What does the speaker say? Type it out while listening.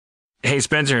Hey,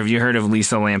 Spencer, have you heard of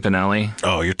Lisa Lampanelli?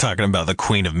 Oh, you're talking about the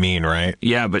Queen of Mean, right?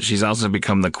 Yeah, but she's also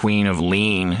become the Queen of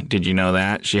Lean. Did you know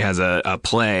that? She has a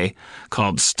play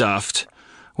called Stuffed,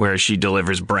 where she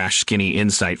delivers brash, skinny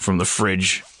insight from the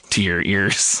fridge to your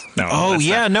ears. No, oh,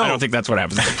 yeah, no. I don't think that's what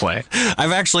happens in the play.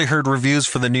 I've actually heard reviews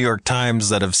for the New York Times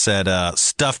that have said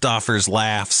Stuffed offers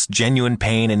laughs, genuine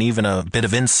pain, and even a bit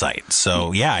of insight.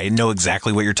 So, yeah, I know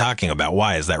exactly what you're talking about.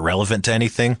 Why? Is that relevant to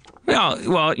anything? Well,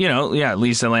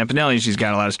 Lisa Lampanelli, she's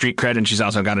got a lot of street cred, and she's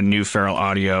also got a new Feral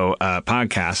Audio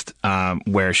podcast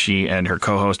where she and her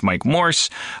co-host Mike Morse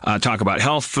talk about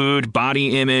health, food,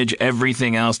 body image,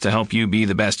 everything else to help you be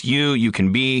the best you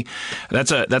can be.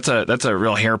 That's a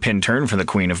real hairpin turn for the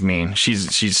Queen of Mean.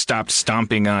 She's stopped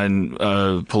stomping on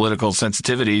political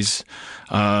sensitivities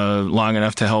long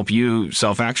enough to help you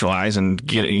self-actualize and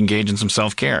engage in some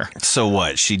self-care. So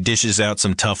what? She dishes out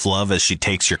some tough love as she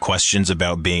takes your questions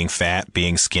about being fat,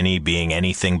 being skinny, being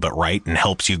anything but right, and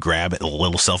helps you grab a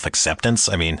little self-acceptance?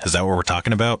 I mean, is that what we're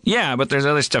talking about? Yeah, but there's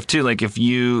other stuff too. Like if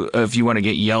you want to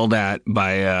get yelled at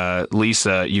by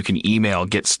Lisa, you can email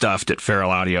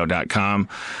getstuffed@feralaudio.com,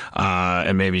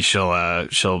 and maybe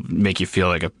she'll make you feel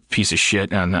like a piece of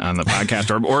shit on the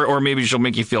podcast, or maybe she'll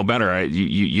make you feel better.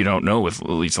 You don't know with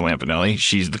Lisa Lampanelli.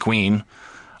 She's the queen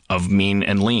of mean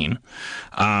and lean.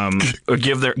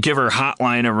 Give her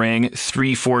hotline a ring,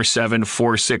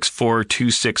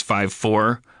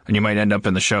 347-464-2654, and you might end up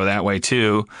in the show that way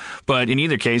too. But in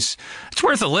either case, it's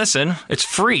worth a listen. It's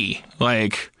free.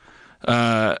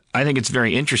 I think it's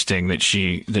very interesting that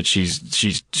she's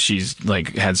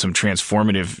like had some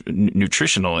transformative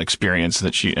nutritional experience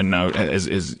that she and now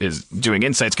is doing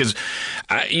insights, because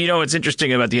what's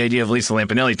interesting about the idea of Lisa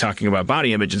Lampanelli talking about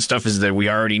body image and stuff is that we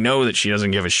already know that she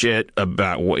doesn't give a shit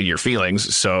about what your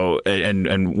feelings. So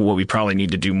and what we probably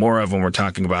need to do more of when we're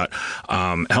talking about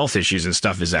health issues and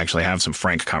stuff is actually have some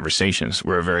frank conversations.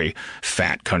 We're a very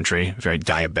fat country, very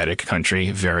diabetic country,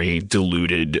 very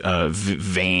deluded,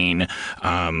 vain,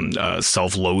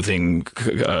 self-loathing,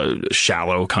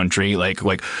 shallow country. Like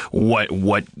what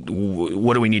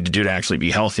do we need to do to actually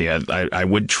be healthy? I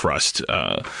would trust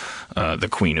the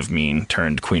Queen of Mean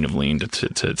turned Queen of Lean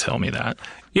to tell me that.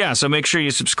 Yeah, so make sure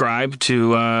you subscribe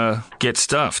to Get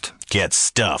Stuffed. Get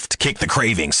Stuffed. Kick the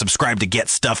craving. Subscribe to Get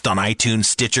Stuffed on iTunes,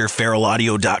 Stitcher,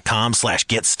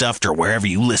 feralaudio.com/getstuffed, or wherever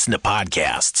you listen to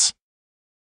podcasts.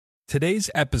 Today's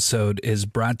episode is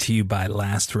brought to you by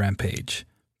Last Rampage,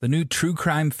 the new true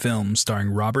crime film starring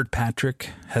Robert Patrick,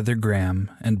 Heather Graham,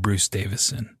 and Bruce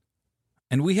Davison.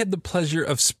 And we had the pleasure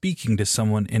of speaking to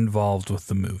someone involved with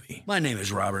the movie. My name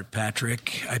is Robert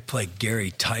Patrick. I play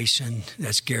Gary Tyson.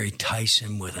 That's Gary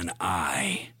Tyson with an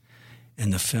I in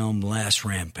the film Last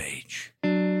Rampage.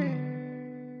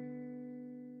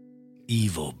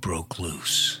 Evil broke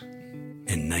loose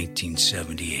in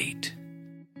 1978,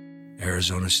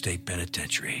 Arizona State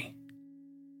Penitentiary.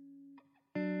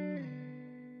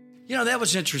 That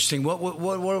was interesting. What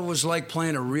it was like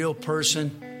playing a real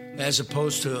person as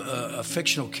opposed to a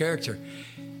fictional character.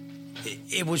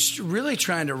 It was really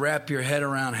trying to wrap your head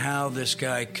around how this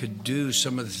guy could do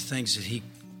some of the things that he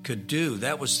could do.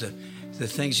 That was the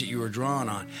things that you were drawing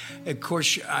on. Of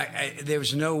course, there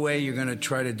was no way you're going to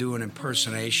try to do an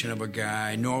impersonation of a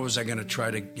guy, nor was I going to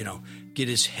try to, get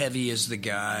as heavy as the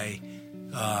guy.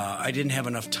 I didn't have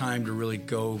enough time to really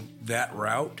go that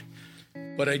route.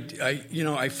 But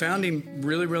I found him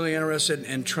really, really interested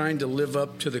in trying to live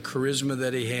up to the charisma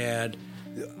that he had.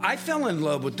 I fell in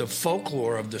love with the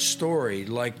folklore of the story,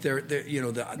 like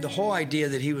the whole idea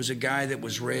that he was a guy that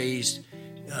was raised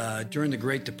during the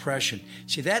Great Depression.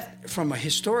 See, that from a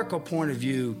historical point of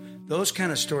view, those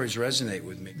kind of stories resonate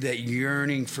with me. That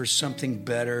yearning for something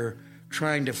better,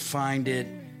 trying to find it,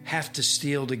 have to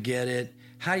steal to get it.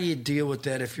 How do you deal with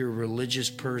that if you're a religious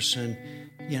person?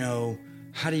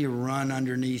 How do you run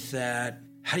underneath that?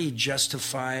 How do you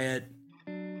justify it?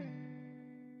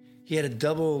 He had a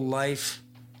double life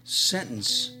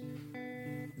sentence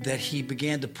that he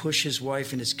began to push his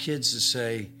wife and his kids to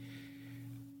say,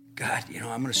 God,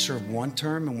 I'm going to serve one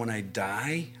term, and when I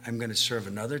die, I'm going to serve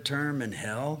another term in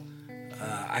hell.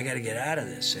 I got to get out of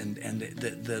this. And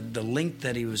the length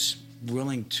that he was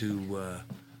willing to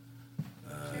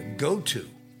go to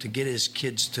get his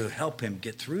kids to help him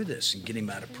get through this and get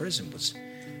him out of prison was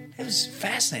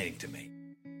fascinating to me.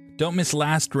 Don't miss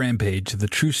Last Rampage, the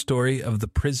true story of the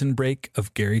prison break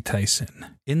of Gary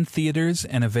Tyson. In theaters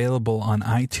and available on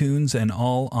iTunes and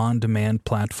all on-demand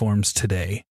platforms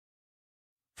today.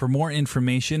 For more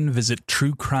information, visit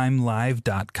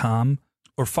truecrimelive.com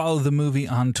or follow the movie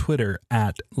on Twitter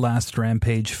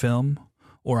 @LastRampageFilm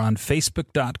or on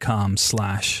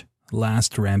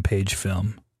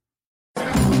Facebook.com/LastRampageFilm.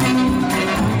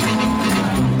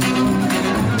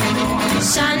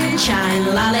 sunshine,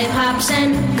 lollipops,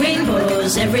 and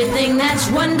rainbows. Everything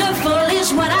that's wonderful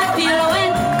is what I feel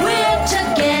when we're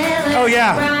together. Oh,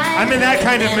 yeah. I'm in that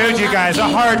kind of mood, you guys. A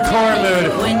hardcore mood.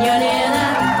 When you're near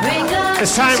the brink of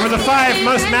It's time for the 5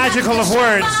 most magical of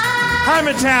words.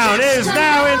 Harmontown is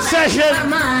now in session.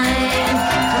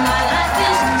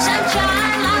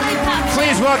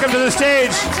 Please welcome to the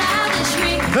stage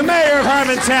the mayor of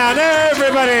Harmontown,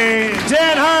 everybody,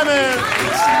 Dan Harmon.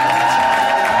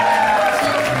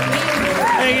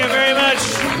 Thank you very much.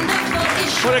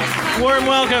 What a warm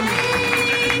welcome.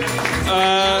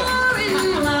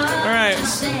 All right,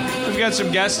 we've got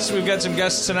some guests. We've got some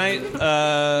guests tonight.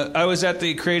 I was at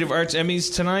the Creative Arts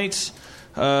Emmys tonight.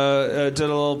 Did a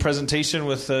little presentation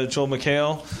with Joel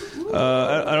McHale.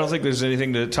 I don't think there's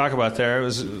anything to talk about there. It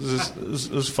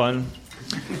was fun.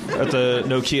 At the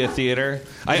Nokia Theater.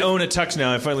 I own a tux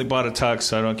now. I finally bought a tux,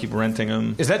 so I don't keep renting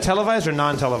them. Is that televised or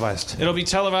non-televised? It'll be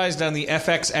televised on the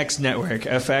FXX network.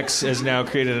 FX has now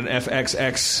created an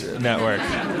FXX network.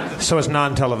 So it's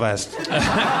non-televised.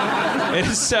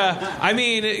 It's, I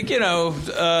mean, you know,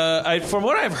 from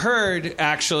what I've heard,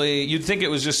 actually, you'd think it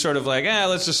was just sort of like,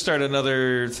 let's just start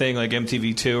another thing like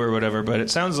MTV2 or whatever, but it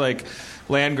sounds like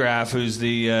Landgraf, who's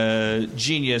the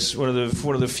genius, one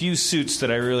of the few suits that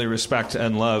I really respect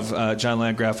and love, John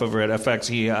Landgraf over at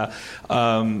FX.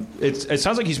 It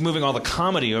sounds like he's moving all the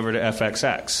comedy over to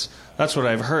FXX. That's what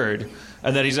I've heard,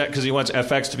 and that because he wants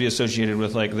FX to be associated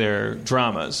with like their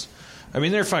dramas. I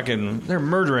mean, they're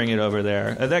murdering it over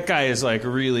there. That guy is like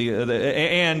really,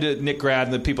 and Nick Grad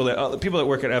and the people that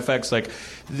work at FX, like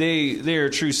they are a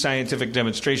true scientific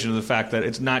demonstration of the fact that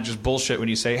it's not just bullshit when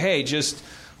you say, hey, just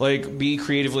like be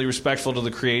creatively respectful to the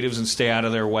creatives and stay out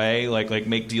of their way, like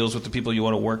make deals with the people you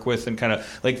want to work with, and kind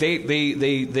of like they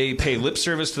pay lip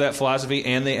service to that philosophy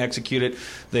and they execute it.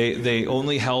 They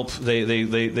only help.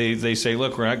 They say,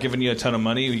 look, we're not giving you a ton of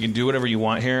money. You can do whatever you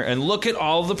want here, and look at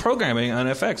all of the programming on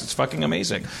FX. It's fucking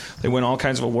amazing. They win all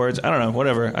kinds of awards. I don't know,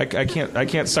 whatever. I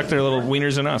can't suck their little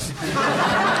wieners enough.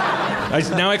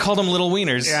 Now I call them little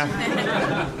wieners. Yeah.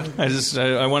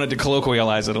 I wanted to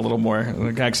colloquialize it a little more. I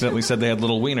accidentally said they had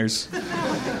little wieners,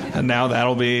 and now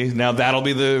that'll be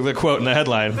the quote in the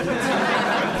headline.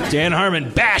 Dan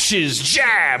Harmon bashes,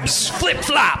 jabs,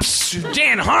 flip-flops.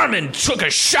 Dan Harmon took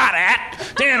a shot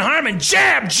at. Dan Harmon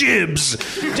jibs.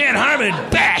 Dan Harmon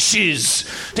bashes.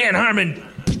 Dan Harmon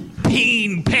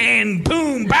peen, pan,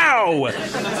 boom, bow.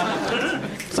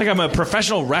 It's like I'm a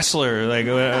professional wrestler. Like,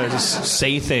 just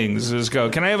say things. Just go,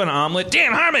 can I have an omelet?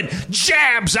 Dan Harmon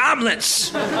jabs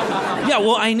omelets. Yeah,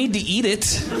 well, I need to eat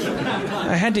it.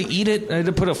 I had to eat it. I had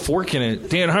to put a fork in it.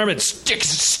 Dan Harmon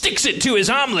sticks it to his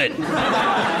omelet.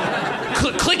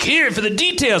 Click here for the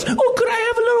details. Oh, could I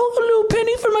have a little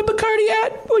penny for my Bacardi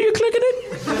ad while you're clicking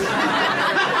it?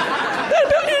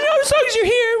 As long as you're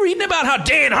here reading about how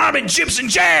Dan Harmon jibs and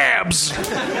jabs.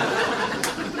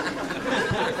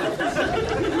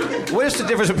 What is the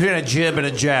difference between a jib and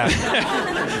a jab?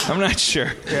 I'm not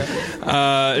sure.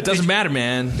 Yeah. It doesn't matter,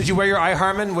 man. Did you wear your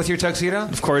iHarmon with your tuxedo?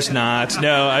 Of course not.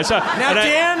 No, I saw. Now,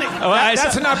 Dan,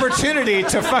 that's an opportunity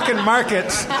to fucking market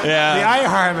the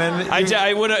iHarmon.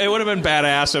 It would have been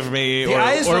badass of me,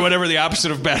 or whatever the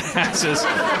opposite of badass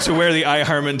is, to wear the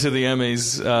iHarmon to the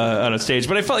Emmys on a stage.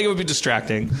 But I felt like it would be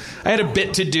distracting. I had a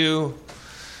bit to do.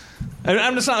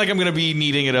 I'm just not like I'm going to be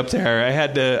needing it up there.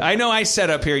 I know I set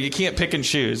up here. You can't pick and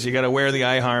choose. You got to wear the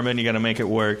iHarmon. You got to make it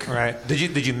work. Right.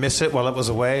 Did you miss it while it was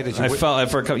away? I felt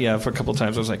for a couple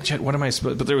times I was like, what am I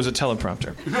supposed? But there was a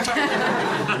teleprompter.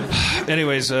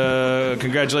 Anyways,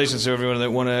 congratulations to everyone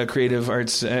that won a Creative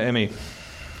Arts Emmy.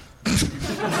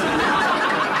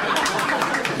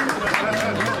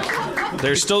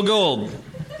 They're still gold.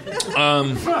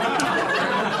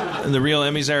 And the real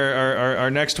Emmys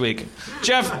are next week.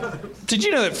 Jeff, did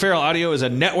you know that Feral Audio is a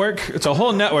network? It's a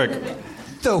whole network.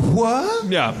 The what?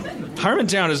 Yeah.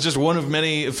 Harmontown is just one of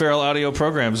many Feral Audio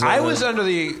programs. I was under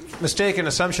the mistaken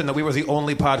assumption that we were the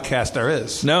only podcast there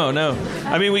is. No.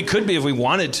 I mean, we could be if we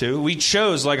wanted to. We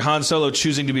chose, like Han Solo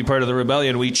choosing to be part of the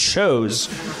rebellion, we chose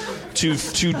to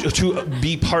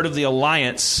be part of the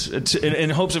alliance in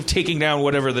hopes of taking down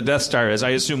whatever the Death Star is. I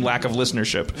assume lack of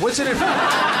listenership. What's in it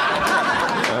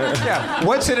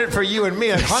What's in it for you and me?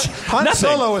 Han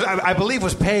Solo, I believe,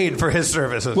 was paid for his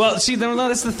services. Well, see, no,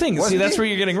 that's the thing. See, that's where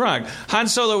you're getting wrong. Han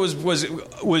Solo was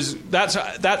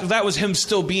that was him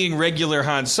still being regular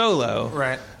Han Solo.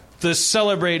 Right. The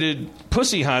celebrated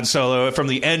pussy Han Solo from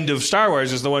the end of Star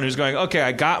Wars is the one who's going, okay,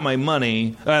 I got my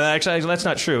money. Actually, that's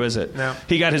not true, is it? No.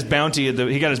 He got his bounty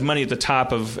he got his money at the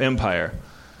top of Empire.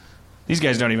 These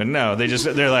guys don't even know.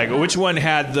 They're like, which one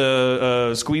had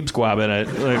the Squeeb Squab in it?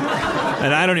 Like,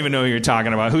 and I don't even know who you're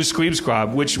talking about. Who's Squeeb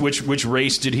Squab? Which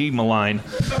race did he malign?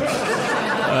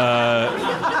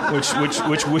 Which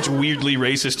weirdly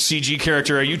racist CG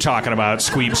character are you talking about,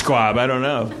 Squeeb Squab? I don't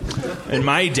know. In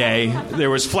my day, there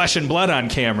was flesh and blood on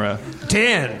camera.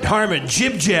 Dan Harmon,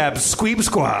 Jib Jab Squeeb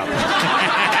Squab.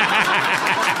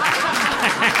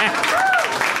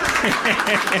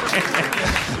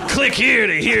 Click here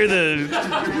to hear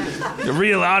the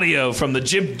real audio from the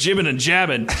jibbing and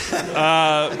jabbing.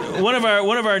 One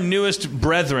of our newest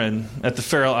brethren at the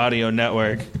Feral Audio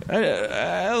Network.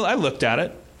 I looked at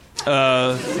it.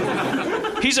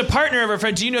 He's a partner of our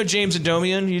friend. Do you know James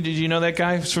Adomian? Did you know that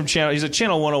guy? He's from Channel. He's a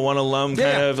Channel 101 alum,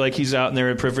 kind of like he's out in there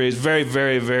at Periphery. He's very,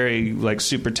 very, very like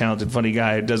super talented, funny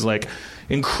guy. Does like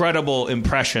incredible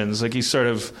impressions. Like he's sort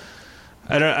of.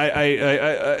 You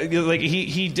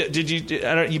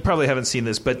probably haven't seen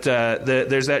this, but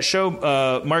there's that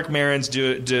show. Mark Maron's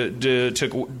took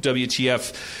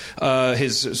WTF,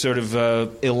 his sort of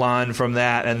elan from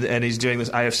that, and he's doing this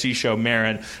IFC show,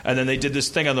 Maron, and then they did this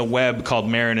thing on the web called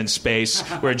Maron in Space,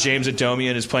 where James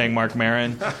Adomian is playing Mark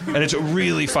Maron, and it's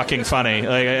really fucking funny.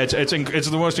 Like it's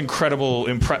the most incredible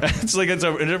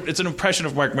it's an impression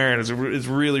of Mark Maron. It's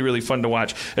really, really fun to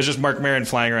watch. It's just Mark Maron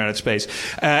flying around in space.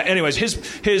 Anyways,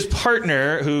 his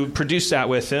partner who produced that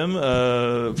with him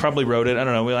probably wrote it. I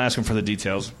don't know. We'll ask him for the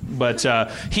details. But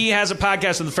he has a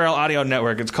podcast on the Feral Audio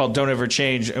Network. It's called Don't Ever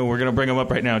Change, and we're going to bring him up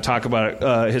right now and talk about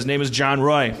it. His name is John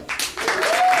Roy.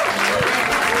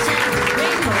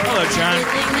 Hello, John.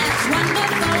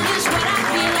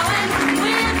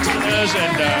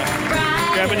 And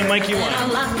grab any mic you want.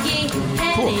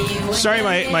 Cool. Sorry,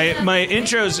 my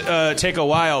intros take a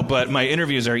while, but my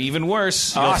interviews are even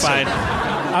worse. You'll find.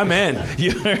 I'm in.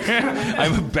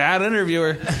 I'm a bad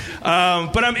interviewer.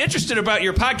 But I'm interested about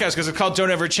your podcast because it's called Don't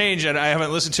Ever Change, and I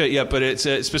haven't listened to it yet, but it's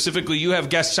specifically you have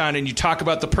guests on and you talk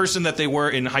about the person that they were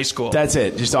in high school. That's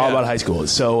it. Just all about high school.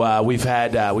 So we've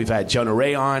had Jonah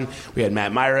Ray on. We had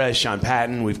Matt Myra, Sean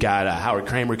Patton. We've got Howard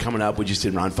Kramer coming up. We just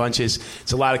did Ron Funches.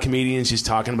 It's a lot of comedians just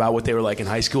talking about what they were like in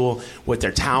high school, what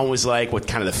their town was like, what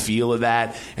kind of the feel of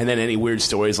that, and then any weird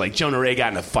stories. Like Jonah Ray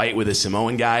got in a fight with a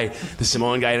Samoan guy. The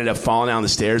Samoan guy ended up falling down the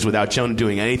stairs without Jonah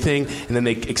doing anything, and then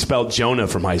they expelled Jonah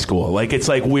from high school. Like, it's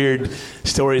like weird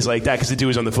stories like that because the dude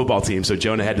was on the football team, so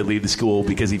Jonah had to leave the school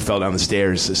because he fell down the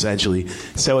stairs, essentially.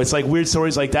 So it's like weird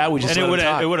stories like that. We just and it would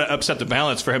have upset the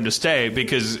balance for him to stay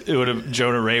because it would have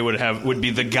Jonah Ray would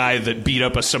be the guy that beat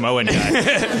up a Samoan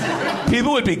guy.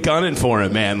 People would be gunning for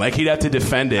him, man. Like, he'd have to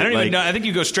defend it. I don't even know. I think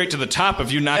you go straight to the top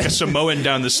if you knock a Samoan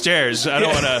down the stairs. I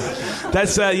don't want to.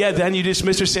 That's then you just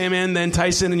Mr. Sandman, then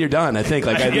Tyson, and you're done. I think.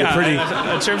 Like,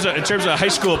 in terms of high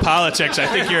school politics, I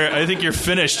think you're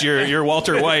finished. You're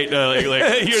Walter White,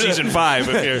 season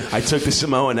 5. I took the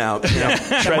Samoan out.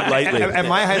 Tread lightly. At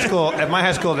my high school,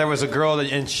 there was a girl,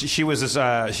 and she was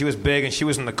big, and she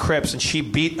was in the Crips, and she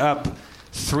beat up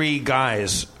 3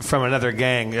 guys from another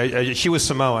gang. She was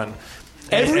Samoan.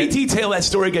 Every detail of that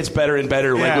story gets better and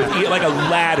better, like a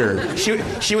ladder.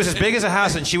 She was as big as a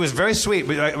house, and she was very sweet.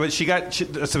 But there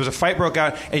was a fight broke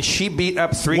out, and she beat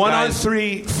up 3 One guys. 1 on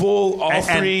 3, full, all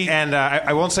 3. And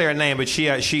I won't say her name, but she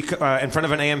in front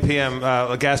of an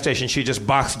AMPM gas station, she just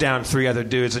boxed down 3 other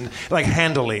dudes, and like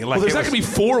handily. Like, well, there's not going to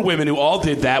be 4 women who all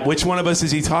did that. Which one of us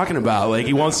is he talking about? Like,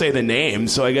 he won't say the name,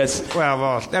 so I guess.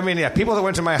 Well, I mean, yeah, people that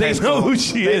went to my high They school. know who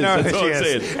she is. Know That's who all she I'm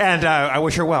is. saying. And I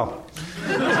wish her well.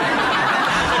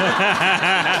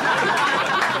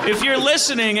 If you're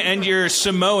listening and you're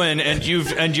Samoan and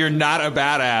you're not a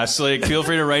badass, like, feel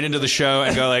free to write into the show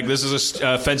and go like, this is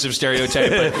a offensive stereotype.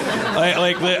 But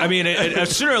I mean,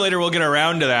 sooner or later we'll get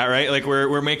around to that, right? Like,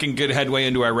 we're making good headway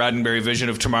into our Roddenberry vision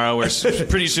of tomorrow, where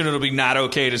pretty soon it'll be not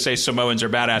okay to say Samoans are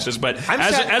badasses. But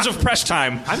as of press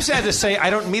time, I'm sad to say I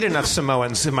don't meet enough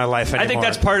Samoans in my life anymore. I think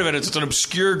that's part of it. It's an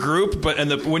obscure group, but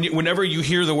whenever you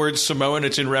hear the word Samoan,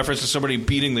 it's in reference to somebody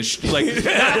beating the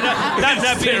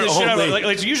not beating the shit out of it.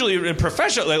 Like usually in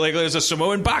professional, like there's a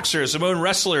Samoan boxer, a Samoan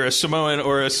wrestler, a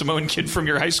Samoan kid from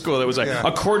your high school that was like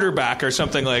a quarterback or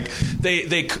something. Like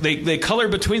they color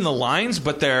between the lines,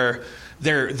 but they're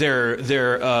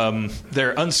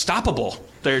unstoppable.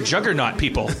 They're juggernaut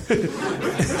people.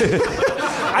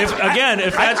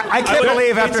 I can't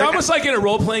believe after... It's almost like in a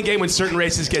role-playing game when certain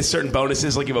races get certain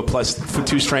bonuses, like you have a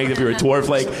 +2 strength if you're a dwarf.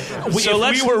 Like, if we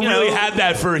really had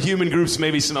that for human groups,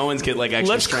 maybe Samoans get like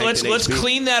extra strength. Let's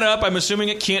clean that up. I'm assuming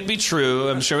it can't be true.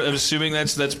 I'm assuming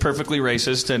that's perfectly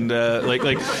racist. And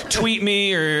like tweet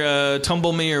me or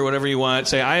tumble me or whatever you want.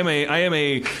 Say I am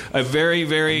a very,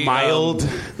 very mild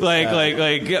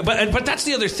but that's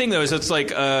the other thing though, is it's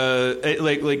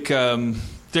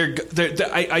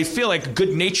I feel like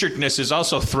good-naturedness is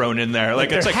also thrown in there.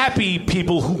 Like it's like happy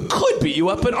people who could beat you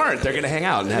up but aren't. They're going to hang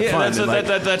out and have fun.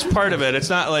 That's part of it. It's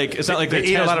not like they're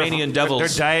Tasmanian devils. Their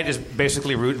diet is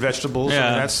basically root vegetables. Yeah.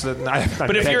 And that's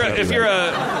but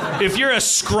if you're a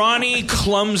scrawny,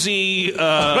 clumsy,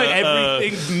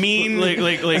 everything mean,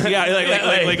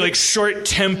 like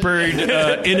short-tempered,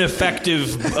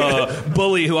 ineffective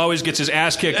bully who always gets his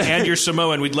ass kicked, and you're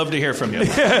Samoan, we'd love to hear from you.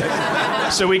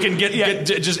 So we can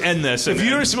just end this. If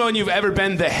you're Samoan, you've ever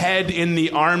been the head in the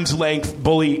arm's length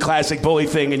classic bully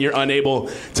thing, and you're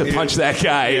unable to punch that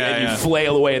guy, and you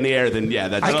flail away in the air, then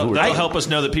that'll help us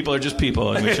know that people are just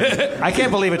people. And we should... I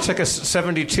can't believe it took us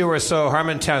 72 or so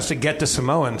Harmontowns to get to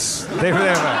Samoans.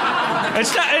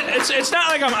 It's not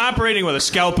like I'm operating with a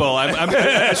scalpel.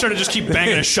 I sort of just keep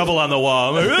banging a shovel on the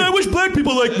wall. I'm like, I wish black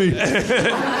people liked me.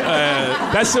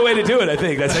 That's the way to do it, I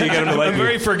think. That's how you get them to like I'm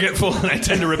very forgetful, and I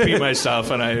tend to repeat myself.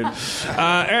 And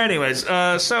anyways,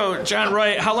 so John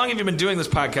Roy, how long have you been doing this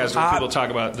podcast where people talk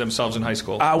about themselves in high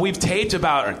school? We've taped,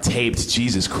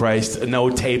 Jesus Christ. No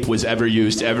tape was ever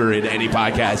used ever in any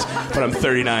podcast, but I'm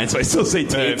 39, so I still say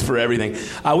taped for everything.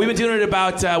 We've been doing it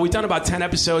we've done about 10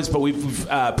 episodes, but we've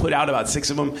put out about 6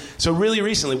 of them. So really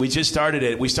recently, we just started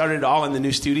it. We started it all in the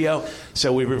new studio,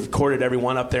 so we recorded every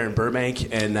one up there in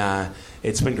Burbank, and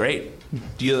it's been great.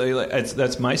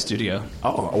 That's my studio.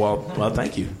 Oh, well,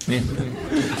 thank you. Yeah.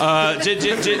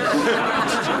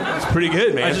 It's pretty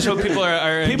good, man. I just hope people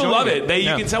are people love it.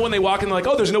 You can tell when they walk in, they're like,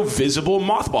 oh, there's no visible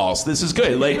mothballs. This is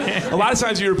good. Like a lot of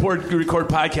times you record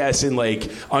podcasts in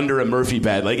like under a Murphy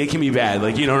bed. Like it can be bad.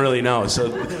 Like you don't really know. So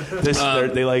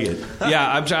they like it. Yeah,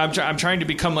 I'm trying to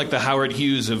become like the Howard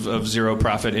Hughes of zero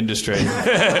profit industry.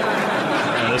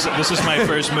 This is my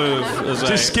first move.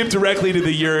 Just skip directly to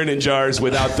the urine in jars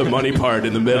without the money part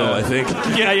in the middle, I think.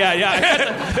 Yeah.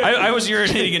 I was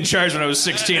urinating in jars when I was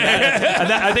 16.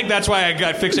 I think that's why I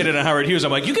got fixated on Howard Hughes.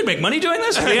 I'm like, you can make money doing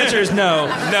this? And the answer is no.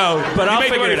 But I'll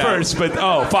figure it out first. But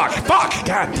fuck,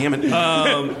 God damn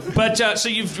it. So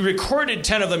you've recorded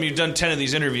 10 of them. You've done 10 of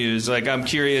these interviews. Like, I'm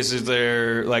curious, are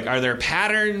there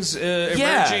patterns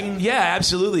emerging? Yeah,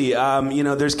 absolutely.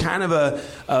 There's kind of a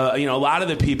lot of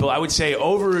the people. I would say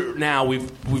over now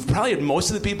we've probably had most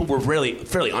of the people were really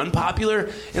fairly unpopular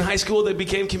in high school that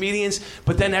became comedians,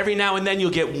 but then every now and then you'll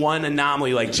get one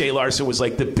anomaly, like Jay Larson was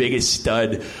like the biggest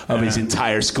stud of his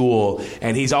entire school,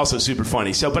 and he's also super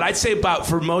funny. So, but I'd say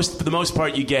for the most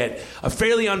part, you get a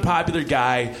fairly unpopular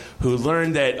guy who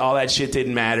learned that all that shit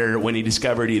didn't matter when he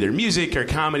discovered either music or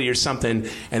comedy or something,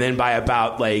 and then by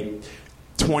about like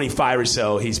 25 or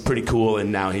so, he's pretty cool,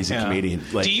 and now he's a comedian.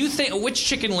 Like, do you think which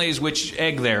chicken lays which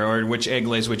egg there, or which egg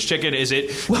lays which chicken? Is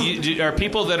it are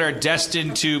people that are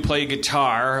destined to play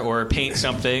guitar or paint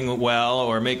something well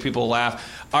or make people laugh?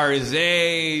 Are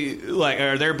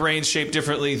their brains shaped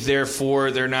differently,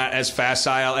 therefore they're not as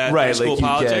facile at high school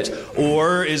politics?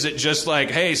 Or is it just like,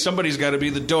 hey, somebody's got to be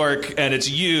the dork, and it's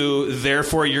you,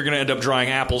 therefore you're going to end up drawing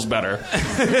apples better?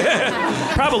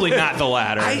 Probably not the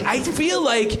latter. I feel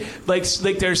like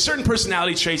there's certain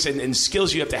personality traits and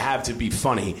skills you have to be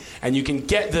funny, and you can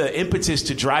get the impetus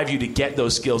to drive you to get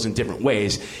those skills in different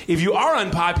ways. If you are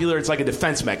unpopular, it's like a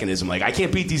defense mechanism. Like, I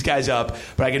can't beat these guys up,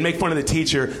 but I can make fun of the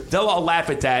teacher. They'll all laugh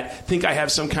at that, think I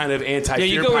have some kind of anti-fear powers. Yeah,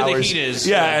 you go where the heat is.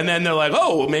 Yeah, and then they're like,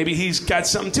 oh, maybe he's got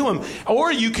something to him.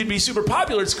 Or you could be super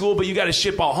popular at school, but you got a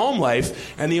shitball home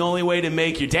life, and the only way to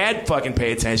make your dad fucking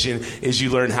pay attention is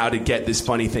you learn how to get this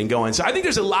funny thing going. So I think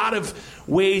there's a lot of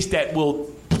ways that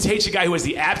will teach a guy who has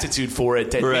the aptitude for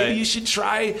it that maybe you should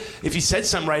try. If you said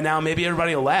something right now, maybe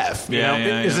everybody will laugh. You know?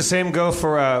 Is the same go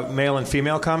for male and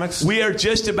female comics? We are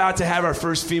just about to have our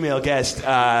first female guest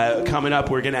coming up.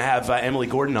 We're going to have Emily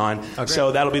Gordon on.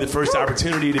 So that'll be the first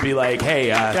opportunity to be like,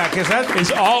 hey,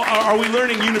 are we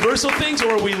learning universal things,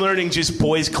 or are we learning just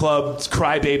boys club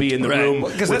crybaby in the room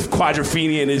with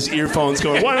Quadrophenia in his earphones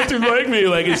going, why don't you like me?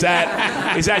 Like, is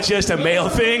that just a male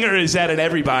thing, or is that an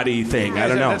everybody thing? I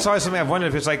don't know. That's always something I've wondered.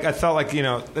 If it's like, I felt like,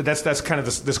 that's kind of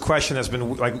this question that's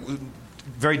been like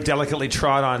very delicately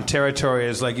trod on territory,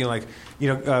 is like,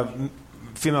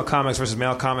 female comics versus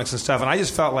male comics and stuff. And I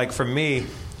just felt like, for me,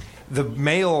 the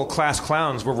male class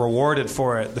clowns were rewarded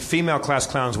for it. The female class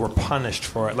clowns were punished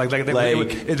for it.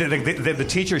 The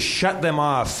teachers shut them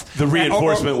off. The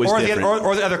reinforcement was different.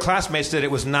 Or the other classmates did.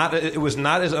 It was not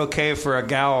as okay for a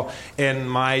gal in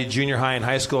my junior high and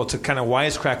high school to kind of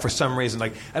wisecrack for some reason.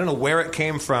 Like, I don't know where it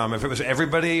came from, if it was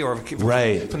everybody or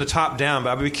from the top down.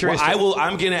 But I'd be curious. Well,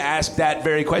 I'm going to ask that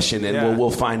very question, and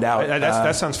we'll find out.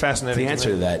 That sounds fascinating. The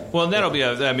answer to that. Well, and that'll be.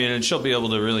 And she'll be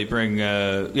able to really bring.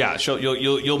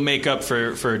 You'll make up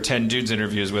for 10 dudes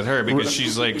interviews with her because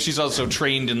she's also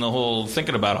trained in the whole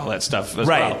thinking about all that stuff as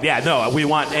well. Yeah, no, we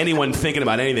want anyone thinking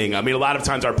about anything. I mean, a lot of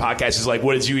times our podcast is like,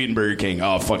 what did you eat in Burger King?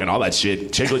 Oh, fucking all that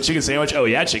shit. Chicken sandwich? Oh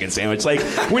yeah, chicken sandwich. Like,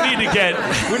 we need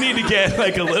to get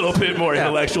like a little bit more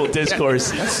intellectual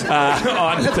discourse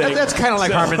on things. That's kind of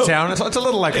like Harmontown. It's a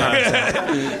little like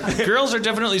Harmontown. Girls are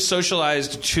definitely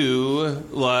socialized to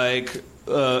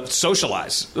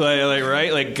socialize, right?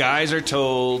 Like, guys are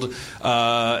told,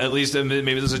 at least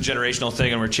maybe this is a generational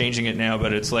thing, and we're changing it now.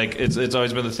 But it's like it's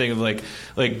always been the thing of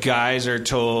like guys are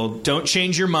told, don't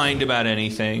change your mind about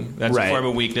anything. That's a form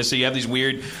of weakness. So you have these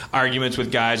weird arguments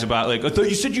with guys about like, I thought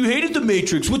you said you hated the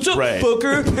Matrix. What's up,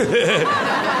 fucker?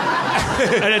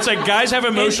 And it's like guys have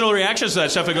emotional reactions to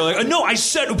that stuff. They go like, no, I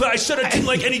said I didn't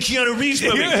like any Keanu Reeves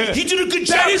movie. He did a good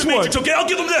job in the Matrix. Okay, I'll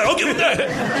give him that.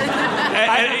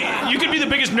 And you could be the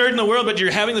biggest nerd in the world, but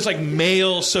you're having this like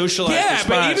male socialized response.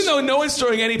 But even though no one's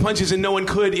throwing any punches and no one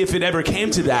could if it ever came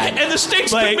to that. And the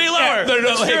stakes could be lower.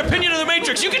 That's your opinion of the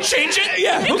Matrix. You can change it.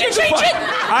 Yeah, you can change it.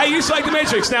 I used to like the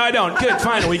Matrix. Now I don't. Good,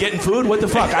 fine. Are we getting food? What the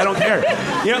fuck? I don't care.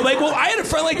 I had a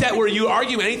friend like that where you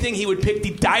argue anything, he would pick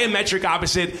the diametric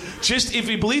opposite, just if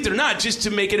he believed it or not, just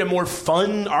to make it a more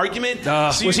fun argument.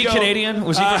 Was he Canadian?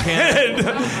 Was he from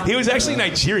Canada? He was actually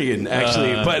Nigerian,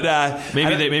 actually. But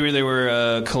maybe they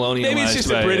were colonialized. Maybe it's just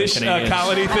a British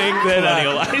colony thing that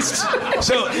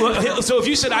colonialized. So if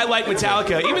you said I like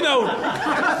Metallica, even though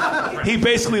he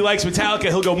basically likes Metallica,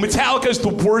 he'll go, Metallica's the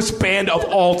worst band of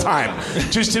all time,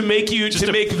 just to make you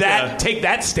take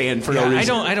that stand for no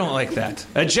reason. I don't like that.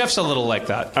 Jeff's a little like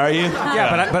that. Are you?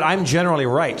 Yeah, but I'm generally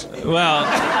right. Well,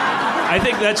 I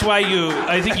think that's why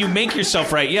you make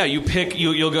yourself right. Yeah,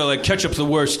 you'll go like, ketchup's the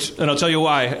worst, and I'll tell you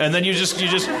why. And then you just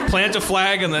plant a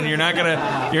flag, and then you're not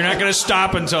gonna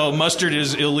stop until mustard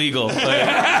is illegal.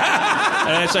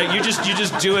 And it's like you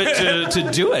just do it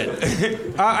to do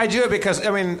it. I do it because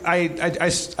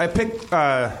I pick.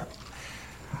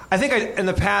 I think in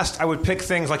the past I would pick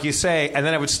things like you say, and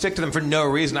then I would stick to them for no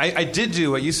reason. I did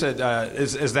do what you said.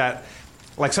 Is that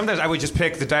like sometimes I would just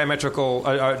pick the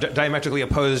diametrically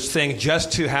opposed thing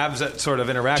just to have that sort of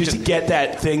interaction, just to get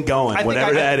that thing going,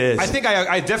 whatever that is. I think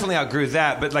I definitely outgrew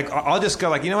that, but like I'll just go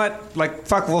like, you know what, like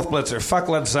fuck Wolf Blitzer, fuck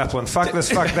Led Zeppelin, fuck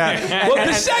this, fuck that. Well,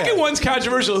 the second one's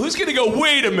controversial. Who's going to go?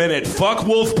 Wait a minute, fuck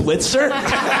Wolf Blitzer?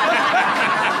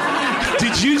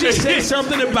 Did you just say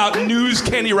something about News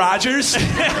Kenny Rogers?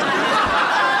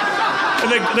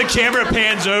 And the camera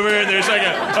pans over, and there's like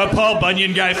a Paul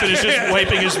Bunyan guy finishes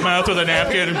wiping his mouth with a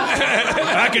napkin.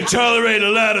 I can tolerate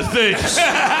a lot of things.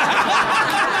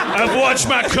 I've watched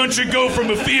my country go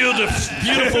from a field of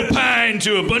beautiful pine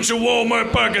to a bunch of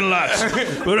Walmart parking lots,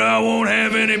 but I won't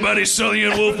have anybody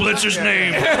sullying Wolf Blitzer's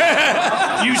name.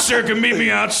 You, sir, can meet me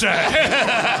outside.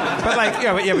 But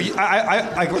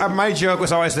my joke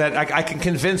was always that I can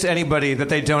convince anybody that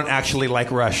they don't actually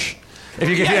like Rush.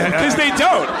 Because they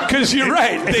don't. Because you're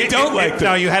right. They don't like them.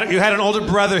 No, you had an older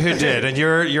brother who did, and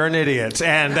you're an idiot.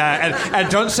 And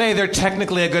don't say they're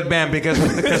technically a good band because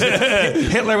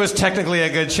Hitler was technically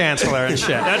a good chancellor and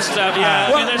shit. That's stuff.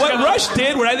 Yeah. What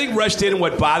I think Rush did, and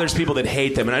what bothers people that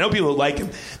hate them, and I know people that like them,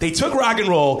 they took rock and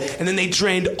roll and then they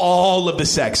drained all of the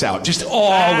sex out, just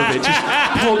all of it, just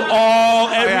pulled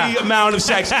every amount of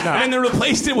sex, and then they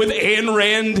replaced it with Ayn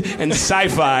Rand and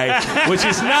sci-fi, which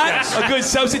is not a good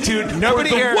substitute. What?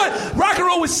 Rock and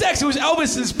roll was sex. It was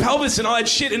Elvis's pelvis and all that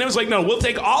shit. And it was like, no, we'll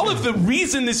take all of the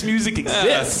reason this music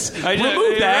exists.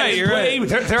 Remove that. You're right.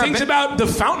 Things about the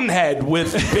Fountainhead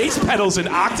with bass pedals and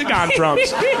octagon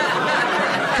drums.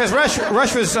 Because Rush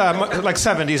was like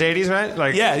 70s, 80s, right?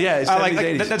 Like,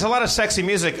 70s, 80s. There's a lot of sexy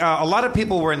music. A lot of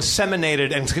people were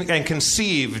inseminated and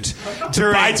conceived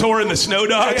during Vitor and the Snow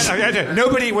Dogs.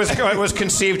 Nobody was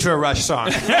conceived to a Rush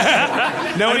song.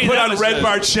 Nobody put on Red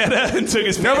Barchetta and took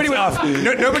his pants off.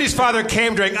 Nobody's father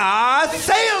came during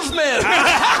salesman.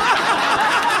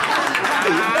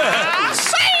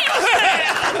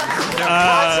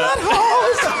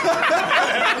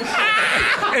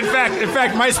 In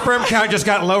fact, my sperm count just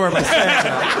got lower by saying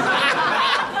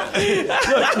that.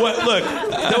 Look.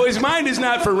 Though his mind is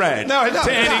not for rent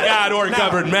to any god or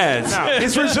covered meds. No.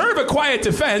 His reserve a quiet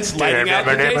defense, lighting out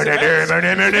the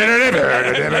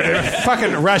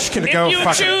Fucking Rush can go.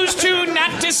 If you choose to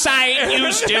not decide,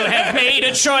 you still have made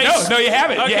a choice. No, you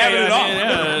haven't. Okay, you haven't at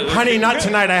all. Honey, not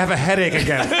tonight. I have a headache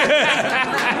again.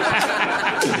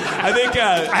 I think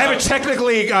I have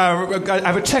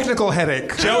a technical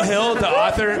headache. Joe Hill, the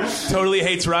author, totally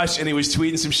hates Rush, and he was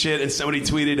tweeting some shit, and somebody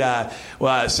tweeted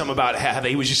something about how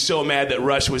he was just so mad that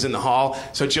Rush was in the Hall.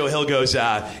 So Joe Hill goes,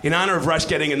 in honor of Rush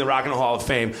getting in the Rock and Roll Hall of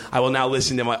Fame, I will now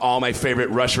listen to all my favorite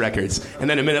Rush records. And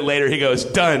then a minute later, he goes,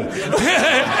 done.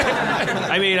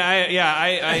 I mean,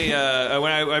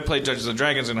 when I played Dungeons and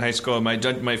Dragons in high school,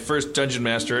 my first dungeon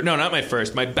master, no, not my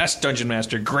first, my best dungeon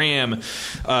master, Graham,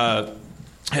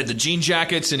 had the jean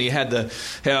jackets, and he had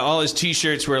all his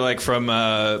T-shirts were like from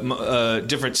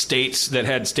different states that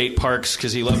had state parks,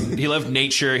 because he loved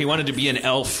nature. He wanted to be an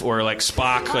elf or like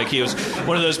Spock. Like he was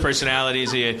one of those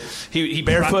personalities. He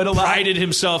barefoot a lot? prided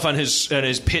himself on his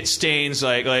pit stains,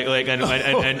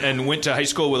 and went to high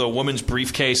school with a woman's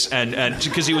briefcase, and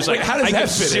because he was like, how does I that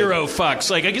give fit zero fucks.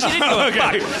 Like I guess he didn't give a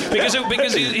fuck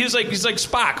because he's like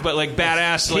Spock, but like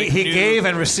badass. Like He gave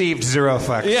and received zero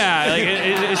fucks. Yeah, like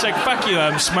it's like fuck you.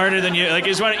 I'm smarter than you. Like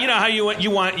it's what, you know how you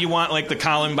want like the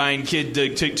Columbine kid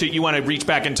to you want to reach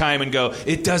back in time and go,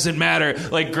 it doesn't matter.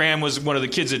 Like Graham was one of the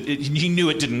kids that he knew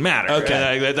it didn't matter.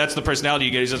 Okay, that's the personality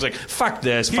you get. He's just like, fuck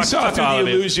this. He fuck, saw fuck through all the of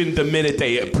it. illusion the minute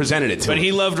they presented it to him. But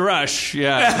he loved Rush.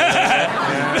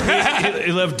 Yeah,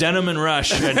 he loved Denim and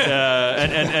Rush,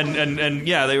 and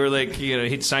yeah, they were like, you know,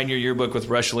 he'd sign your yearbook with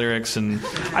Rush lyrics, and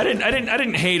I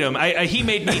didn't hate him. He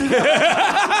made me.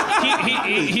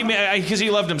 Because he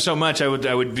loved him so much, I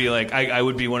would be like, I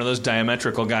would be one of those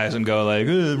diametrical guys and go like,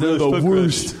 they're the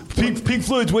worst. Pink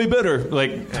Floyd's way better.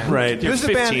 Like, right? Who's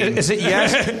the band? Is it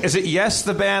Yes? Is it Yes?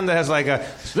 The band that has like a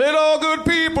little good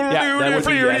people like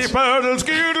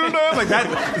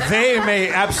that? They may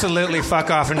absolutely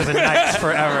fuck off into the nights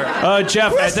forever.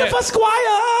 Jeff, Christopher Squire.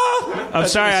 I'm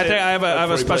sorry. I think I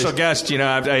have a special guest. You know,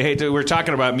 I hate to. We're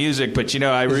talking about music, but you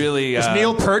know, I really is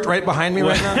Neil Peart right behind me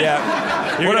right now?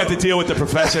 Yeah, you're gonna have to deal with the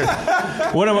professor.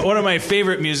 One of my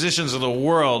favorite musicians of the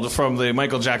world from the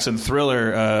Michael Jackson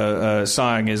Thriller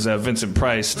song is Vincent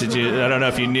Price. Did you? I don't know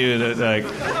if you knew that. Like,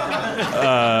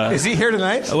 is he here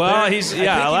tonight? Well, he's a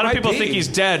lot of people think he's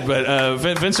dead, but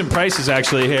Vincent Price is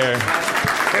actually here.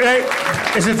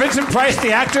 Is it Vincent Price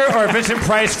the actor or Vincent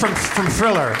Price from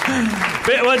Thriller?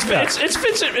 Well, it's Vincent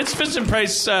Price. It's Vincent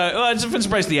Price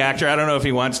the actor. I don't know if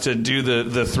he wants to do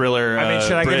the Thriller. I mean,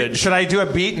 bridge. Should I do a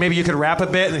beat? Maybe you could rap a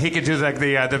bit, and he could do like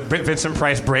the Vincent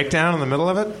Price breakdown in the middle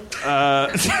of it.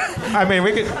 I mean,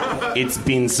 we could. It's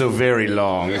been so very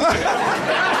long.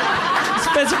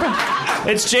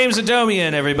 It's James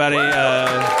Adomian, everybody.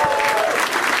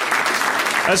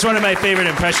 That's one of my favorite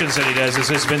impressions that he does. Is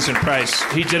this Vincent Price?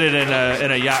 He did it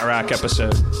in a Yacht Rock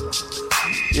episode.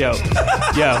 Yo.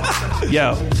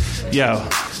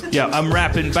 I'm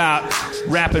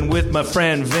rapping with my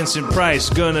friend Vincent Price.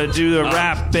 Gonna do the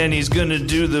rap and he's gonna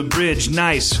do the bridge.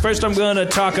 Nice. First I'm gonna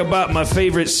talk about my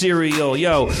favorite cereal.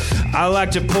 Yo, I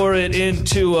like to pour it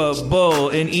into a bowl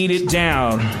and eat it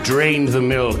down. Drain the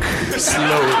milk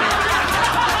slowly.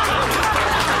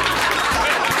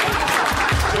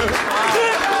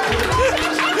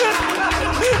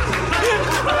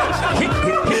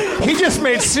 He just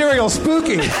made cereal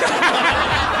spooky.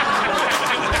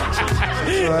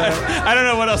 I don't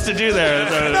know what else to do there.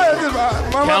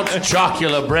 Count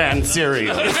Chocula brand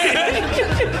cereal.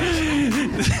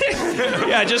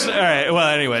 Yeah, just all right. Well,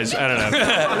 anyways, I don't know.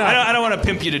 I don't want to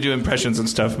pimp you to do impressions and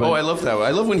stuff. But. Oh, I love that.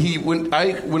 I love when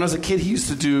I was a kid, he used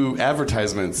to do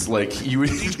advertisements like you.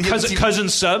 Cousin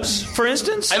Subs, for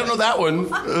instance. I don't know that one.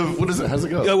 What is it? How's it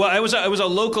go? Well, I was a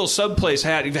local sub place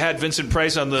had Vincent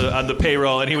Price on the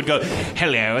payroll, and he would go,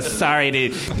 "Hello, sorry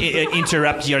to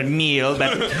interrupt your meal,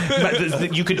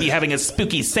 but you could be having a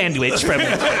spooky sandwich from."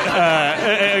 And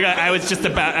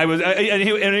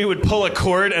he would pull a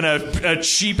cord, and a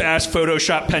cheap ass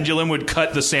Photoshop pendulum would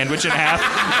cut the sandwich in half.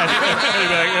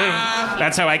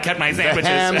 That's how I cut my sandwiches. The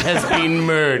ham has been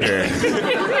murdered.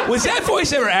 Was that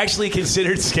voice ever actually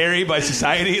considered scary by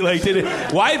society? Like,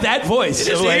 why that voice?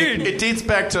 It dates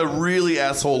back to really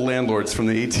asshole landlords from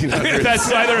the 1800s.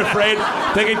 That's why they're afraid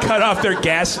they could cut off their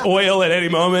gas oil at any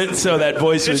moment. So that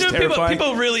voice was terrifying.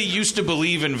 People really used to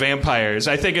believe in vampires.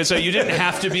 I think so. You didn't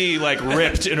have to be like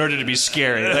ripped in order to be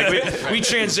scary. Like we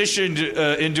transitioned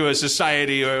into a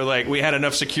society where like we had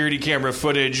enough security camera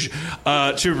footage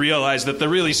to realize that the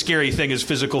really scary thing is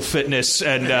physical fitness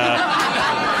and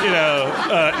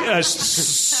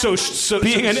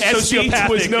being an sociopathic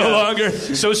was no longer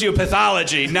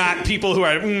sociopathology, not people who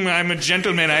are. I'm a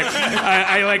gentleman.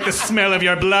 I like the smell of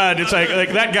your blood. It's like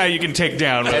that guy you can take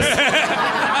down.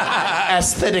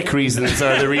 Aesthetic reasons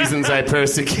are the reasons I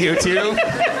persecute you.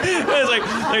 It's like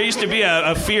there used to be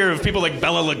a fear of people like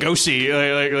Bela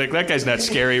Lugosi. Like that guy's not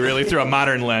scary, really, through a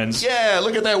modern lens. Yeah,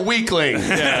 look at that weakling.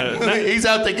 Yeah, he's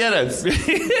out to get us.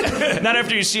 Not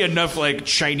after you see enough like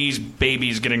Chinese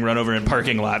babies getting run over in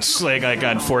parking lots, like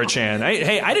on 4chan.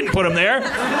 I didn't put them there.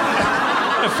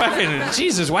 Fucking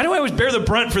Jesus! Why do I always bear the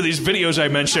brunt for these videos I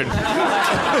mentioned?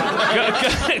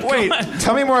 Wait,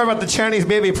 tell me more about the Chinese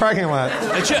baby parking lot.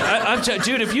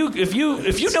 Dude, if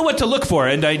you know what to look for,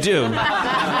 and I do.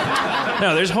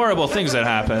 No, there's horrible things that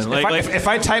happen. If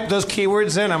I type those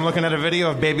keywords in, I'm looking at a video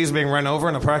of babies being run over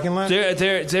in a parking lot.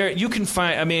 You can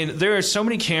find. I mean, there are so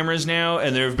many cameras now,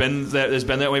 and there's been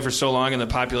that way for so long, and the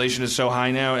population is so high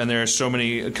now, and there are so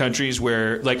many countries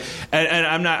where like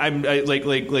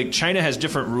China has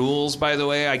different rules. By the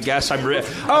way, I guess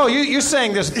you're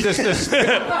saying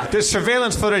there's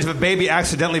surveillance footage of a baby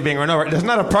accidentally being run over. There's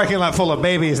not a parking lot full of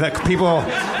babies that people,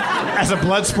 as a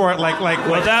blood sport, like.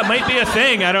 Well, that might be a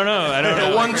thing. I don't know.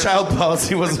 The one-child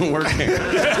policy wasn't working.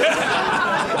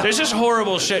 There's just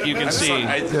horrible shit you can see.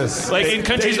 In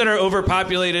countries that are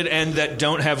overpopulated and that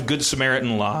don't have good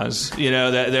Samaritan laws,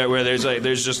 that where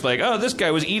there's just like, oh, this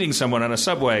guy was eating someone on a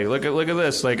subway. Look at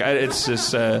this. It's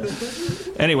just.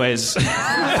 Anyways.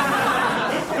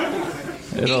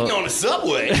 Eating on a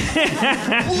subway?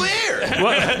 Where?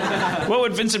 What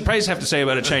would Vincent Price have to say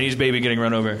about a Chinese baby getting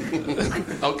run over?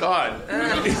 Oh, God.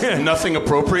 Nothing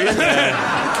appropriate? All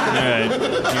right.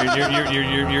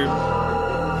 You're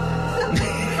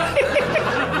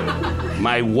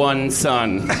My one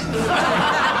son.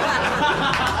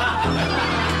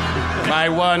 My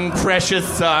one precious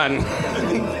son.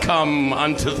 Come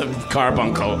unto the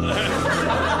carbuncle.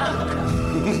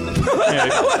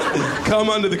 Come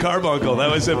onto the carbuncle. That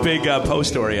was a big Poe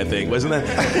story, I think, wasn't it?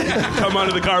 Come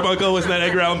onto the carbuncle. Wasn't that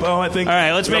Edgar Allan Poe, I think? All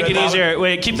right, let's make it easier.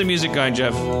 Wait, keep the music going,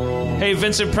 Jeff. Hey,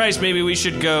 Vincent Price, maybe we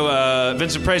should go.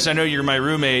 Vincent Price, I know you're my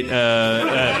roommate.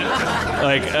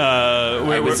 I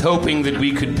was hoping that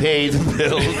we could pay the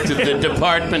bill to the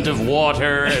Department of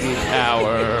Water and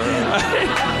Power.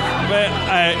 But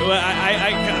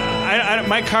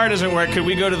my car doesn't work. Could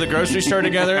we go to the grocery store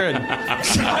together? And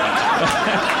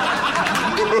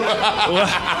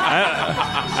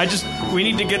we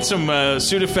need to get some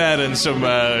Sudafed and some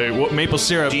maple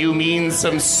syrup. Do you mean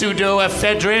some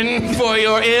pseudoephedrine for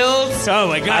your ills? Oh,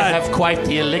 my God. I have quite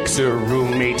the elixir,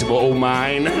 roommate of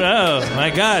mine. Oh, my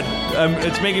God.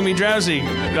 It's making me drowsy.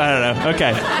 I don't know.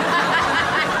 Okay.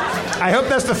 I hope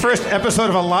that's the first episode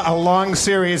of a long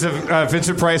series of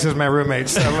Vincent Price as my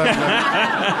roommates. I love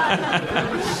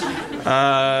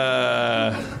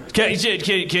that. Can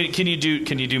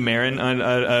you do Maron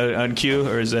on cue,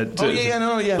 or is that?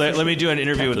 Let me do an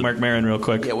interview with Mark Maron real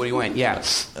quick. Yeah, what do you want? Yeah.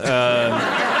 So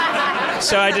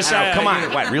I decided. Come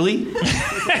on. What? Really?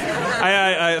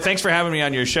 Thanks for having me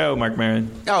on your show, Mark Maron.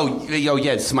 Oh,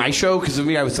 yeah, it's my show because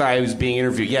I was being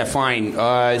interviewed. Yeah, fine.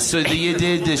 So you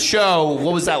did the show.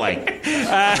 What was that like?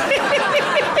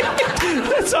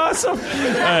 That's awesome.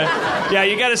 Yeah,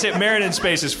 you got to say, Marin in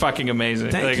Space is fucking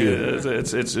amazing. Thank you.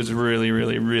 It's really,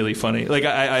 really, really funny. Like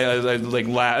I like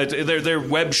laugh. They're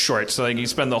web shorts. So like you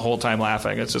spend the whole time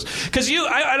laughing. It's just because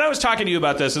I was talking to you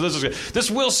about this. And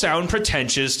this will sound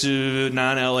pretentious to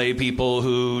non-LA people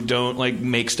who don't like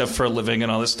make stuff for a living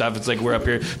and all this stuff. It's like we're up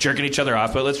here jerking each other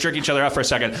off, but let's jerk each other off for a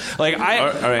second. Like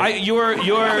your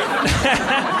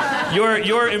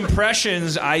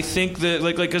impressions. I think that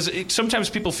like because sometimes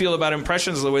people feel about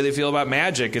impressions the way they feel about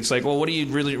magic. It's like, well, what are you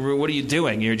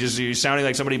doing? You're sounding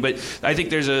like somebody. But I think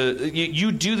there's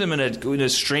you do them in a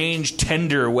strange,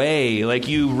 tender way. Like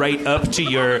you right up to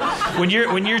your when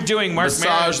you're doing Mark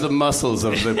massage Maron, the muscles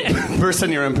of the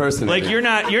person you're impersonating. Like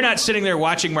you're not sitting there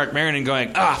watching Mark Maron and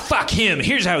going, fuck him.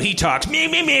 Here's how he talks. Me.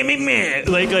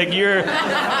 Like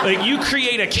you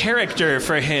create a character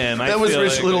for him. That was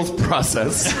Rich Little's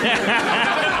process.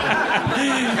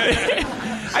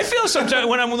 I feel sometimes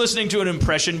when I'm listening to an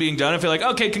impression being done, I feel like,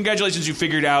 okay, congratulations, you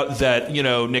figured out that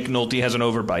Nick Nolte has an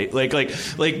overbite. But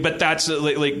that's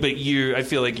but I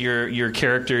feel like your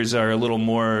characters are a little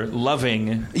more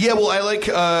loving. Yeah, well, I like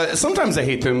sometimes I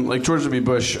hate them. Like George W.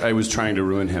 Bush, I was trying to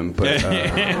ruin him, but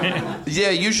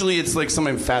yeah, usually it's like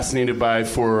something I'm fascinated by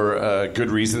for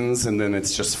good reasons, and then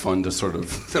it's just fun to sort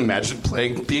of imagine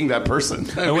being that person.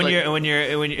 And when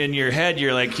you're in your head,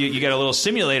 you're like you got a little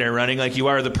simulator running, like you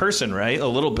are the person, right? A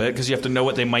little bit. bit because you have to know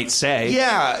what they might say.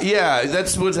 Yeah,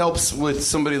 that's what helps with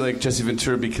somebody like Jesse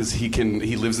Ventura because he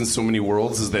lives in so many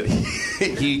worlds. Is that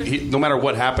he no matter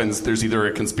what happens, there's either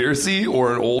a conspiracy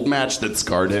or an old match that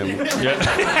scarred him.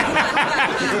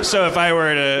 Yeah. So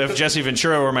if Jesse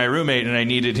Ventura were my roommate and I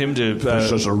needed him to,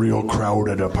 this is a real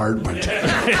crowded apartment.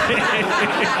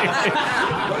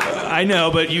 I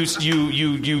know, but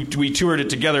we toured it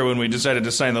together when we decided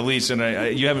to sign the lease, and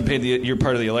you haven't paid your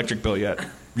part of the electric bill yet.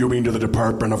 You mean to the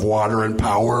Department of Water and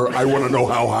Power? I want to know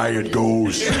how high it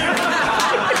goes.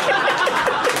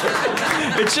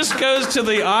 It just goes to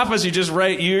the office. You just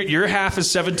write your half is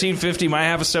 $17.50, my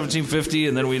half is $17.50,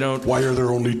 and then we don't. Why are there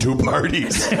only two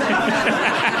parties?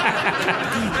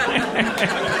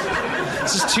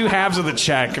 It's just two halves of the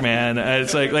check, man.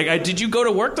 It's like did you go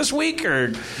to work this week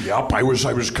or? Yep, I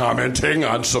was commenting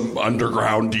on some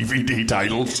underground DVD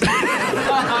titles.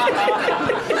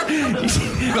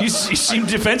 You seem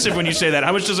defensive when you say that.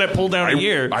 How much does that pull down a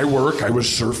year? I work. I was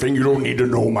surfing. You don't need to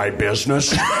know my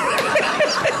business.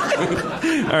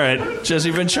 All right, Jesse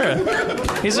Ventura.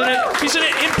 He's an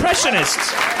impressionist.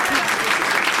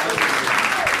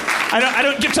 I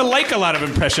don't get to like a lot of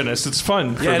impressionists. It's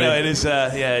fun. For me. No, it is.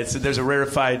 There's a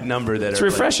rarefied number that. It's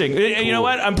refreshing. Like, cool. You know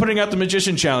what? I'm putting out the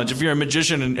magician challenge. If you're a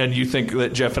magician and you think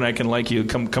that Jeff and I can like you,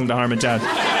 come to Harmontown.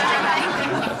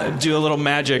 Do a little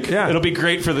magic. Yeah. It'll be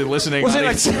great for the listening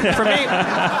audience. For me,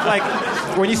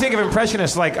 when you think of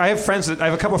impressionists, I have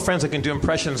a couple of friends that can do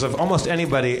impressions of almost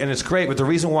anybody, and it's great. But the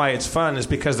reason why it's fun is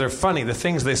because they're funny. The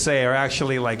things they say are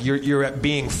actually you're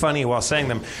being funny while saying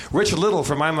them. Rich Little,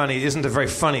 for my money, isn't a very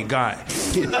funny guy.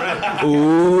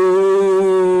 Ooh.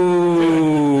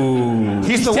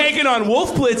 He's taking on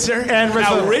Wolf Blitzer and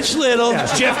Rich Little.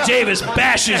 Yes. Jeff Davis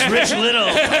bashes Rich Little.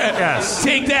 Yes.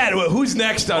 Take that. Who's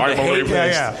next on the hate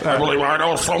list? I believe I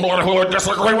know someone who would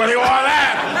disagree with you on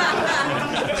that.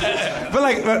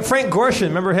 But Frank Gorshin,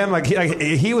 remember him?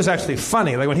 He was actually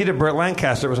funny. When he did Burt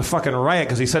Lancaster, it was a fucking riot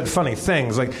because he said funny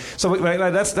things. That's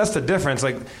the difference.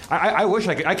 I wish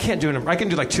I can't do I can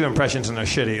do 2 impressions and they're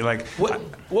shitty. What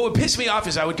would piss me off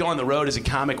is I would go on the road as a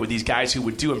comic with these guys who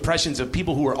would do impressions of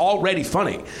people who were already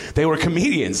funny. They were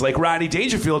comedians like Rodney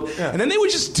Dangerfield, and then they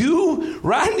would just do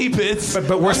Rodney bits under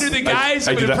the guise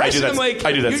of an impression.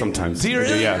 I do that sometimes. Do you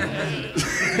really? Yeah.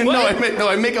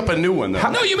 I make up a new one though.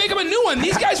 No, you make up a new one.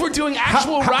 These guys were doing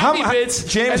actual Rodney bits.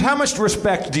 James, how much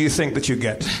respect do you think that you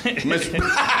get?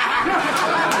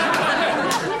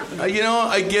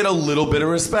 I get a little bit of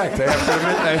respect. I have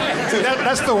to admit.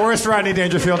 That's the worst Rodney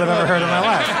Dangerfield I've ever heard in my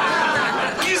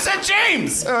life. You said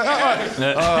James. Do you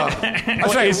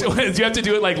have to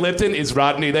do it like Lipton? Is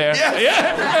Rodney there?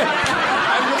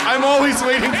 Yeah. I'm always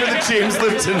waiting for the James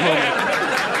Lipton moment.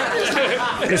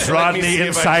 Is Rodney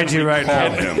inside you right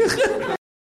now?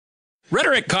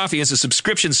 Rhetoric Coffee is a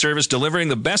subscription service delivering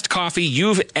the best coffee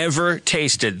you've ever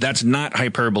tasted. That's not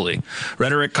hyperbole.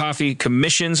 Rhetoric Coffee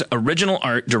commissions original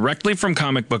art directly from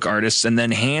comic book artists and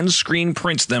then hand screen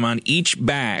prints them on each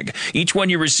bag. Each one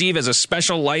you receive has a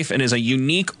special life and is a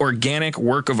unique organic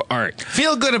work of art.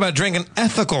 Feel good about drinking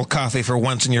ethical coffee for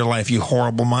once in your life, you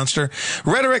horrible monster.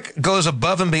 Rhetoric goes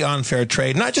above and beyond fair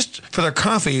trade, not just for their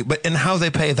coffee, but in how they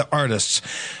pay the artists.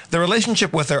 The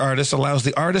relationship with their artists allows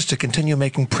the artist to continue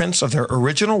making prints of their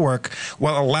original work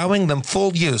while allowing them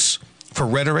full use for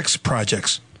Rhetoric's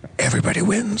projects. Everybody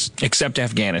wins. Except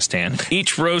Afghanistan.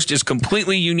 Each roast is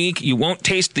completely unique. You won't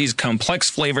taste these complex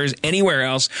flavors anywhere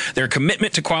else. Their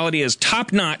commitment to quality is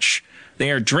top-notch.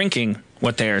 They are drinking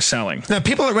what they are selling. Now,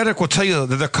 people at Rhetoric will tell you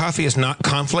that their coffee is not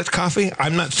conflict coffee.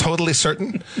 I'm not totally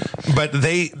certain, but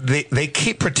they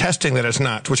keep protesting that it's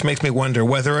not, which makes me wonder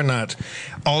whether or not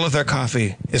all of their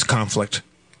coffee is conflict.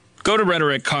 Go to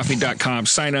rhetoriccoffee.com,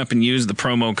 sign up, and use the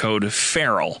promo code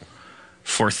FERAL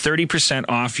for 30%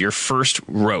 off your first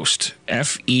roast.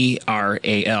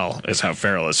 F-E-R-A-L is how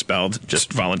feral is spelled.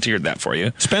 Just volunteered that for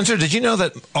you. Spencer, did you know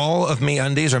that all of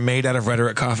MeUndies are made out of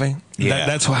Rhetoric coffee? Yeah.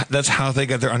 That's how they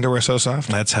get their underwear so soft?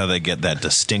 That's how they get that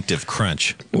distinctive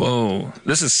crunch. Whoa.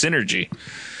 This is synergy.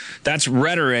 That's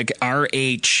Rhetoric,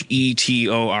 R-H-E-T-O-R-I-C,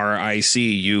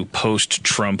 you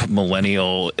post-Trump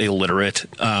millennial illiterate.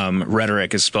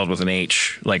 Rhetoric is spelled with an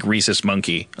H, like rhesus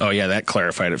monkey. Oh, yeah, that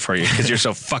clarified it for you, because you're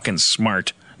so fucking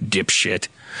smart, dipshit.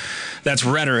 That's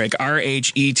Rhetoric,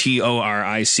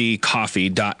 R-H-E-T-O-R-I-C,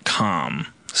 coffee.com.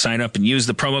 Sign up and use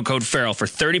the promo code FERAL for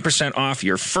 30% off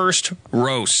your first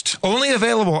roast. Only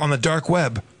available on the dark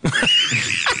web.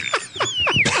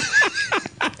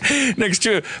 Next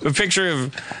to a picture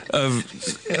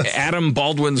of Adam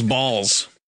Baldwin's balls.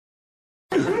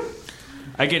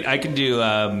 I I can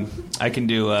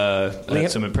do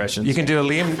some impressions. You can do a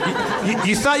Liam.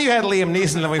 You thought you had Liam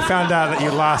Neeson, and we found out that you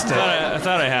lost it. I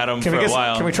thought I had him for a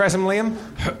while. Can we try some Liam?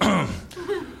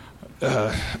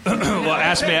 Well,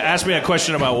 ask me a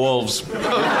question about wolves.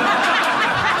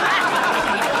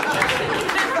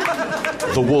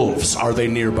 The wolves, are they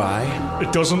nearby?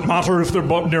 It doesn't matter if they're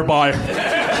nearby.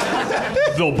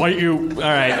 They'll bite you. All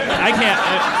right, I can't.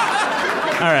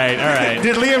 All right.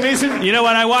 Did Liam Neeson? You know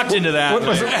what? I walked into that.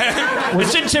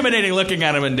 It's intimidating looking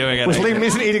at him and doing it. Was Liam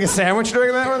Neeson eating a sandwich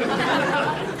during that one?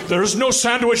 There's no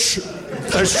sandwich.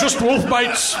 There's just wolf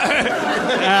bites. All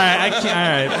right, I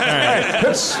can't. All right.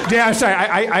 Yeah, I'm sorry.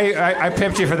 I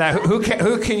pimped you for that.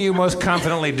 Who can you most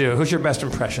confidently do? Who's your best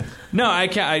impression? No, I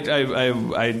can't. I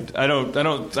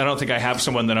don't think I have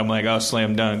someone that I'm like, oh,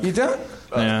 slam dunk. You don't?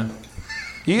 Yeah.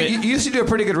 You used to do a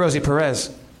pretty good Rosie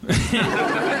Perez.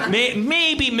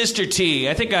 Maybe Mr. T.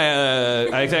 I think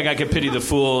I could pity the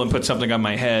fool and put something on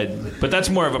my head, but that's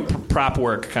more of a prop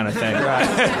work kind of thing. Right.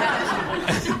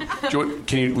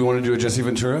 We want to do a Jesse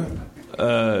Ventura?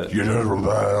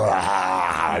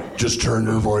 Just turn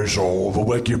your voice over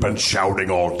like you've been shouting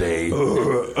all day.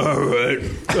 All right.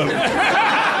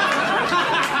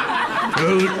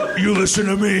 You listen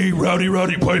to me,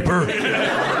 Rowdy Piper.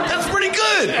 That's pretty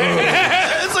good.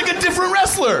 It's like a different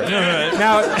wrestler.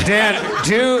 Now, Dan,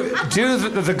 do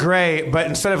the Gray, but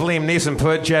instead of Liam Neeson,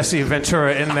 put Jesse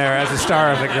Ventura in there as the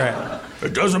star of the Gray.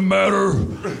 It doesn't matter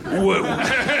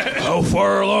how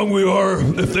far along we are.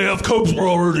 If they have copes, we're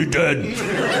already dead.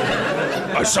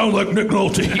 I sound like Nick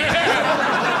Nolte.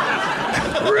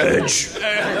 Reg.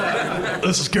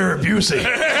 This is Gary Busey.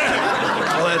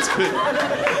 Oh, that's good.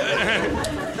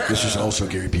 This is also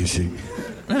Gary Busey.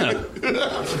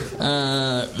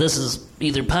 This is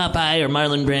either Popeye or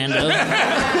Marlon Brando.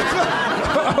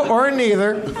 Or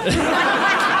neither.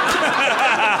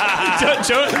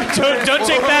 Don't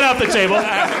take that off the table.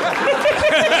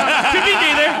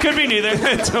 Could be neither.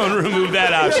 Don't remove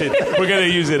that option. We're going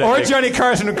to use it. Or Johnny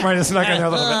Carson might have snuck in there a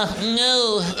little bit.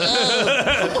 No.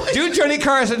 Do Johnny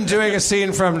Carson doing a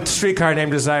scene from Streetcar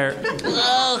Named Desire.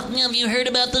 Oh, have you heard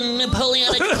about the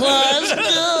Napoleonic clause?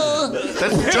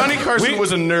 No. Johnny Carson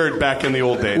was a nerd back in the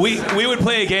old days. We would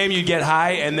play a game, you'd get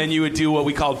high, and then you would do what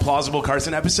we called Plausible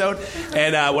Carson episode.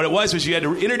 And what it was you had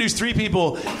to introduce 3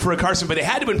 people for a Carson, but it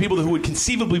had to be people who would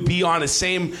conceivably be on the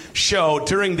same show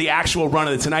during the actual run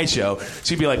of The Tonight Show.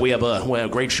 So you'd be like, we have a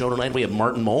great show tonight. We have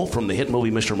Martin Mull from the hit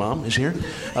movie Mr. Mom is here.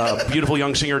 Beautiful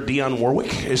young singer Dionne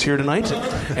Warwick is here tonight.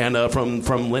 And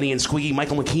from Lenny and Squeaky,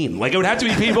 Michael McKean. Like, it would have to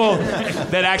be people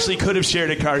that actually could have shared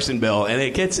a Carson bill. And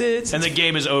it gets it. And the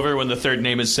game is over when the third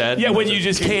name is said? Yeah, when you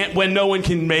just can't, when no one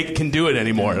can do it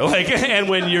anymore. Like, and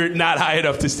when you're not high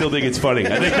enough to still think it's funny.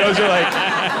 I think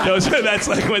that's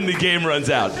like when the game runs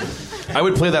out. I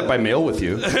would play that by mail with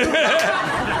you. Does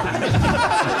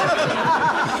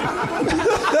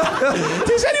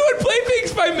anyone play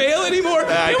things by mail anymore?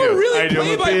 I do. Really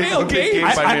play by mail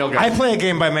games? I play a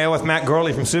game by mail with Matt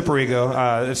Gorley from Super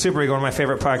Ego. Super Ego, one of my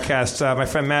favorite podcasts. My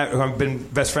friend Matt, who I've been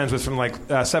best friends with from like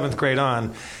 7th grade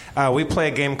on, we play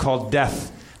a game called Death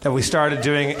that we started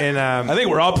doing in... I think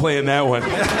we're all playing that one.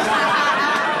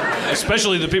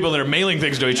 Especially the people that are mailing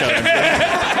things to each other.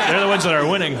 They're the ones that are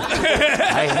winning.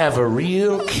 I have a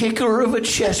real kicker of a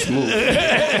chess move.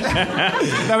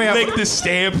 Make the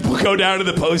stamp, go down to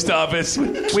the post office,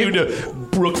 shoot a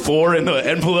Brook 4 in the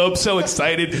envelope, so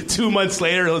excited. 2 months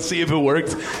later, let's see if it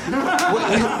worked.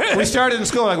 We started in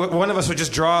school, like one of us would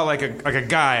just draw like a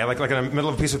guy, like in the middle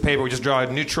of a piece of paper, we just draw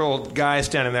a neutral guy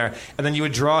standing there, and then you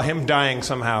would draw him dying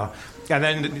somehow. And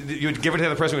then you would give it to the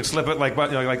other person who would slip it like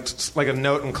a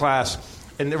note in class.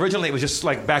 And originally it was just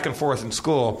like back and forth in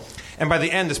school. And by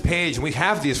the end, this page, and we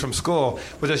have these from school,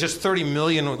 but there's just 30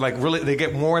 million, like really, they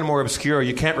get more and more obscure.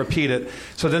 You can't repeat it.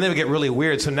 So then they would get really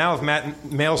weird. So now if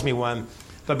Matt mails me one,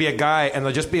 there'll be a guy, and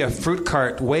there'll just be a fruit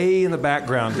cart way in the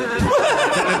background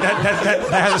that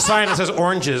has a sign that says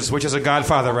oranges, which is a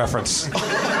Godfather reference.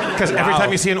 Because every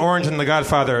time you see an orange in The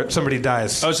Godfather, somebody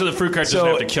dies. Oh, so the fruit cart doesn't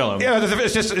have to kill him. Yeah,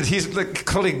 it's just he's like,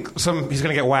 clearly he's going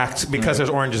to get whacked because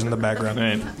there's oranges in the background.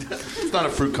 Right. It's not a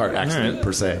fruit cart accident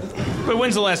per se. But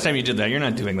when's the last time you did that? You're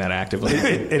not doing that actively.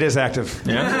 It is active.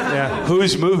 Yeah.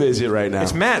 Whose move is it right now?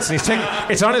 It's Matt's. And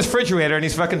it's on his refrigerator, and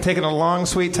he's fucking taking a long,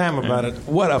 sweet time about it.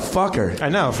 What a fucker! I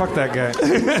know. Fuck that guy.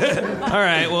 All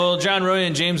right. Well, John Roy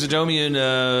and James Adomian,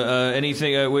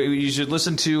 anything? You should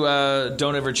listen to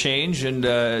 "Don't Ever Change." And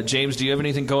James, do you have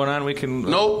anything going on? We can.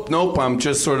 Nope. I'm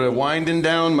just sort of winding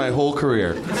down my whole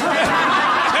career.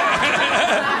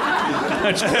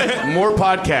 More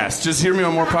podcasts. Just hear me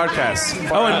on more podcasts.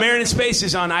 Oh, and Married in Space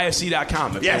is on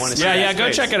IFC.com if you want to see Yeah, that go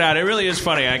space. check it out. It really is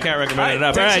funny. I can't recommend it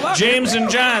enough. All thanks a right, lot. James and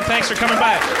John, thanks for coming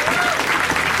by.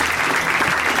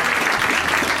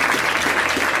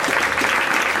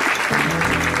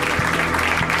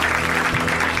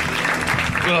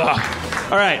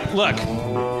 Ugh. All right, look.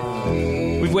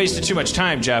 We've wasted too much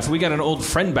time, Jeff. We got an old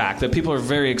friend back that people are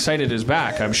very excited is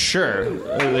back, I'm sure.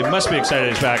 They must be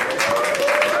excited is back.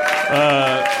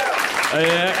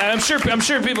 I'm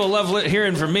sure people love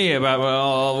hearing from me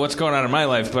about what's going on in my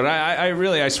life, but I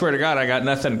really, I swear to God, I got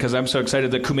nothing because I'm so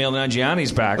excited that Kumail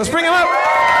Nanjiani's back. Let's bring him up.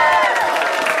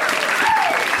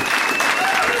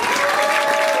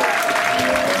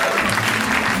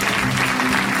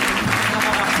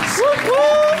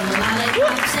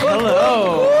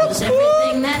 Hello.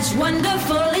 Everything that's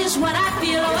wonderful is what I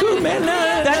feel. Man,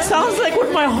 that sounds like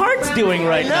what my heart's doing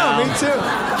right now. No, me too.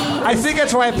 I think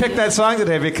that's why I picked that song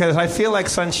today, because I feel like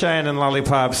sunshine and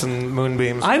lollipops and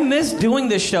moonbeams. I miss doing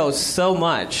this show so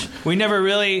much. We never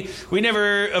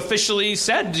officially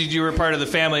said you were part of the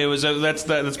family. It was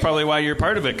that's probably why you're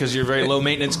part of it, because you're a very low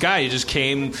maintenance guy. You just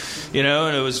came,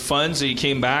 and it was fun, so you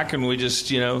came back, and we just,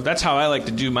 that's how I like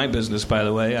to do my business. By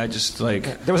the way, I just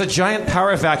like. There was a giant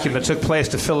power vacuum that took place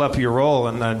to fill up your role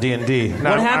in D&D. No,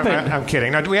 What happened? I'm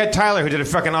kidding. No, we had Tyler, who did a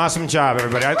fucking awesome job.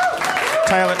 Everybody,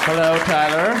 Tyler. Hello,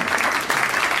 Tyler.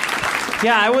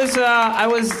 Yeah, I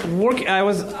was working.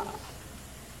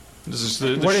 This is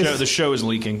the show is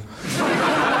leaking.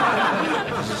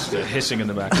 There's hissing in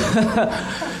the background.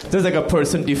 There's like a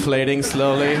person deflating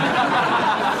slowly.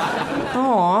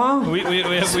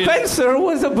 Aww. Spencer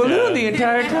was a balloon the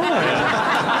entire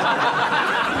time.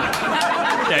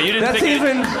 Yeah, you didn't That's think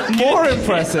even more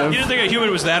impressive. You didn't think a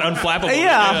human was that unflappable?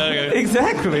 Yeah,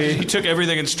 exactly. He took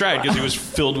everything in stride because he was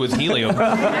filled with helium.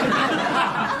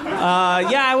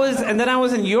 I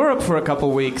was in Europe for a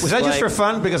couple weeks. Was that just for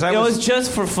fun? Because it was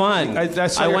just for fun.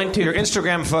 I went to your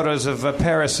Instagram photos of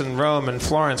Paris and Rome and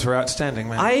Florence were outstanding,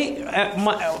 man.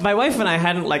 My wife and I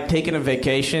hadn't taken a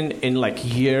vacation in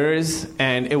years,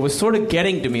 and it was sort of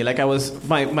getting to me.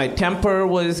 My temper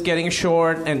was getting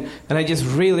short, and I just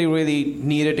really, really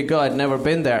needed to go. I'd never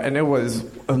been there, and it was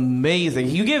amazing.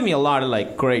 You gave me a lot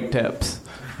of great tips.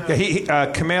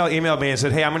 Yeah, Kumail emailed me and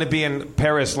said, "Hey, I'm going to be in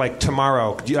Paris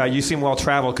tomorrow. You seem well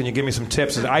traveled. Can you give me some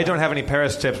tips?" I said, I don't have any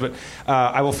Paris tips, but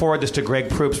I will forward this to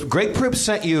Greg Proops. Greg Proops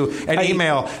sent you an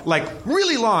email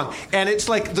really long, and it's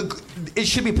it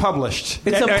should be published.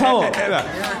 It's a poem.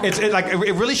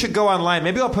 It really should go online.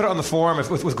 Maybe I'll put it on the forum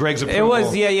with Greg's approval. It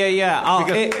was yeah.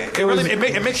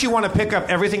 It makes you want to pick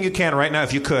up everything you can right now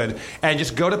if you could, and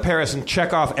just go to Paris and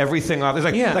check off everything off.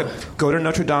 It's go to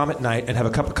Notre Dame at night and have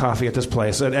a cup of coffee at this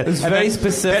place. It's very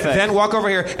specific. Then walk over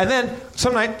here, and then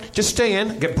some night just stay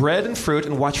in, get bread and fruit,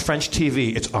 and watch French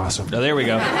TV. It's awesome. Oh, there we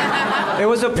go. It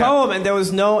was a poem, and it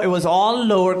was all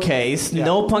lowercase,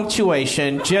 no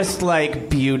punctuation, just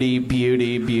beauty.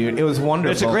 It was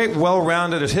wonderful. It's a great,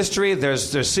 well-rounded. There's history.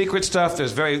 There's secret stuff.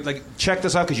 There's very check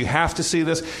this out because you have to see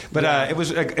this. But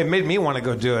it made me want to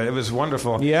go do it. It was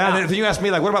wonderful. Yeah. And then you ask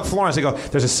me what about Florence? I go,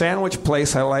 there's a sandwich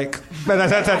place I like. But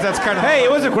that's kind of. Hey,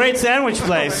 it was a great sandwich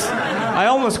place. I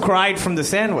almost cried from the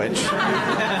sandwich.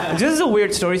 This is a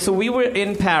weird story. So we were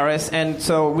in Paris, and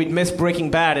so we'd missed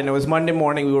Breaking Bad, and it was Monday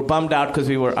morning. We were bummed out because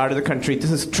we were out of the country. This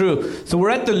is true. So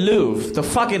we're at the Louvre, the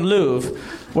fucking Louvre,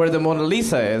 where the Mona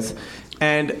Lisa is,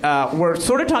 and we're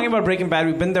sort of talking about Breaking Bad.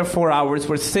 We've been there 4 hours.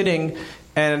 We're sitting,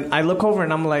 and I look over,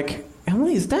 and I'm like,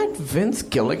 Emily, is that Vince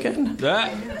Gilligan?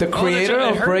 The creator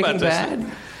of Breaking Bad?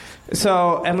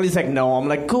 So Emily's like, no. I'm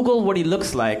like, Google what he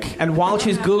looks like. And while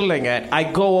she's Googling it, I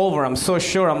go over. I'm so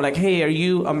sure. I'm like, hey, are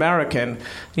you American? And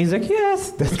he's like,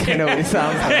 yes. That's kind of what he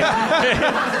sounds like.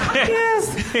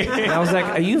 Yes. And I was like,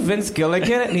 are you Vince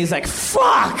Gilligan? And he's like,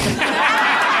 fuck.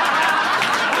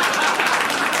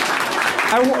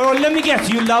 Let me guess.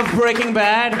 You love Breaking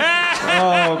Bad?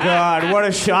 Oh, God. What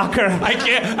a shocker.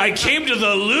 I came to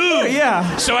the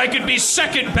Louvre so I could be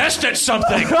second best at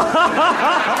something.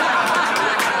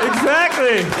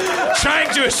 Exactly.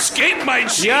 Trying to escape my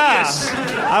genius.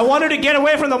 Yeah. I wanted to get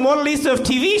away from the Mona Lisa of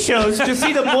TV shows to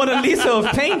see the Mona Lisa of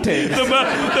paintings. The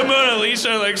Mona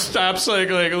Lisa stops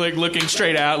looking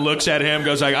straight out, looks at him,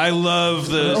 goes I love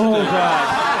the. Oh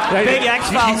God. Big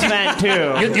X-Files fan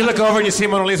too. You look over and you see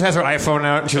Mona Lisa has her iPhone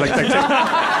out, and she's like.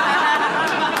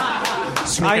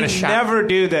 I never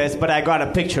do this, but I got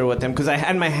a picture with him because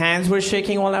my hands were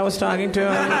shaking while I was talking to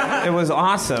him. It was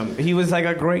awesome. He was like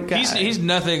a great guy. He's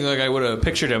nothing like I would have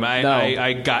pictured him.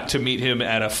 I got to meet him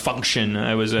at a function.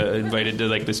 I was invited to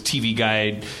like this TV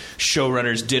Guide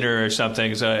showrunner's dinner or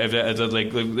something. So it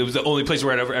was the only place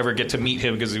where I'd ever get to meet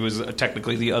him because he was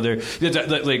technically the other.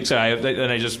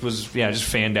 I just was just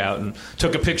fanned out and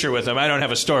took a picture with him. I don't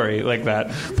have a story like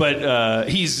that, but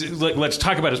let's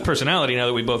talk about his personality now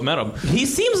that we both met him. He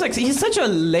seems like he's such a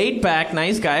laid-back,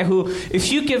 nice guy who,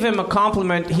 if you give him a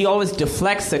compliment, he always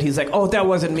deflects it. He's like, oh, that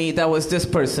wasn't me. That was this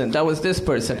person. That was this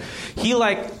person. He,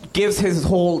 gives his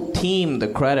whole team the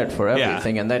credit for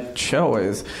everything, and that show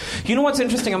is... You know what's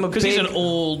interesting? Because he's an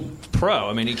old pro.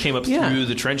 I mean, he came up through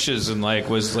the trenches and,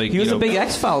 was He was a big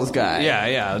X-Files guy.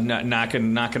 Yeah.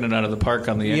 Knocking it out of the park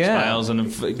on the X-Files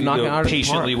and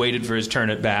patiently waited for his turn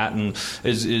at bat and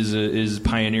is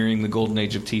pioneering the golden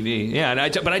age of TV. Yeah,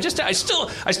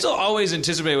 I still always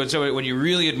anticipate when you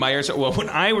really admire when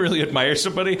I really admire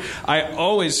somebody, I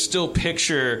always still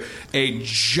picture a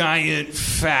giant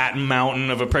fat mountain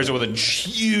of a person with a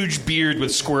huge beard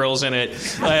with squirrels in it.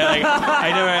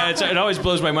 It always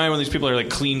blows my mind when these people are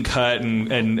clean cut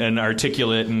and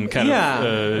articulate and kind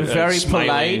of very smiley.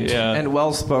 Polite and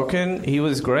well spoken. He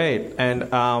was great. And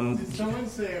did someone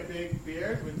say a big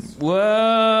beard with whoa,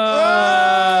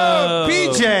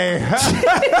 BJ.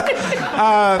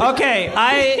 Okay,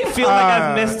 I feel like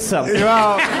I've missed something.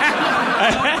 Well,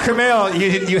 Camille,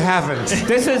 you haven't.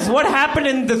 This is what happened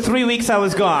in the 3 weeks I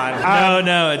was gone.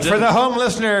 No. For the home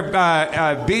listener,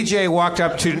 BJ walked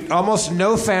up to almost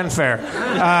no fanfare.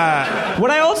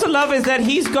 What I also love is that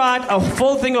he's got a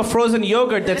full thing of frozen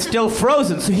yogurt that's still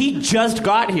frozen, so he just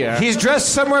got here. He's dressed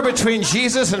somewhere between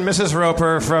Jesus and Mrs.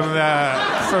 Roper from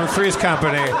Three's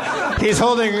Company. He's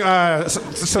holding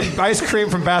some ice cream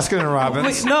from Baskin & Robbins.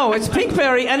 Wait, no, it's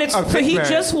Pinkberry, and it's so he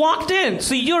just walked in.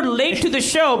 So you're late to the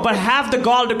show, but have the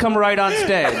gall to come right on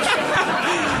stage.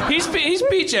 He's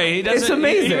BJ. He doesn't. It's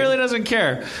amazing. He really doesn't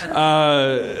care.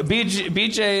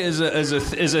 BJ is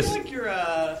a. I think you're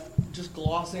just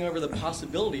glossing over the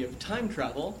possibility of time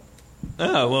travel.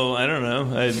 Oh, well, I don't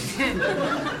know.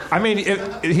 I mean,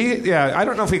 I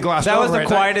don't know if he glossed that over was the it.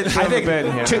 quietest I think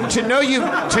been here. to know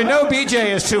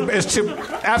BJ is to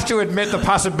have to admit the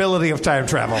possibility of time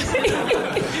travel.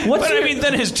 I mean,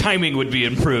 then his timing would be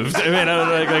improved. I mean,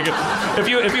 if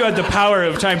you had the power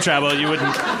of time travel, you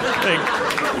wouldn't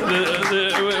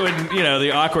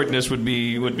the awkwardness would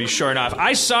be shorn off.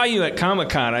 I saw you at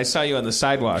Comic-Con. I saw you on the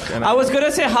sidewalk. And I was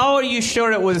gonna say, how are you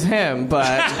sure it was him?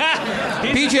 But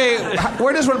BJ,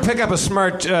 where does one pick up a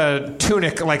smart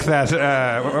tunic like that?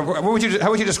 How would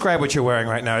you describe what you're wearing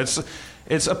right now? It's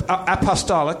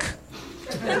apostolic.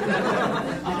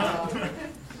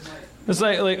 It's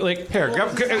like here,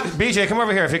 BJ, come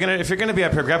over here. If you're gonna be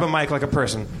up here, grab a mic like a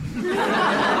person.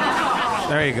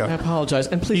 There you go. I apologize,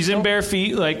 and please. He's in bare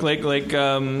feet, like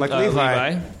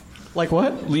Levi. Like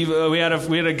what? We had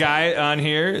a guy on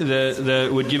here that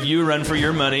would give you a run for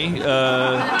your money.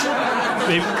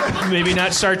 Maybe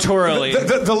not sartorially.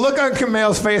 The look on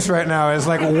Camille's face right now is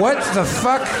like, what the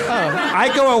fuck? I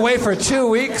go away for 2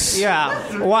 weeks?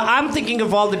 Yeah. Well, I'm thinking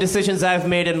of all the decisions I've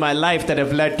made in my life that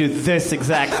have led to this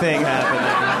exact thing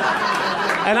happening.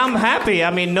 And I'm happy. I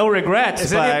mean, no regrets.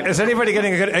 Is anybody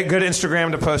getting a good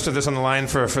Instagram to post of this on the line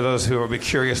for those who will be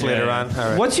curious later on? All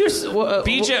right. What's your...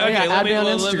 BJ, add me on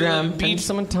Instagram. Can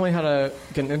someone tell me how to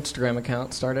get an Instagram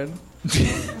account started?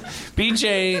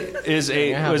 BJ is do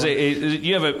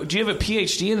you have a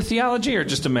PhD in theology or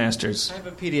just a master's? I have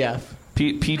a PDF.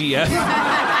 PDF?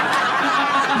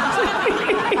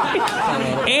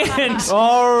 And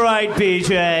all right,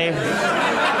 BJ.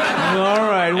 All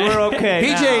right, we're okay.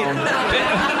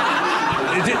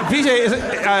 BJ,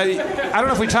 I don't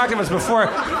know if we talked about this before.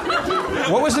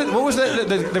 What was the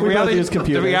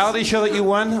reality show that you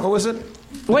won? What was it?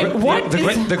 Wait, what?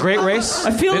 The Great Race?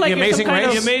 I feel like the Amazing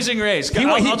Race. The Amazing Race.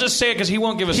 I'll just say it because he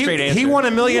won't give a straight answer. He won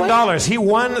 $1 million. He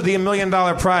won the $1 million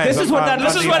prize. This is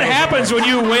what happens when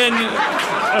you win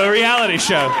a reality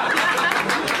show.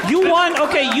 You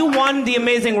won the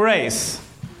Amazing Race.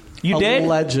 You did?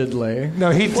 Allegedly.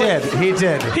 No, he did. He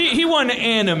did. He won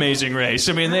an Amazing Race.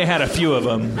 I mean, they had a few of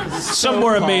them. Some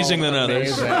more amazing than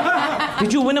others.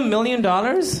 Did you win $1 million?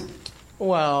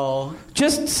 Well...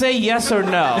 Just say yes or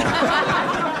no.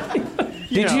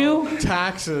 Did you?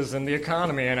 Taxes and the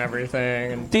economy and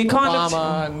everything. And the economy.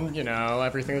 Obama and,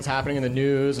 everything that's happening in the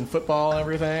news and football and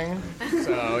everything.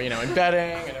 So, and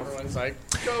betting and everyone's like,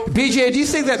 go. BJ, do you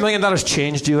think that $1 million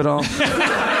changed you at all?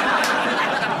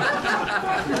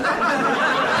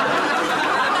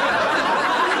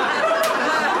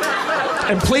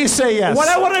 And please say yes. What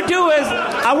I want to do is,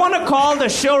 I want to call the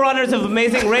showrunners of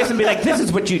Amazing Race and be like, this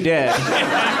is what you did. No,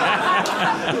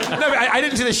 I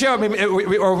didn't see the show. I mean,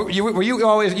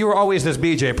 you were always this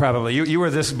BJ, probably. You were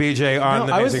this BJ on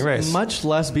The Amazing Race. I was much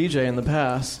less BJ in the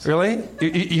past. Really?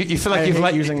 You feel like I you've hate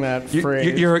let using that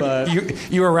phrase.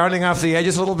 You were rounding off the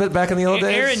edges a little bit back in the old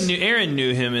days. Aaron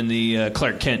knew him in the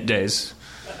Clark Kent days.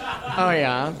 Oh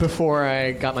yeah, before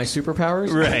I got my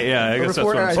superpowers. Right. Yeah. I guess that's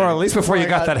what I'm saying. Or at least before you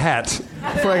got that hat.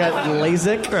 Before I got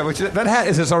LASIK. Right, which that hat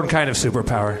is its own kind of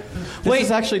superpower. This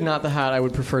is actually not the hat I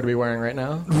would prefer to be wearing right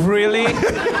now. Really?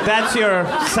 That's your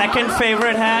second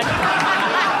favorite hat?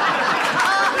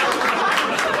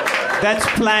 That's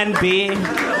Plan B.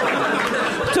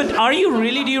 So, do you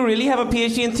really have a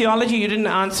PhD in theology? You didn't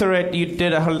answer it. You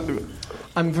did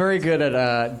I'm very good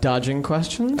at dodging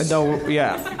questions. No,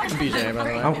 yeah. I'm BJ, by the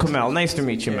way. I'm Kamal. Nice to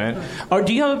meet you, man. Or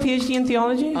do you have a PhD in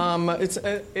theology?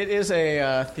 It is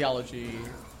a theology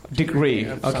degree.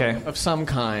 Of some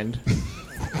kind.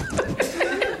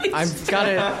 I've got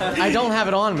it. I don't have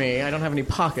it on me. I don't have any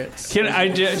pockets. How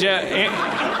did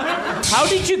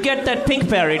you get that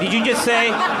Pinkberry? Did you just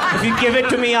say, if you give it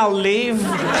to me, I'll leave?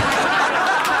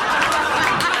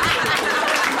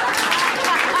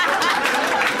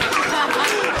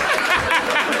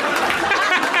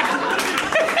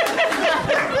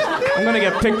 I'm gonna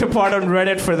get picked apart on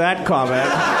Reddit for that comment.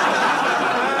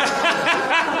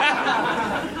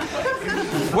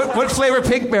 What flavor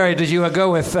Pinkberry did you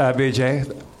go with, BJ?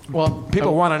 Well,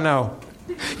 people want to know.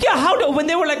 Yeah, when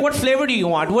they were like, what flavor do you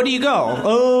want? What do you go?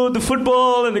 Oh, the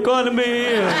football and economy.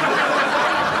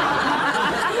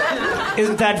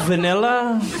 Is that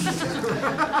vanilla?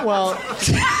 Well...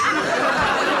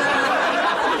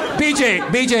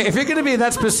 BJ, if you're going to be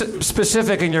that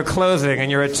specific in your clothing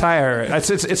and your attire,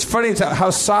 it's funny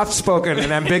how soft-spoken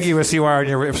and ambiguous you are in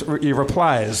your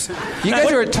replies. You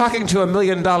guys are talking to $1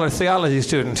 million theology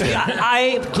student here.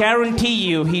 I guarantee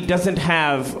you he doesn't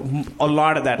have a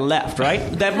lot of that left, right?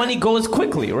 That money goes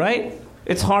quickly, right?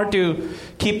 It's hard to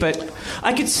keep it.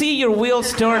 I could see your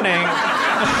wheels turning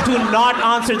to not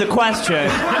answer the question,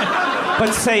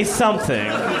 but say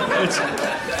something.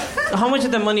 How much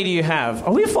of the money do you have?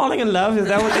 Are we falling in love? Is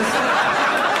that what this...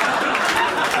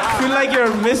 I feel like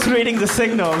you're misreading the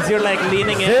signals. You're like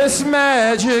leaning in. This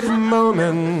magic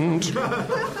moment. So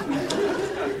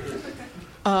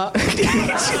I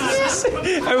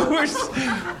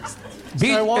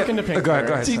walk into Pinkberry.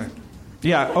 Go ahead, sorry.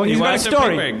 Yeah. Oh, you got a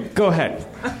story. Go ahead.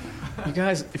 You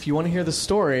guys, if you want to hear the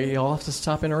story, you'll have to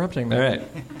stop interrupting me. All right.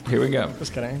 Here we go.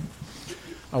 Just kidding.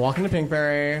 I walk into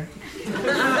Pinkberry.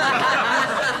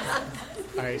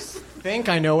 I think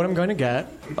I know what I'm going to get.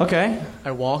 Okay.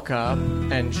 I walk up,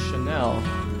 and Chanel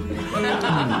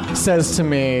says to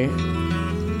me,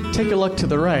 take a look to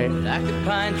the right.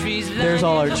 There's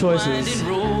all our choices.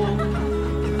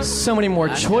 So many more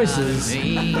choices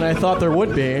than I thought there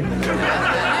would be.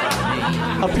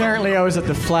 Apparently, I was at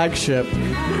the flagship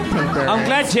Pinkberry. I'm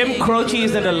glad Jim Croce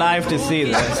isn't alive to see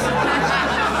this.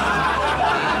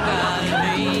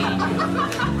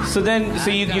 So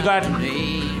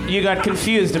you got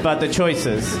confused about the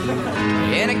choices. So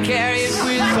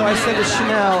I said to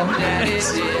Chanel.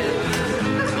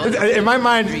 In my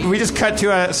mind, we just cut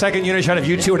to a second unit shot of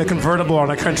you two in a convertible on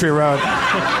a country road.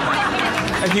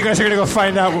 And you guys are going to go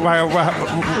find out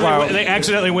why. They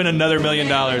accidentally win another $1 million.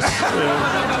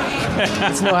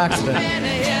 It's no accident.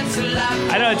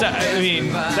 I know. I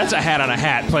mean, that's a hat on a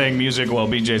hat playing music while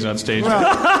BJ's on stage. Well,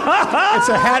 it's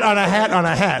a hat on a hat on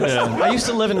a hat. Yeah. I used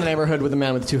to live in a neighborhood with a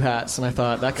man with two hats, and I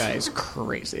thought, that guy is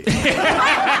crazy.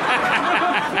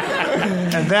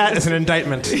 And that is an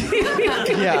indictment.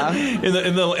 Yeah. In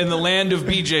the land of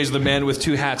BJ's, the man with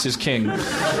two hats is king.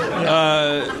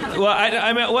 Well,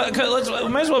 I mean,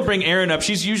 might as well bring Erin up.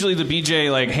 She's usually the BJ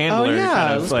handler, oh, yeah.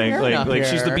 kind of like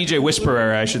she's the BJ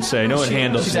whisperer, I should say. No one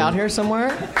handles. She's out here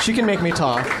somewhere. She can make me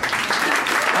talk.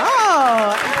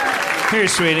 Oh. Here,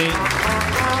 sweetie.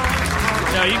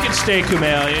 No, you can stay,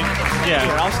 Kumail. Yeah.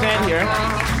 Here, I'll stand here.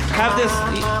 Have this.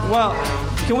 Well,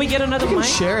 can we get another mic? mic?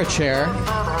 Share a chair.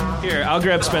 Here, I'll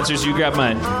grab Spencer's. You grab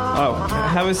mine. Oh,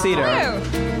 have a seat, Erin.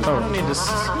 I don't need to.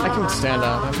 I can stand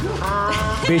up.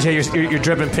 BJ, you're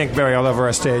dripping Pinkberry all over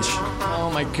our stage.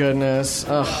 Oh my goodness.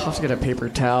 I'll have to get a paper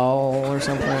towel or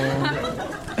something.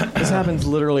 This happens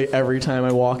literally every time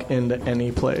I walk into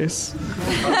any place.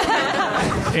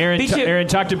 Erin,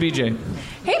 talk to BJ.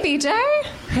 Hey, BJ.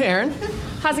 Hey, Erin.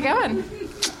 How's it going?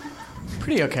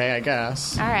 Pretty okay, I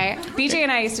guess. All right. BJ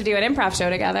and I used to do an improv show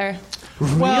together.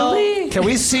 Really? Can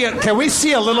we see it? Can we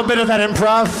see a little bit of that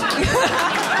improv?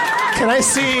 Can I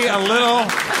see a little?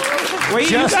 Wait,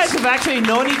 you guys have actually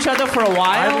known each other for a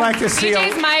while? I'd like to see.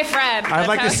 BJ's my friend. I'd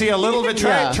like to see a little bit.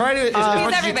 Try to as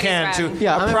much as you can to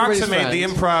approximate the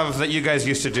improv that you guys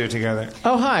used to do together.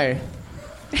 Oh, hi.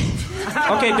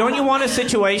 Okay, don't you want a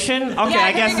situation? Okay,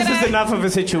 I guess this is enough of a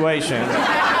situation.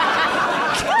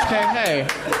 Okay, hey.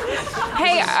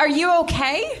 Hey, are you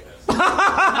okay?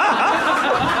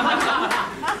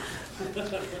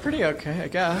 Pretty okay, I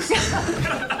guess.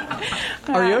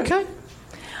 Are you okay?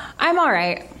 I'm all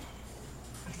right.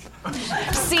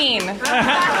 Scene.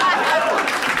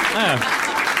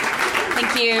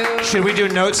 Thank you. Should we do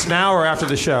notes now or after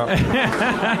the show?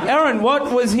 Aaron,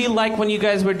 what was he like when you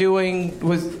guys were doing?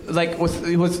 Was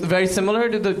very similar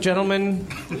to the gentleman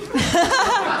before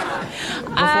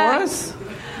us?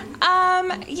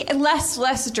 Yeah,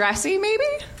 less dressy, maybe.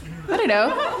 I don't know.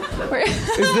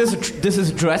 This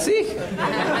is dressy?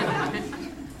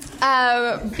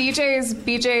 BJ's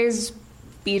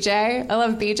BJ. I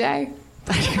love BJ.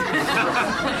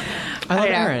 I love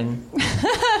Aaron.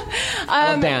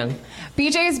 I love Dan.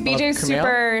 BJ's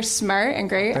super smart and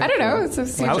great. I don't know. It's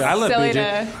seems I love silly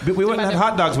BJ. We went and had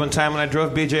hot dogs one time, and I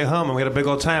drove BJ home, and we had a big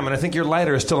old time. And I think your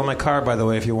lighter is still in my car, by the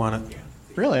way, if you want it.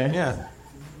 Really? Yeah.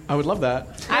 I would love that.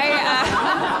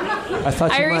 I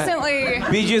thought you might. recently.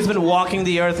 BJ's been walking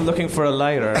the earth looking for a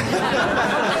lighter.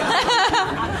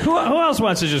 Who else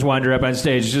wants to just wander up on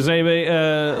stage? Does anybody?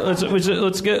 Let's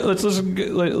get. I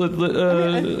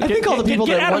think all the people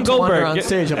that Adam want to wander on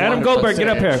stage have Adam wandered on Goldberg, get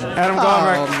up here. stage. Adam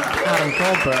Goldberg. Adam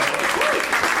Goldberg.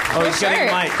 Oh, he's getting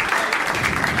a mic.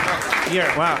 Here,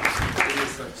 wow.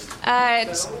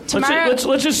 Tomorrow.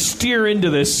 Let's just steer into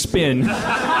this spin.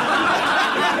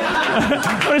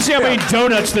 I want to see how many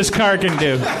donuts this car can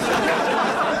do.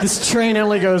 This train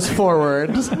only goes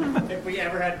forward. If we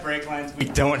ever had break lines, we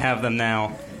don't have them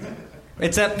now.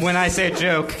 Except when I say a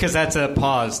joke, because that's a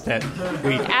pause that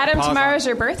we. Adam, pause tomorrow's on.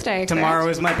 your birthday. Tomorrow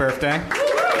is my birthday.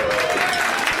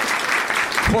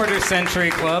 Quarter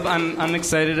Century Club. I'm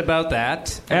excited about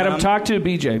that. Adam, talk to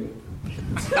BJ.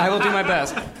 I will do my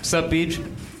best. Sup, Beach?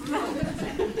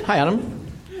 Hi, Adam.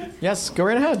 Yes, go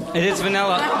right ahead. It is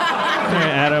vanilla. Hey,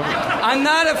 Adam. I'm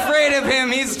not afraid of him.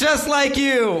 He's just like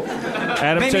you.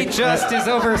 Adam, maybe just is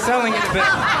overselling it a bit.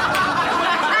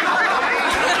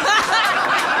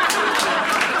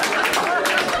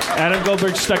 Adam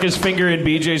Goldberg stuck his finger in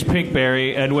BJ's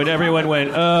pinkberry, and when everyone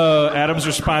went, "Oh," Adam's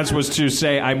response was to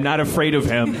say, "I'm not afraid of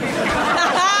him."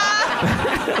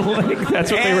 Like,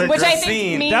 that's what they were. Which I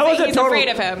think means that he's afraid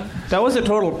of him. That was a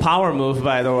total power move,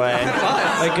 by the way.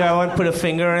 Like I want to put a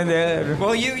finger in there.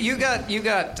 Well, you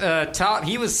got taught.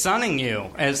 He was sunning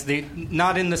you as the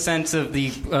not in the sense of the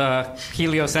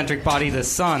heliocentric body, the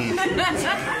sun.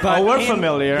 But we're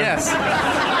familiar. Yes.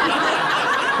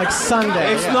 Like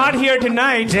Sunday. It's not here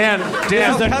tonight. Dan,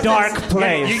 This is a dark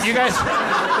place. You guys,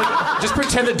 just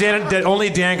pretend that only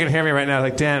Dan can hear me right now.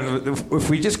 Like, Dan, if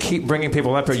we just keep bringing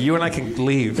people up here, you and I can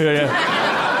leave. Yeah.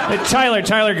 Hey,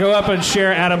 Tyler, go up and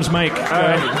share Adam's mic.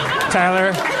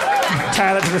 Tyler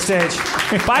to the stage.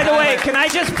 By the way, can I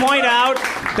just point out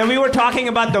that we were talking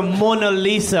about the Mona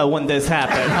Lisa when this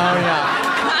happened? Oh, yeah.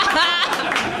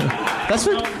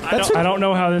 I don't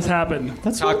know how this happened.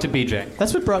 Talk to BJ.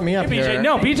 That's what brought me up Hey, BJ. here.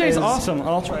 No, BJ's is- awesome.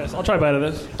 I'll try this. I'll try a bite of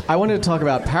this. I wanted to talk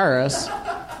about Paris.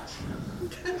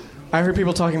 I heard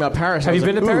people talking about Paris. Have you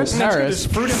been to Paris? Paris.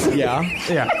 Yeah.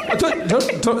 Hey,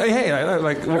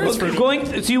 like,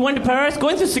 So you went to Paris?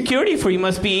 Going through security for you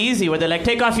must be easy. Where they're like,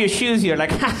 take off your shoes. You're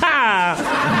like, ha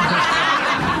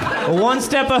ha. One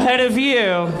step ahead of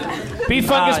you. Beef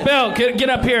Fungus Bill, get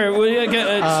up here. Will you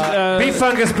Beef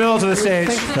Fungus Bill to the stage.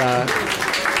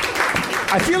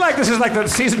 I feel like this is like the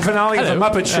season finale of the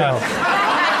Muppet Show.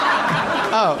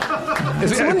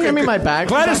 Is someone hand me my bag?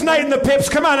 Gladys Knight and the Pips,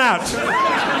 come on out.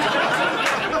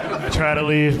 I try to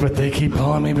leave, but they keep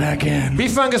pulling me back in.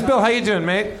 Beef Fungus Bill, how you doing,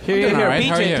 mate? Here. right.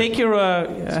 How are BJ, you? take your.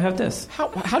 I have this.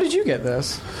 How did you get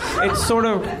this? It sort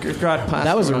of got passed.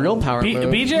 That was a real power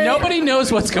move. BJ? Nobody knows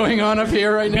what's going on up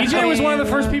here right now. BJ was one of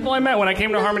the first people I met when I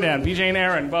came to Harmontown. BJ and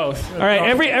Aaron, both. All right,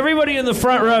 everybody in the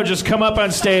front row, just come up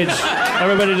on stage.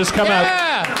 Everybody just come out.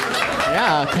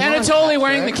 Yeah. Anatoly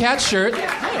wearing the cat shirt. All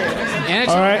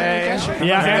right.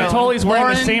 Yeah, Anatoly's wearing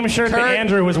the same shirt that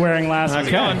Andrew was wearing last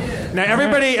week. Now,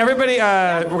 everybody, we're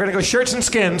going to go shirts and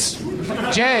skins.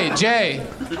 Jay.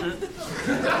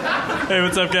 Hey,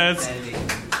 what's up, guys?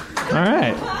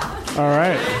 All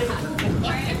right.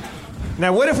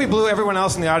 Now, what if we blew everyone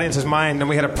else in the audience's mind and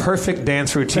we had a perfect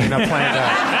dance routine up planned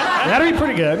out? That'd be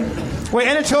pretty good. Wait,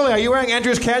 Anatoly, are you wearing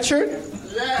Andrew's cat shirt?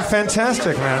 Yeah.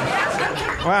 Fantastic, man.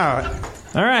 Wow.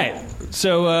 All right.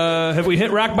 So, have we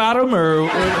hit rock bottom, or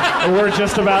we're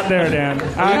just about there, Dan?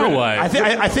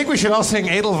 I think we should all sing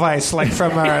Edelweiss, like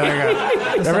from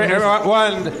everyone,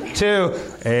 1, 2,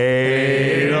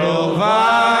 Edelweiss.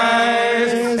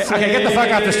 Okay, get the fuck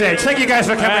off the stage. Thank you guys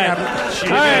for coming up. All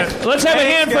right, let's have a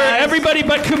hand for everybody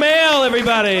but Kumail,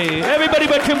 everybody. Everybody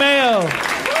but Kumail.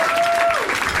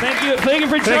 Thank you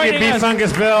for joining Thank you, B. us.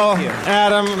 Fungus Bill,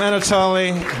 Adam,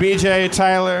 Anatoly, BJ,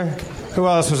 Tyler. Who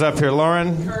else was up here?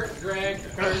 Lauren?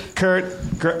 Kurt.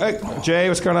 Jay,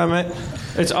 what's going on, mate?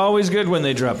 It's always good when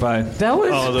they drop by. That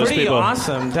was all of those pretty people.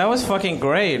 awesome. That was fucking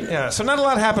great. Yeah, so not a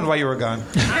lot happened while you were gone.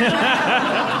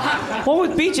 Well,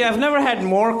 with BJ, I've never had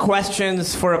more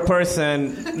questions for a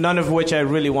person, none of which I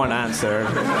really want answered.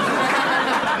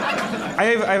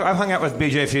 I've hung out with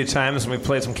BJ a few times, and we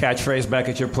played some catchphrase back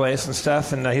at your place and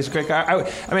stuff, and he's a great guy. I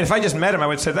mean, if I just met him, I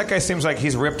would say, that guy seems like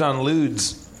he's ripped on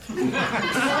lewds.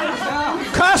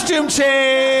 Costume change!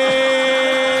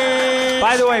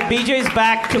 By the way, BJ's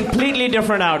back, completely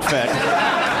different outfit.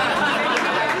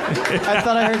 I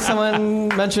thought I heard someone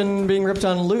mention being ripped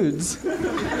on lewds.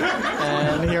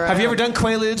 And here I Have you am. ever done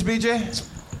Quaaludes, BJ?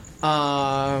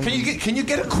 Can you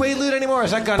get a Quaalude anymore?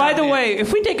 Is that gone? By the way,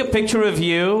 if we take a picture of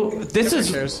you, this is...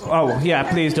 Pictures. Oh, yeah,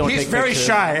 please don't He's take very pictures.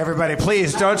 shy, everybody.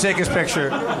 Please, don't take his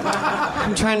picture.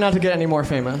 I'm trying not to get any more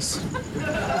famous.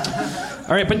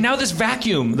 All right, but now this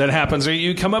vacuum that happens,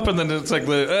 you come up and then it's like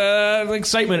the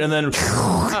excitement, and then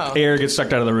air gets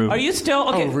sucked out of the room. Are you still...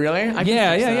 Okay. Oh, really?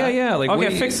 Yeah. Like,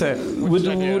 Okay, fix it.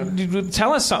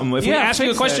 Tell us something. If we ask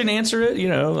you a question, answer it.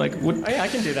 Like. Oh, yeah, I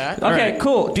can do that. Okay,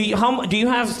 cool. Do you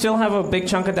still have a big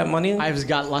chunk of that money? I've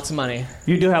got lots of money.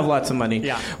 You do have lots of money.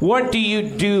 Yeah. What do you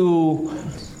do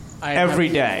every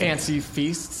have day? Fancy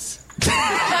feasts.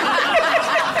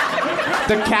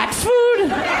 The cat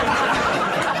food?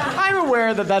 I'm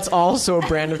aware that that's also a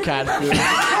brand of cat food.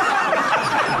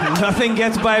 Nothing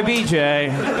gets by BJ.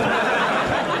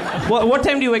 What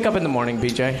time do you wake up in the morning,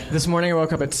 BJ? This morning I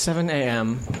woke up at 7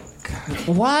 a.m.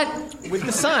 What? With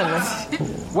the sun.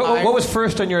 What was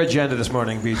first on your agenda this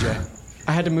morning, BJ?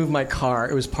 I had to move my car.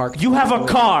 It was parked. You have a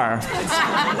car?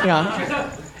 Yeah.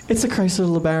 It's a Chrysler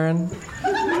LeBaron.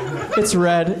 It's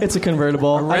red. It's a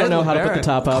convertible. I don't know how to put the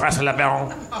top up. Chrysler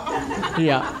LeBaron.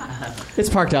 Yeah. It's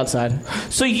parked outside.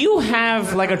 So you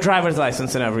have like a driver's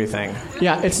license and everything?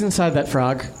 Yeah, it's inside that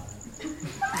frog.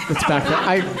 It's back there.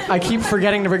 I keep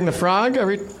forgetting to bring the frog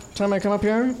every time I come up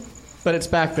here, but it's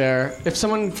back there. If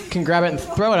someone can grab it and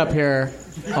throw it up here,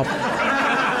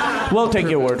 we'll take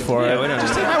your word for it.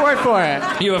 Just take my word for it.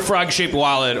 You have a frog-shaped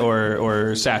wallet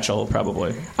or satchel,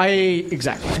 probably.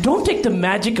 Exactly. Don't take the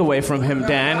magic away from him,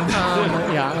 Dan.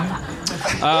 Yeah.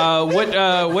 What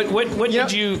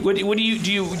do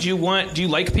you want? Do you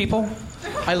like people?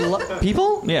 I love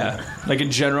people? Yeah, like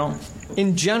in general.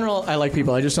 In general, I like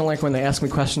people. I just don't like when they ask me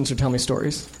questions or tell me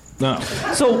stories. No.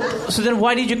 So then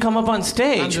why did you come up on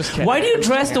stage? I'm just kidding. Why do you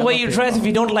dress the way you dress if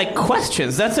you don't like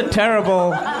questions? That's a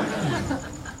terrible...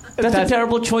 That's a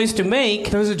terrible choice to make.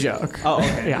 That was a joke. Oh,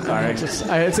 okay. Yeah. Sorry.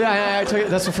 I took it.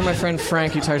 That's from my friend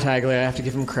Frankie Tartaglia. I have to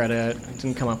give him credit. I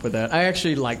didn't come up with that. I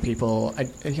actually like people. I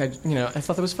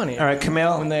thought that was funny. All right,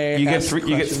 Kumail. When they you get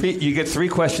three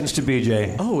questions to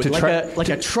BJ. Oh, like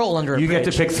a troll under a bridge. You get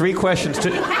to pick 3 questions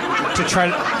to try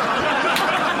to.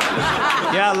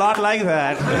 Yeah, a lot like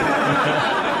that.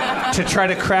 To try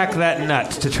to crack that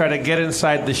nut, to try to get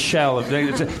inside the shell,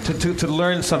 to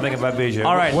learn something about BJ.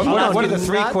 All right. What are the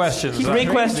 3 questions? 3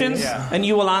 questions, Yeah. and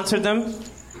you will answer them?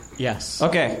 Yes.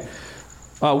 Okay.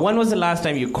 When was the last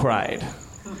time you cried?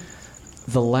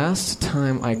 The last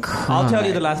time I cried. I'll tell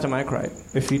you the last time I cried.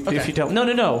 If you tell...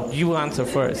 No. You answer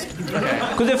first. Okay.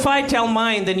 Because if I tell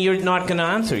mine, then you're not going to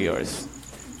answer yours.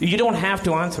 You don't have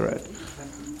to answer it.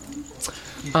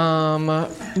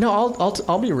 No,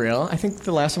 I'll be real. I think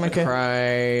the last time I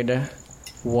cried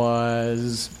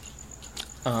was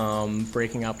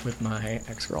breaking up with my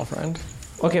ex-girlfriend.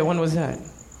 Okay, when was that?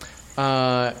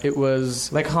 It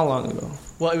was like how long ago?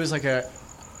 Well, it was like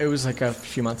a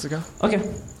few months ago. Okay,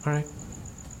 all right.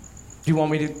 Do you want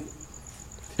me to?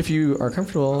 If you are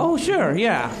comfortable. Oh, sure,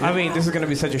 yeah. I mean, this is going to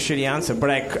be such a shitty answer, but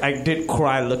I did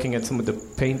cry looking at some of the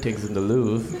paintings in the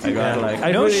Louvre. I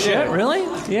really did. Really?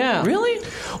 Yeah. Really?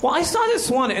 Well, I saw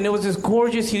this one, and it was this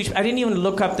gorgeous, huge... I didn't even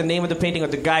look up the name of the painting of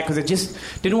the guy, because I just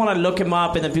didn't want to look him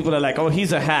up, and then people are like, oh,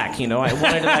 he's a hack, I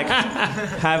wanted to,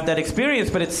 have that experience,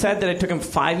 but it said that it took him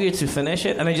 5 years to finish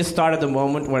it, and I just started the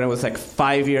moment when it was,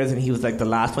 5 years, and he was, the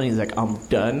last one. He's like, I'm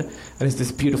done. And it's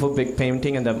this beautiful big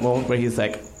painting, and that moment where he's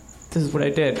like... This is what I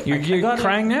did. You're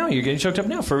crying now? You're getting choked up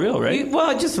now? For real, right?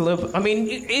 Well, just a little bit. I mean,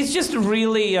 it's just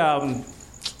really,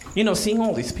 seeing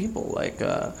all these people.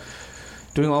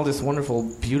 doing all this wonderful,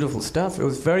 beautiful stuff. It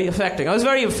was very affecting. I was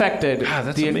very affected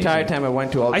the entire time I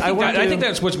went to all. I think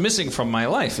that's what's missing from my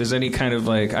life is any kind of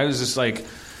like. I was just like.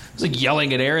 I was like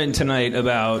yelling at Aaron tonight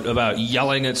about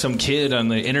yelling at some kid on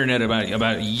the internet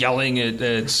about yelling at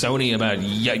Sony about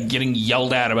getting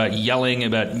yelled at about yelling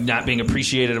about not being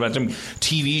appreciated about some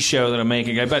TV show that I'm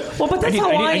making. But that's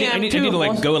how I am I need to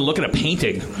like go and look at a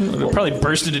painting. I'd probably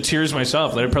burst into tears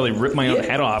myself. I'd probably rip my own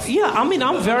head off. Yeah, I mean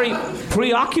I'm very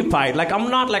preoccupied. Like I'm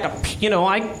not like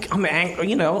I'm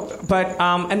angry, But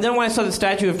and then when I saw the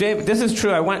statue of David, this is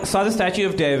true. I saw the statue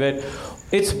of David.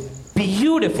 It's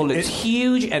beautiful. It's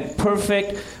huge and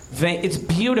perfect. It's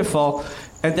beautiful.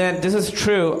 And then, this is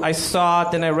true, I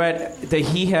read that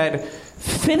he had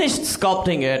finished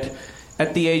sculpting it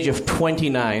at the age of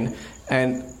 29.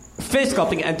 And finished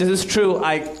sculpting, and this is true,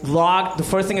 the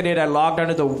first thing I did, I logged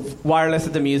onto the wireless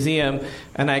at the museum,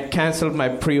 and I canceled my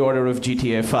pre-order of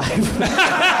GTA 5. For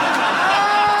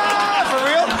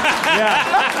real?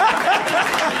 Yeah.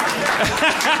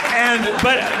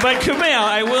 But Kumail,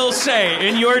 I will say,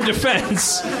 in your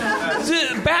defense,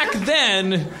 back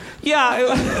then,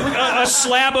 a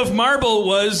slab of marble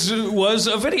was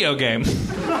a video game.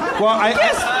 Well,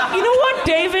 yes, you know what?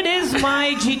 David is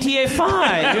my GTA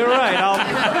 5. You're right.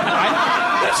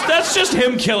 That's just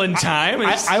him killing time.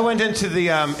 I went into the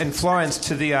in Florence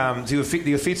to the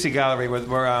Uffizi Gallery where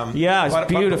it's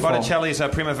beautiful. Botticelli's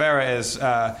Primavera is,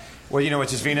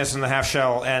 which is Venus in the half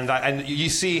shell, and you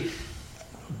see.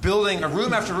 Building a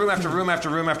room after room after room after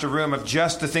room after room of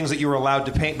just the things that you were allowed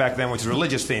to paint back then, which is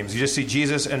religious themes. You just see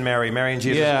Jesus and Mary and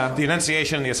Jesus, the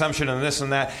Annunciation, the Assumption, and this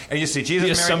and that, and you see Jesus.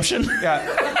 The Mary, Assumption? Yeah.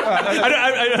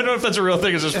 I don't know if that's a real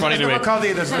thing. It's just funny to me.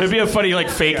 It'd be a funny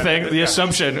fake thing. The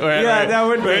Assumption. That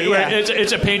would be. Where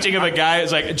it's a painting of a guy.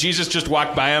 It's like Jesus just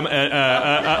walked by him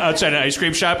outside an ice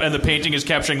cream shop, and the painting is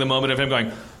capturing the moment of him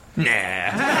going, nah.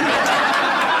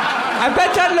 I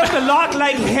bet that looked a lot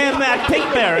like him at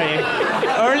Pinkberry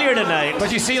earlier tonight.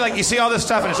 But you see all this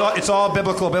stuff, and it's all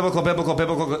biblical.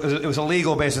 It was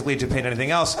illegal, basically, to paint anything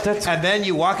else. And then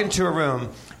you walk into a room,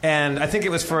 and I think it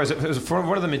was for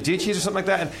one of the Medicis or something like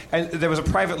that, and there was a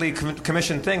privately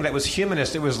commissioned thing that was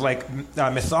humanist. It was like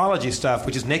mythology stuff,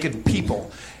 which is naked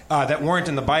people. That weren't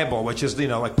in the Bible, which is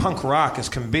like punk rock as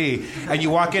can be, and you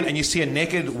walk in and you see a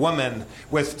naked woman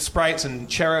with sprites and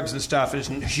cherubs and stuff, and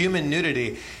it's human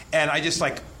nudity, and I just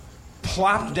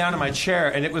plopped down in my chair,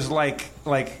 and it was like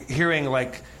hearing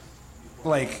what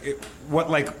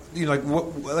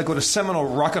a seminal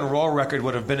rock and roll record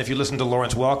would have been if you listened to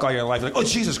Lawrence Welk all your life, oh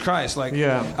Jesus Christ,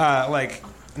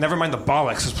 never mind the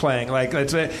bollocks is playing.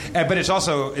 But it's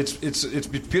also it's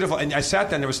beautiful. And I sat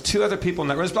there, and there was two other people.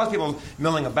 There was lots of people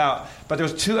milling about, but there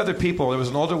was two other people. There was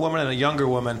an older woman and a younger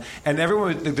woman, and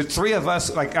everyone, the three of us,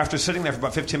 after sitting there for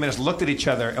about 15 minutes, looked at each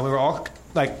other, and we were all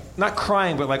not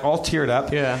crying, but all teared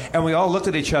up. Yeah. And we all looked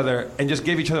at each other and just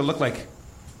gave each other a look like,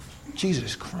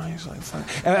 Jesus Christ, fuck.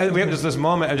 And we had this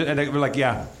moment, and we're like,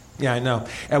 yeah. Yeah, I know.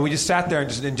 And we just sat there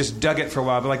and just dug it for a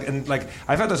while. But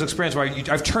I've had this experience where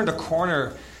I've turned a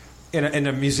corner in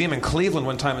a museum in Cleveland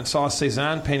one time and saw a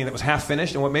Cézanne painting that was half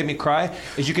finished. And what made me cry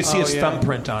is you could see his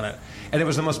thumbprint on it. And it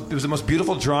was the most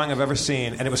beautiful drawing I've ever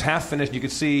seen. And it was half finished. And you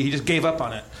could see he just gave up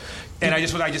on it. And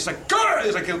it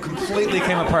completely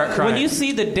came apart crying. When you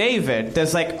see the David,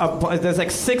 there's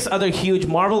 6 other huge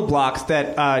marble blocks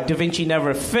that Da Vinci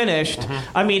never finished.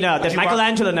 Mm-hmm. I mean, that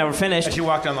Michelangelo never finished. As you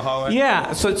walk down the hallway.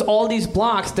 Yeah, so it's all these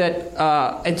blocks that,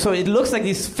 and so it looks like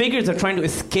these figures are trying to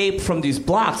escape from these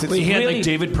blocks. He had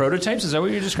David prototypes? Is that what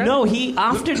you're describing? No,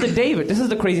 after the David, this is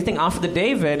the crazy thing. After the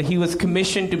David, he was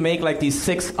commissioned to make these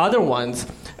 6 other ones.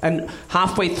 And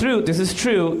halfway through, this is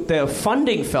true, the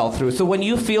funding fell through. So when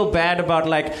you feel bad about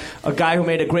a guy who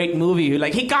made a great movie, who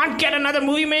he can't get another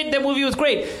movie made, that movie was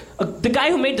great. The guy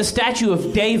who made the statue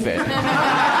of David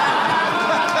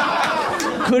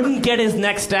couldn't get his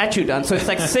next statue done. So it's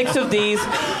 6 of these,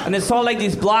 and it's all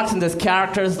these blocks and there's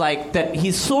characters that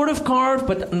he's sort of carved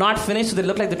but not finished, so they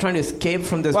look like they're trying to escape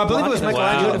from this. Well, I believe block. it was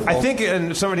Michelangelo. Wow. I think,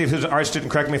 and somebody who's an art student,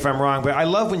 correct me if I'm wrong, but I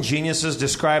love when geniuses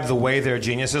describe the way they're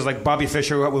geniuses, like Bobby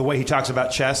Fischer, the way he talks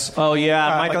about chess. Oh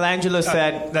yeah, Michelangelo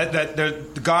said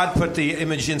that God put the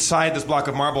image inside this block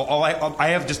of marble. I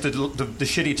have just the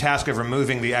shitty task of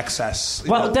removing the excess.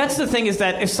 Well, that's the thing, is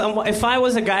that if I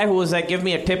was a guy who was give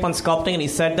me a tip on sculpting and he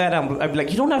said that, I'd be like,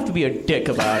 you don't have to be a dick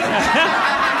about it.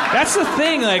 That's the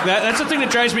thing. Like that's the thing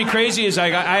that drives me crazy. Is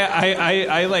like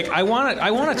I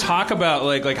want to talk about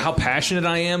like how passionate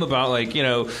I am about like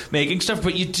making stuff,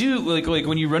 but you do like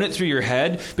when you run it through your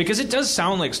head, because it does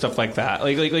sound like stuff like that.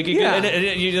 Like you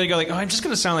go like, oh, I'm just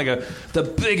gonna sound like the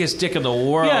biggest dick in the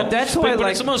world. Yeah, that's why. But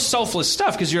it's the most selfless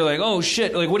stuff, because you're like, oh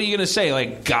shit, like what are you gonna say?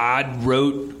 Like God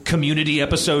wrote Community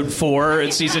episode 4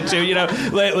 in season 2.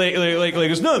 Like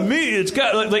it's not me. It's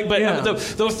God.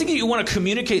 The thing that you want to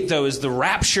communicate though is the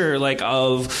rapture, like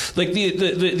of like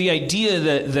the idea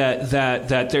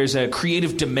that there's a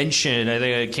creative dimension. I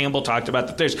think Campbell talked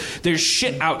about that. There's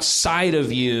shit outside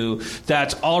of you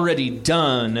that's already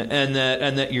done, and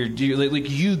that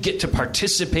you get to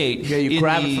participate. Yeah, you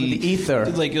grab it from the ether.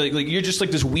 Like you're just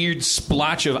like this weird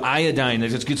splotch of iodine that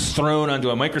just gets thrown onto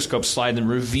a microscope slide and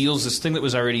reveals this thing that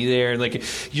was already there. And like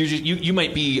you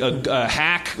might be a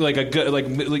hack, like a good,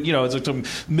 it's like some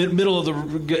middle of the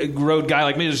road guy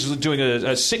like me who's doing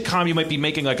a sitcom. You might be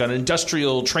making like an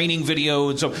industrial training video,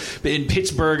 and so in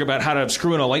Pittsburgh about how to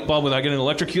screw in a light bulb without getting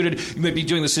electrocuted. You might be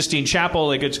doing the Sistine Chapel.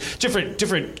 Like it's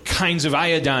different kinds of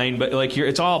iodine, but like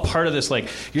it's all part of this. Like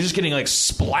you're just getting like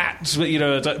splats,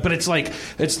 but it's like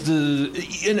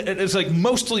it's like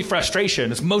mostly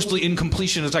frustration. It's mostly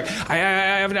incompletion. It's like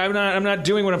I'm not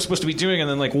doing what I'm supposed to be doing, and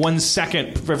then like 1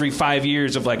 second for every 5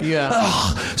 years of like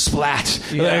splat.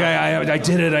 Yeah. Like, I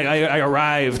did it. I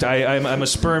arrived. I'm a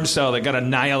sperm cell that got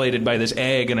annihilated by this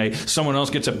egg, and someone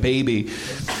else gets a baby.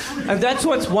 And that's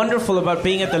what's wonderful about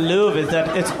being at the Louvre, is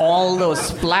that it's all those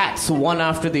splats one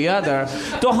after the other.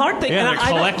 The hard thing, they're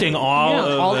collecting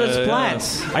all the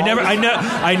splats.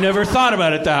 I never thought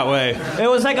about it that way. It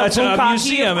was like a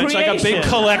museum. It's like a big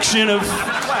collection of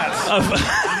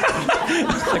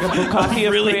like a bukkake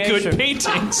of really creation. good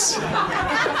paintings.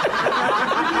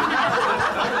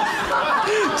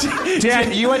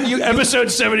 Dan, you episode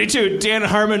 72. Dan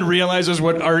Harmon realizes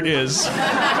what art is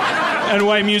and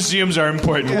why museums are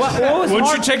important.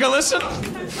 Wouldn't you take a listen?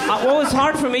 What was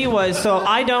hard for me was, so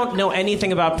I don't know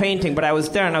anything about painting, but I was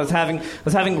there and I was having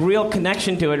real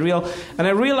connection to it, and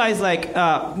I realized like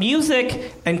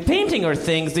music and painting are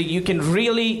things that you can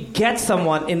really get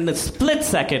someone in a split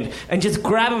second and just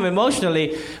grab them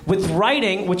emotionally. With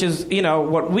writing, which is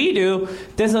what we do,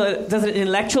 there's an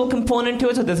intellectual component to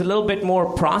it, so there's a little bit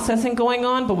more processing going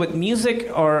on. But with music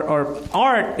or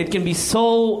art, it can be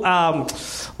so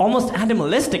almost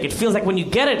animalistic. It feels like when you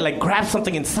get it, like grab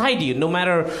something inside you, no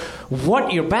matter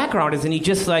what your background is, and you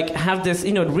just like have this,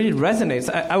 it really resonates.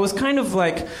 I was kind of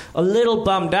like a little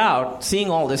bummed out seeing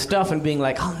all this stuff and being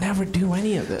like, I'll never do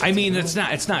any of this. I mean, it's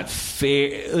not fair.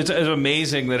 It's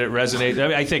amazing that it resonates. I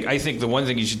mean, I think the one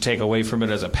thing you should take away from it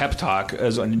as a pep talk,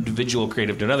 as an individual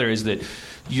creative to another, is that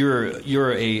you're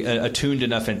a tuned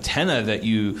enough antenna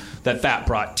that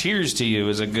brought tears to you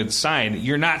is a good sign.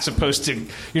 You're not supposed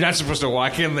to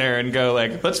walk in there and go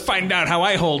like, let's find out how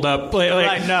I hold up.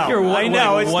 I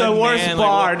know it's the worst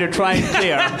bar to try and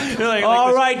clear.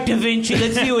 All right, Da Vinci,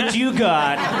 let's see what you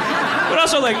got. But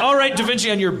also like, all right, Da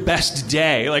Vinci on your best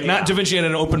day, like not Da Vinci at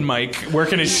an open mic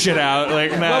working his shit out.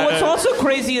 Like, well, what's also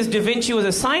crazy is Da Vinci was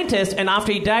a scientist, and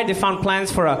after he died, they found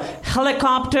plans for a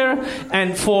helicopter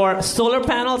and for solar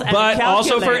panels, and but a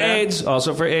also for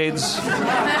calculator. AIDS.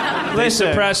 They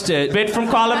suppressed it. Bit from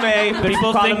column A.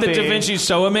 People think that Da Vinci's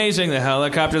so amazing. The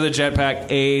helicopter, the jetpack,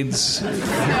 AIDS.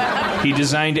 He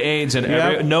designed AIDS,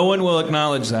 and no one will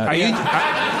acknowledge that.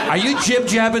 Are you jib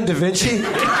jabbing Da Vinci?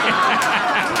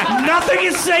 Nothing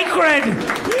is sacred.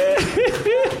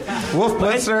 Wolf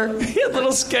Blitzer. He had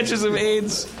little sketches of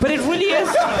AIDS. But it really is.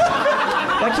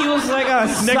 Like he was like a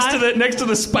next to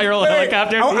the spiral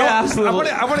helicopter. I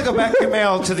want to go back,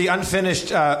 Kumail, to the unfinished,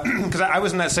 because I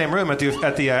was in that same room at the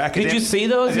Academia. Did you see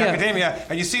those? Yeah. Academia,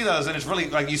 and you see those, and it's really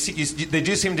like you see they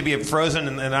do seem to be frozen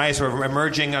in ice or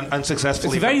emerging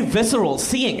unsuccessfully. It's very visceral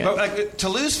seeing it. But like, to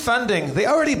lose funding, they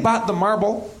already bought the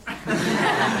marble.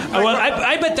 Well,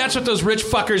 I bet that's what those rich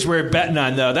fuckers were betting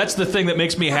on, though. That's the thing that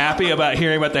makes me happy about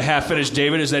hearing about the half-finished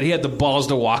David, is that he had the balls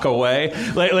to walk away.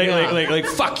 Like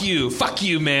fuck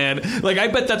you, man. Like, I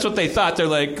bet that's what they thought. They're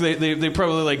like, they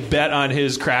probably like bet on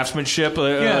his craftsmanship.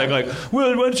 Like,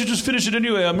 well, why don't you just finish it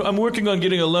anyway? I'm working on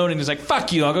getting a loan, and he's like,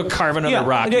 fuck you, I'll go carve another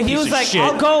rock. He was like,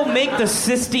 I'll go make the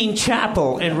Sistine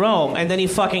Chapel in Rome, and then he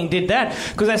fucking did that.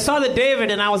 Because I saw the David,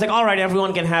 and I was like, all right,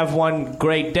 everyone can have one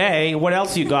great day. What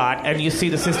else you got? And you see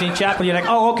the Sistine Chapel, you're like,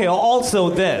 oh, okay,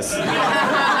 also this.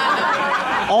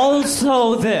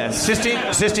 Also this.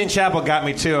 Sistine Chapel got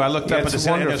me too. I looked up at the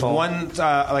wonderful. There's one,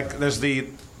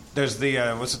 there's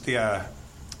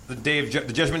the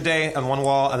the Judgment Day on one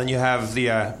wall, and then you have the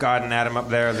God and Adam up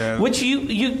there. Which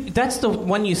that's the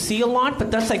one you see a lot,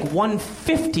 but that's like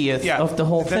 1/50th of the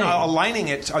whole thing. Then aligning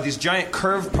it are these giant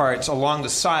curved parts along the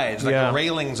sides, like the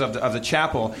railings of the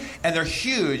chapel, and they're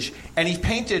huge. And he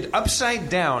painted upside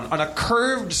down on a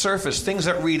curved surface things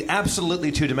that read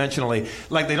absolutely two-dimensionally,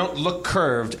 like they don't look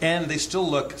curved, and they still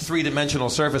look three-dimensional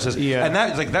surfaces. Yeah. And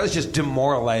that was just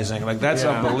demoralizing. Like that's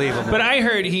unbelievable. But I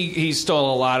heard he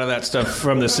stole a lot of that stuff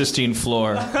from the Sistine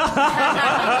floor.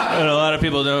 And a lot of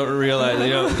people don't realize.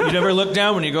 You never look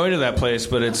down when you go into that place,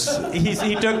 but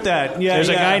he took that. Yeah. There's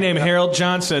a guy named Harold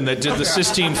Johnson that did the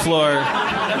Sistine floor,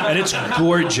 and it's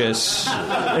gorgeous.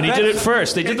 And he did it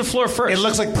first. They did the floor first. It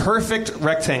looks like perfect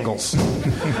rectangles.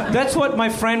 That's what my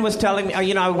friend was telling me.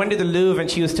 I went to the Louvre, and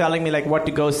she was telling me like what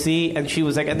to go see, and she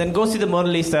was like, and then go see the Mona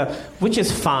Lisa, which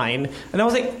is fine. And I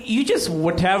was like, you just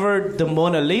whatever the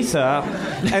Mona Lisa,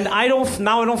 and I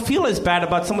don't feel as bad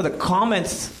about some of the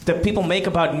comments that people make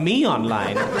about me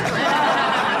online.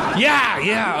 Yeah.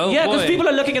 Because people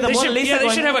are looking at the Mona Lisa. Yeah, they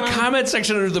should have a comment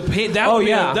section under the page. That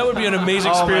would be an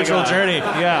amazing spiritual journey.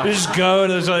 Yeah, you just go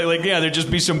and there's there'd just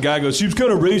be some guy goes, seems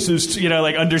kind of racist,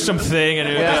 like under something, and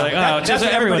it'd be like, oh, just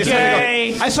everyone's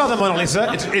gay. I saw the Mona Lisa.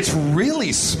 It's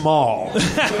really small.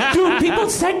 Dude, people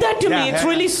said that to me. It's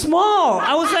really small.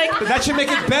 I was like, that should make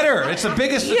it better. It's the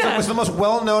biggest. Yeah. It's the most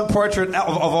well-known portrait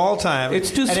of all time.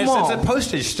 It's too small. It's a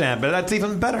postage stamp, but that's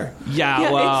even better.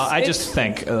 Yeah, well, I just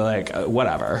think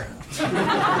whatever.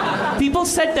 People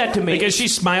said that to me. Like, is she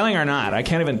smiling or not? I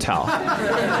can't even tell.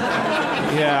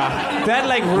 Yeah.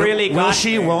 That really got Will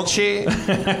she? Won't she?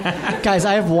 Guys,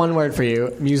 I have one word for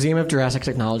you. Museum of Jurassic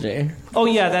Technology. Oh,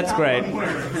 yeah, that's great.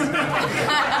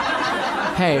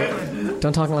 Hey,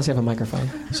 don't talk unless you have a microphone.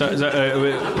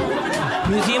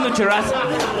 Museum of Jurassic...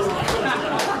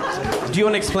 Do you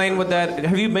want to explain what that...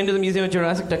 Have you been to the Museum of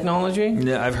Jurassic Technology?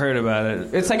 Yeah, I've heard about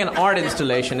it. It's like an art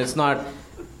installation. It's not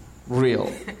real.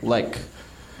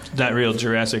 Not real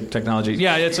Jurassic technology.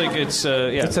 Yeah, it's It's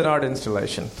an art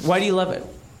installation. Why do you love it?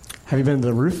 Have you been to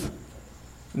the roof?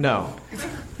 No.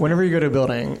 Whenever you go to a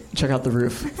building, check out the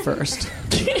roof first.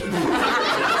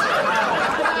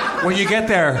 When you get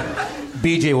there,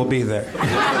 BJ will be there.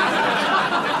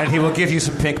 And he will give you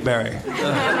some pinkberry.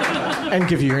 And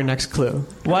give you your next clue.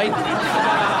 Why?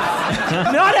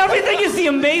 Not everything is The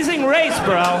Amazing Race,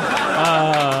 bro.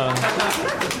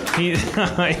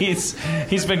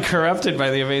 He's been corrupted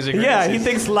by The Amazing Race. Yeah, he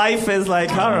thinks life is like,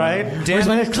 all right. Dan, where's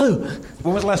my next clue?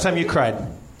 When was the last time you cried?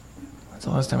 When's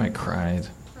the last time I cried?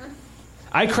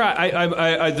 I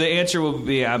cry. The answer will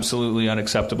be absolutely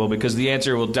unacceptable, because the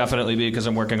answer will definitely be because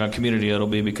I'm working on Community. It'll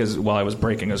be because while I was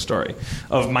breaking a story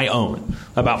of my own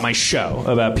about my show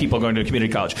about people going to a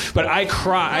community college. But I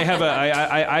cry.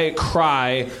 I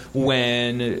cry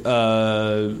when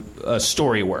a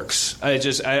story works.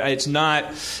 It's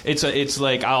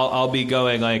like I'll be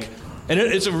going like. And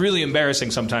it's a really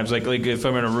embarrassing sometimes. Like if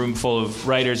I'm in a room full of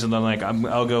writers and then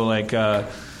I'll go like,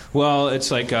 well,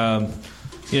 it's like.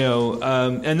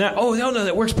 And that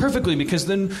that works perfectly, because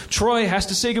then Troy has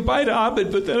to say goodbye to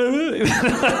Abed, but then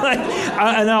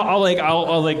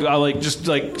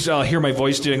I'll hear my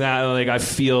voice doing that, and I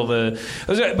feel but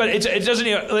it doesn't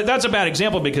even, that's a bad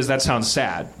example because that sounds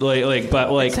sad.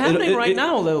 It's happening right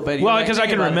now a little bit. Well, because I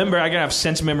can remember, I can have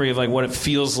sense memory of what it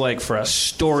feels like for a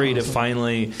story to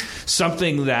finally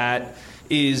something that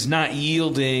is not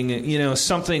yielding,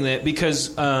 something that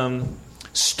because.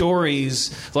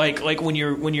 Stories like when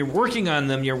you're working on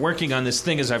them, you're working on this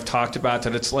thing, as I've talked about,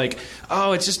 that it's like,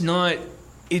 oh, it's just not.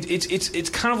 It's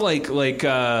kind of like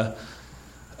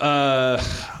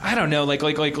I don't know, like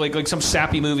some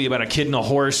sappy movie about a kid and a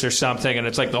horse or something, and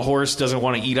it's like the horse doesn't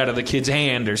want to eat out of the kid's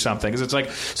hand or something. Because it's like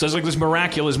this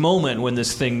miraculous moment when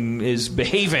this thing is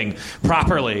behaving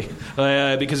properly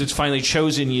because it's finally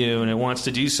chosen you and it wants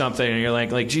to do something, and you're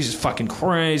like Jesus fucking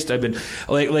Christ, I've been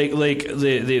like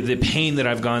the pain that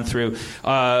I've gone through.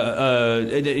 That's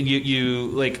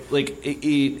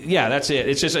it.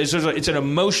 It's an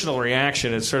emotional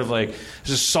reaction. It's sort of like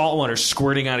there's salt water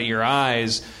squirting out of your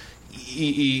eyes.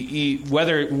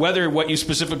 Whether what you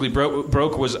specifically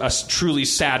broke was a truly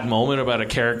sad moment about a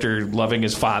character loving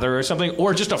his father or something,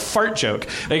 or just a fart joke.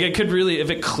 It could really, if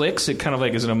it clicks, it kind of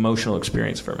is an emotional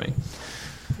experience for me.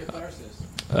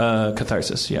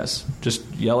 Catharsis, yes. Just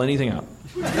yell anything out.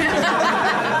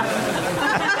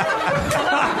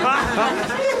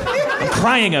 I'm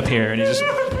crying up here, and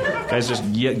guys just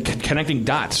connecting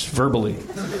dots verbally.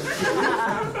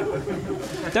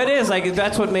 That is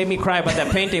that's what made me cry about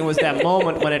that painting, was that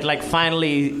moment when it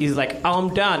finally is like, oh,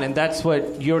 I'm done. And that's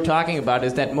what you're talking about,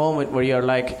 is that moment where you're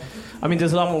like, I mean,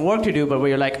 there's a lot more work to do, but where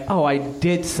you're like, oh, I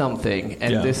did something,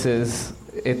 and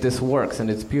this works, and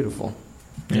it's beautiful.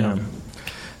 Yeah.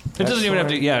 It doesn't even have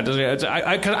to. Yeah, it doesn't.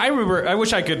 I remember. I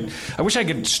wish I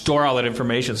could store all that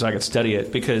information so I could study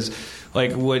it, because,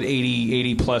 like, what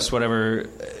 80 plus whatever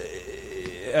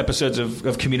episodes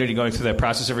of Community going through that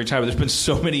process every time. There's been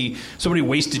so many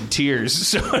wasted tears,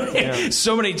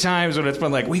 so many times when it's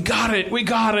been like, we got it,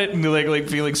 and like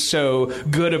feeling so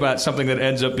good about something that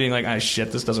ends up being like, ah,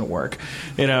 shit, this doesn't work.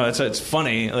 It's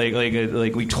funny.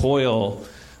 Like we toil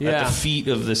at the feet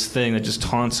of this thing that just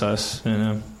taunts us.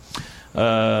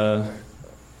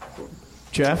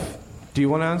 Jeff, do you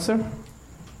want to answer?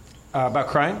 About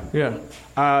crying? Yeah.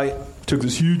 Took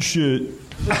this huge shit.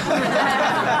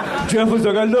 Jeff was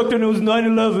like, I looked and it was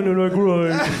 9/11 and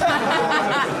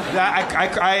I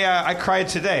cried. I cried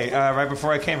today, right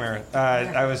before I came here.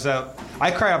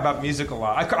 I cry about music a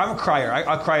lot. I'm a crier.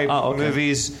 I'll cry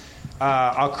movies.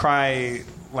 I'll cry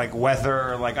like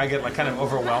weather. Like I get like kind of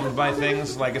overwhelmed by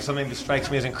things. Like if something strikes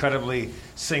me as incredibly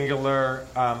singular,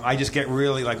 I just get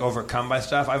really like overcome by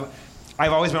stuff.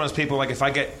 I've always been one of those people, like, if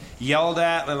I get yelled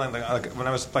at, like when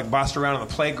I was, like, bossed around on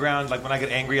the playground, like, when I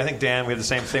get angry, I think, Dan, we had the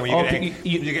same thing. When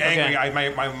you get angry,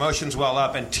 my emotions well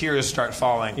up and tears start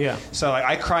falling. Yeah. So, like,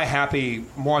 I cry happy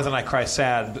more than I cry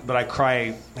sad, but I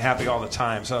cry happy all the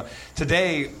time. So,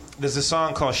 today, there's this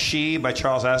song called She by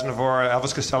Charles Aznavour.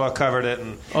 Elvis Costello covered it.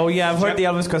 And I've heard the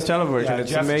Elvis Costello version.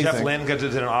 It's amazing. Jeff Lynne did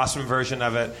an awesome version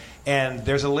of it. And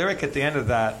there's a lyric at the end of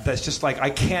that that's just like,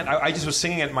 I just was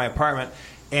singing it in my apartment.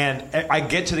 And I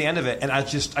get to the end of it, and I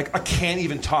can't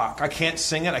even talk. I can't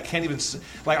sing it. I can't even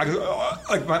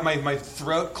my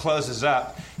throat closes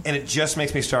up, and it just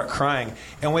makes me start crying.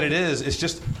 And what it is, it's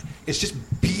just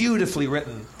beautifully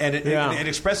written, and it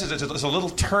expresses it. It's a little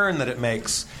turn that it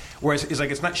makes, where it's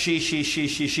like it's not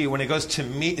she. When it goes to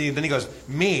me, then he goes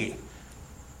me.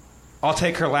 I'll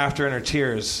take her laughter and her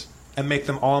tears and make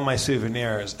them all my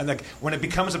souvenirs. And like when it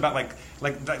becomes about like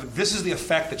this is the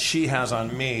effect that she has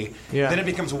on me, then it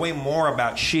becomes way more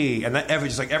about she. And that every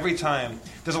time,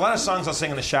 there's a lot of songs I'll sing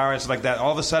in the shower and stuff like that.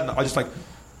 All of a sudden, I just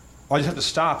have to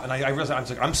stop, and I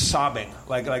realize I'm sobbing.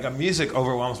 Like music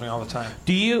overwhelms me all the time.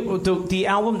 Do you the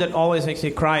album that always makes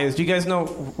me cry is? Do you guys know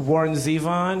Warren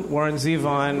Zevon?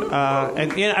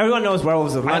 And everyone knows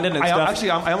Werewolves of London and stuff. Actually,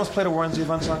 I almost played a Warren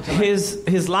Zevon song tonight.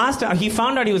 His last, he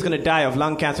found out he was going to die of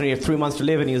lung cancer, and he had 3 months to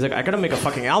live, and he was like, I got to make a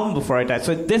fucking album before I die.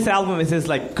 So this album is his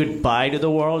like goodbye to the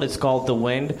world. It's called The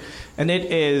Wind, and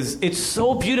it's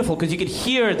so beautiful because you could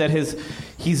hear that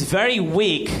he's very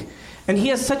weak. And he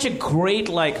has such a great,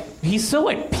 he's so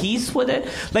at peace with it.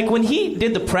 Like, when he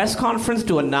did the press conference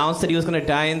to announce that he was going to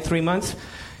die in 3 months,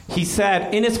 he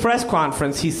said, in his press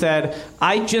conference,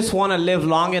 I just want to live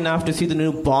long enough to see the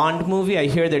new Bond movie. I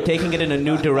hear they're taking it in a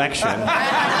new direction.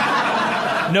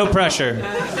 No pressure.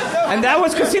 And that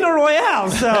was Casino Royale,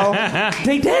 so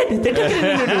they did. They took it in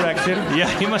a new direction.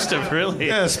 Yeah, he must have really.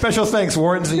 Yeah, special thanks,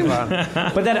 Warren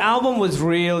Zevon. But that album was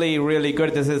really, really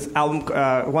good. There's this album,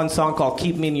 one song called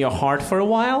Keep Me in Your Heart for a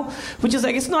While, which is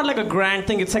like, it's not like a grand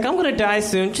thing. It's like, I'm going to die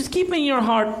soon. Just keep me in your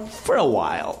heart for a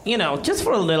while. Just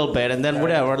for a little bit, and then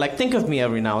whatever. Like, think of me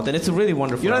every now and then. It's a really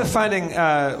wonderful album. I'm finding,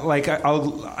 I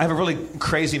have a really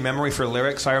crazy memory for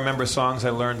lyrics. I remember songs I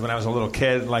learned when I was a little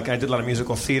kid. Like, I did a lot of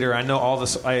musical theater. I know all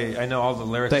this. I know all the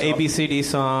lyrics. The ABCD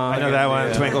song. I know that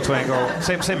one. Twinkle, twinkle.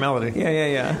 Same melody.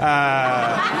 Yeah.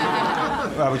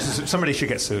 Which is, somebody should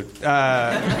get sued.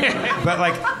 But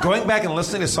like going back and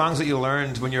listening to songs that you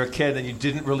learned when you were a kid and you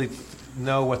didn't really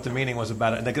know what the meaning was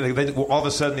about it, and they all of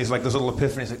a sudden these like those little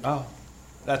epiphanies, like, oh,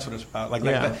 that's what it's about.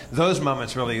 Those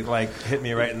moments really hit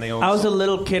me right in the old. I was a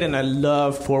little kid and I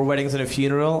loved Four Weddings and a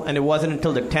Funeral, and it wasn't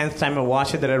until the 10th time I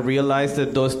watched it that I realized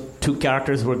that those two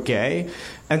characters were gay,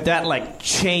 and that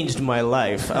changed my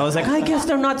life. I was like, I guess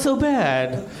they're not so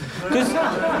bad, because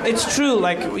it's true.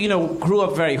 Grew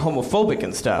up very homophobic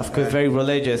and stuff, because very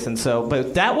religious, and so.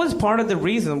 But that was part of the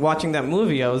reason watching that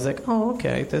movie. I was like, oh,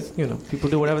 okay, that's people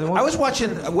do whatever they want. I was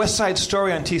watching West Side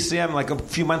Story on TCM a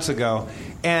few months ago,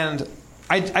 and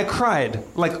I cried,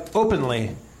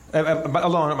 openly,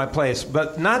 alone at my place,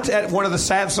 but not at one of the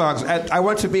sad songs, I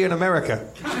Want to Be in America.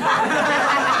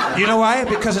 You know why?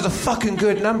 Because it's a fucking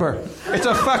good number. It's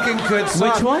a fucking good song.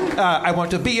 Which one? I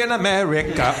Want to Be in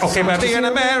America. Okay, but be in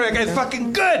America. It's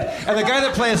fucking good. And the guy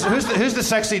that plays, who's the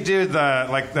sexy dude,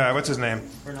 what's his name?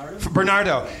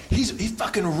 Bernardo. He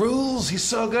fucking rules. He's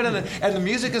so good, and the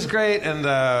music is great, and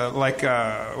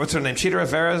what's her name? Cheetah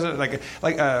Rivera's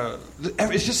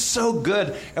it's just so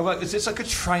good, and it's like a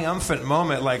triumphant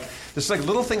moment. There's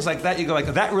little things like that. You go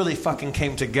that really fucking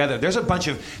came together. There's a bunch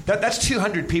of that's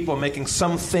 200 people making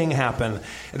something happen.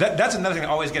 That's another thing that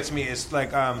always gets me is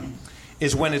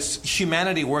is when it's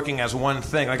humanity working as one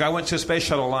thing. Like I went to a space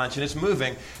shuttle launch and it's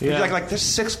moving. Yeah. Like there's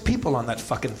 6 people on that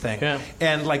fucking thing. Yeah.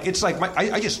 And like it's like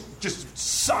I just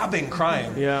sobbing,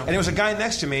 crying. Yeah. And there was a guy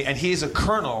next to me, and he's a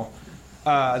colonel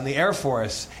in the Air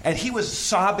Force, and he was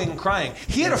sobbing, crying.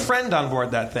 He had a friend on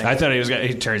board that thing. I thought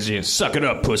he turns to you, suck it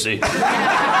up, pussy.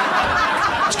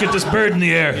 Let's get this bird in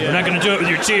the air. We're not going to do it with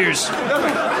your tears.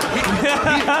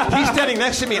 He's standing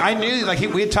next to me. I knew, like,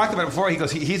 we had talked about it before. He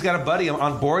goes, he's got a buddy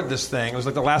on board this thing. It was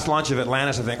like the last launch of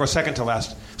Atlantis, I think, or second to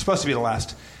last. Supposed to be the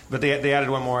last, but they added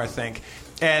one more, I think.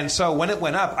 And so when it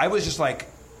went up, I was just like,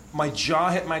 my jaw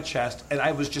hit my chest, and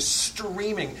I was just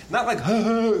streaming, not like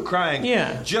crying,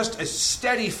 just a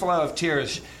steady flow of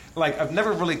tears. Like, I've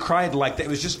never really cried like that. It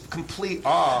was just complete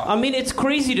awe. I mean, it's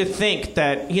crazy to think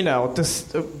that,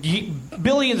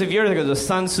 billions of years ago, the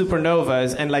sun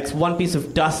supernovas, and like one piece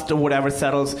of dust or whatever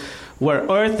settles where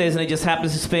Earth is, and it just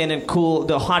happens to spin and cool.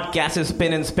 The hot gases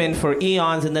spin and spin for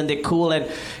eons, and then they cool,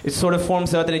 and it sort of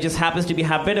forms Earth, and it just happens to be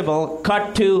habitable.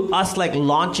 Cut to us, like,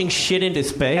 launching shit into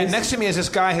space. And next to me is this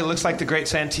guy who looks like the Great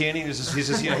Santini. He's a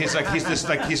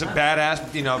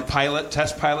badass, pilot,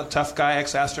 test pilot, tough guy,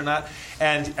 ex-astronaut.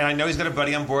 And I know he's got a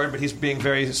buddy on board, but he's being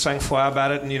very sang-froid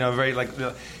about it, and very like.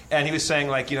 And he was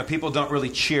saying people don't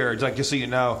really cheer. Like, just so you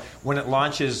know, when it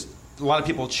launches, a lot of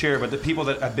people cheer, but the people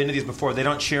that have been to these before, they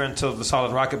don't cheer until the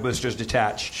solid rocket boosters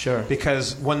detach. Sure.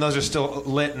 Because when those are still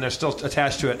lit and they're still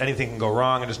attached to it, anything can go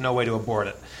wrong, and there's no way to abort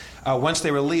it. Once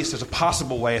they release, there's a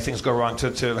possible way if things go wrong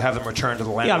to have them return to the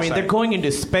landing site. They're going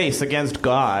into space against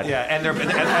God. Yeah, and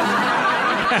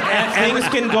things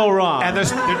can go wrong. And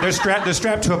they're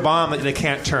strapped to a bomb that they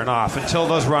can't turn off until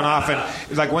those run off. And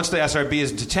like once the SRB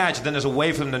is detached, then there's a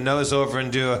way for them to nose over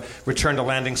and do a return to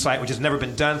landing site, which has never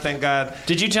been done, thank God.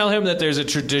 Did you tell him that there's a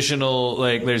traditional,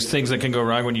 there's things that can go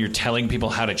wrong when you're telling people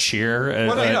how to cheer?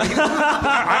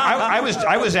 I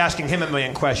was asking him a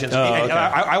million questions. Okay.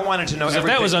 I wanted to know everything. If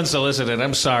that was unsolicited,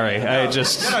 I'm sorry. He was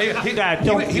just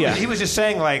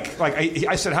saying,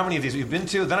 I said, how many of these have you been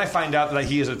to? Then I find out that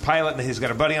he is a pilot and he's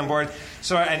got a buddy on board.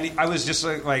 So, and I was just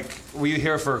like, were you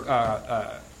here for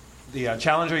the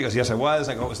Challenger? He goes, yes, I was.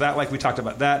 I go, what was that like? We talked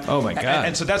about that. Oh, my God.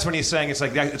 And so that's when he's saying, it's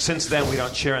like, since then we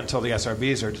don't cheer until the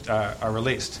SRBs are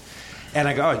released. And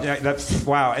I go, oh, yeah, that's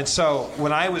wow. And so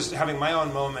when I was having my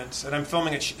own moments, and I'm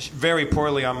filming it very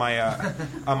poorly on my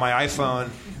iPhone,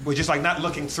 with just like not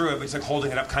looking through it, but just like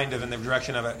holding it up kind of in the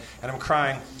direction of it, and I'm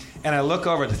crying. And I look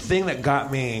over, the thing that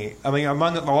got me,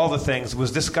 among all the things,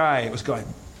 was this guy was going,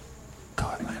 go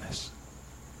Atlantis.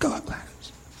 Go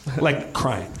Atlantis. Like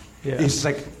crying. Yeah. He's just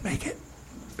like, make it.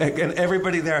 And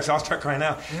everybody there, so I'll start crying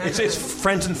now. It's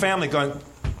friends and family going,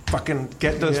 fucking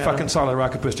get those fucking solid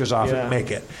rocket boosters off and make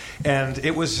it. And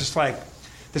it was just like,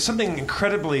 there's something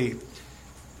incredibly,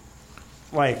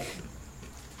 we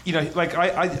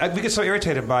get so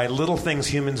irritated by little things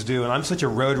humans do, and I'm such a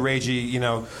road ragey,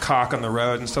 cock on the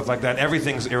road and stuff like that.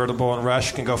 Everything's irritable, and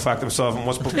Rush can go fuck themselves, and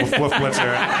woof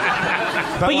blitzer.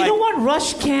 But you know what?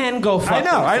 Rush can go fuck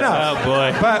themselves. I know. Oh,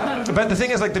 boy. But the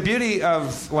thing is, the beauty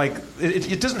of,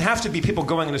 it doesn't have to be people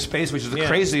going into space, which is the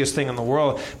craziest thing in the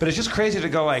world, but it's just crazy to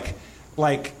go,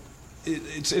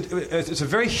 it's a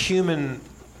very human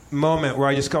moment where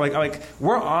I just go,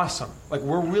 we're awesome.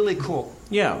 We're really cool.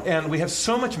 Yeah. And we have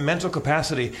so much mental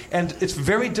capacity, and it's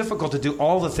very difficult to do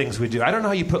all the things we do. I don't know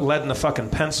how you put lead in a fucking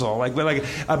pencil,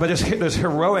 but there's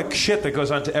heroic shit that goes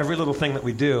on to every little thing that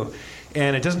we do.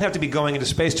 And it doesn't have to be going into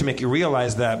space to make you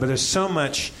realize that, but there's so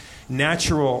much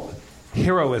natural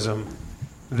heroism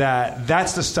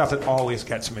that's the stuff that always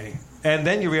gets me. And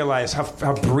then you realize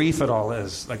how brief it all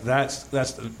is. That's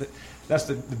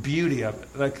the beauty of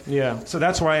it. So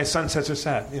that's why sunsets are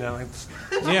sad.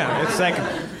 It's like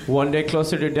one day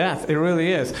closer to death. It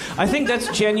really is. I think that's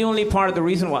genuinely part of the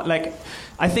reason why.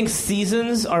 I think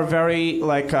seasons are very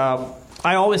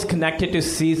I always connected to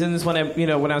seasons when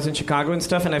I was in Chicago and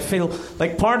stuff, and I feel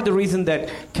like part of the reason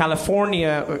that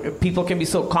California people can be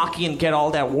so cocky and get all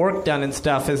that work done and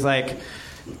stuff is they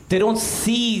don't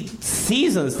see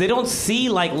seasons. They don't see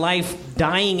life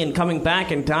dying and coming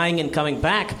back and dying and coming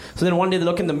back. So then one day they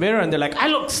look in the mirror and they're like, I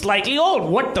look slightly old.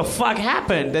 What the fuck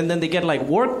happened? And then they get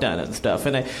work done and stuff.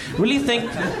 And I really think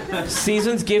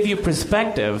seasons give you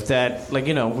perspective that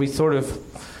we sort of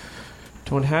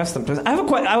don't have sometimes.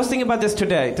 I was thinking about this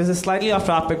today. This is slightly off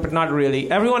topic, but not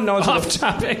really. Everyone knows off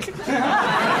topic.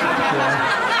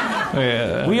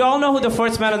 Yeah. We all know who the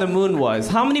first man on the moon was.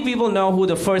 How many people know who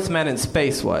the first man in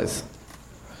space was?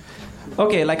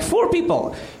 Okay, like 4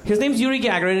 people. His name's Yuri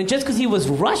Gagarin, and just because he was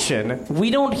Russian, we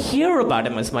don't hear about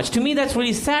him as much. To me, that's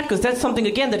really sad, because that's something,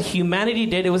 again, that humanity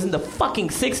did. It was in the fucking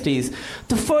 60s.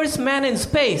 The first man in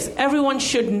space. Everyone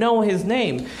should know his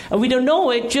name. And we don't know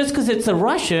it just because it's a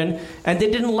Russian, and they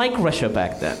didn't like Russia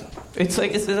back then.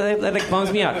 That like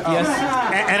bums me out. Yes.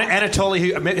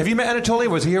 Anatoly, have you met Anatoly?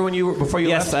 Was he here before you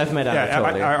left? Yes, I've met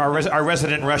Anatoly. Our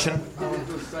resident Russian.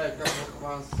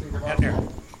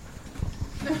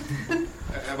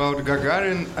 About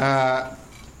Gagarin,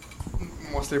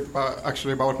 mostly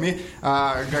actually about me.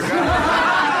 Gagarin.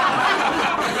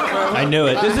 I knew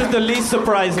it. This is the least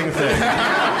surprising thing.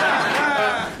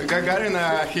 Gagarin,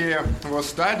 he was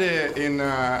studying in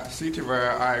a city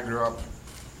where I grew up.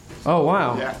 Oh,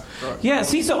 wow. Yeah,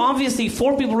 see, so obviously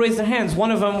 4 people raised their hands.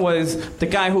 One of them was the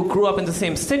guy who grew up in the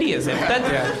same city as him.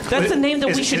 That's a name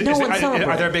that we should know and celebrate.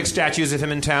 Are there big statues of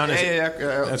him in town?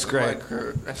 That's great.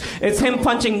 It's him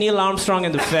punching Neil Armstrong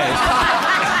in the face.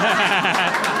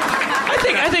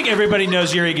 I think everybody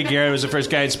knows Yuri Gagarin was the first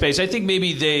guy in space. I think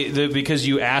maybe because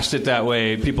you asked it that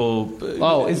way, people.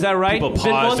 Oh, is that right? People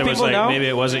paused and was like, know? maybe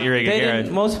it wasn't Yuri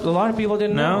Gagarin. A lot of people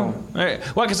didn't know.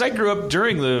 Well, because I grew up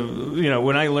during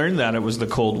when I learned that it was the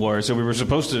Cold War, so we were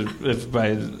supposed to,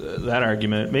 by that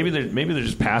argument, maybe they're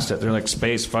just past it. They're like,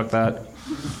 space, fuck that.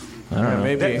 I don't know.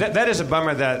 Maybe. That is a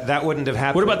bummer that wouldn't have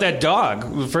happened. What about that dog?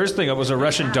 The first thing, it was a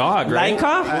Russian dog, right?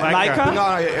 Laika?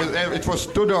 No, it was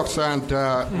 2 dogs, and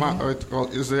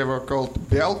they were called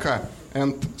Belka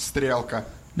and Strelka.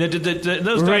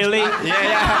 Those really? Dogs,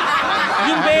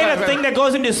 You made a thing that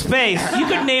goes into space. You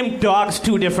could name dogs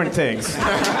 2 different things.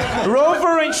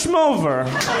 Rover and Schmover.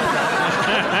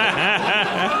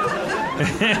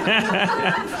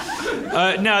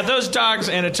 No, those dogs,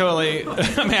 Anatoly.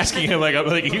 I'm asking him like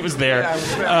he was there.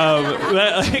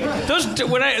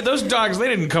 Those dogs, they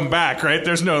didn't come back, right?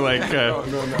 There's no like.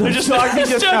 They're just dogs. You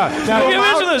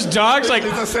imagine those dogs like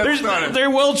they're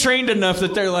well trained enough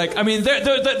that they're like. I mean,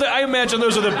 I imagine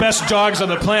those are the best dogs on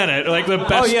the planet, like the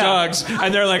best dogs,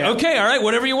 and they're like, okay, all right,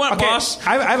 whatever you want, boss.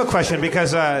 I have a question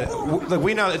because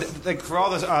we know like for all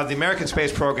this, the American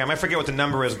space program. I forget what the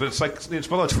number is, but it's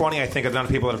below 20, I think, of the amount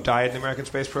of people that have died in the American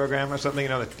space program or something. You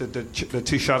know, the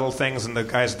 2 shuttle things and the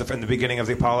guys in the beginning of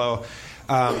the Apollo.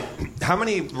 How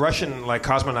many Russian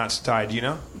cosmonauts died? Do you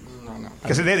know? No.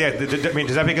 Because I mean,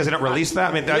 is that because they don't release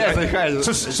that? I mean,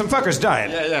 some fuckers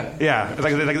died. Yeah.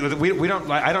 Like we don't.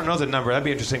 I don't know the number. That'd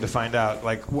be interesting to find out.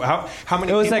 Like how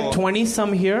many? It was people, like 20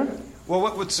 some here.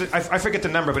 Well, I forget the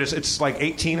number, but it's like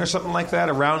 18 or something like that,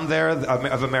 around there,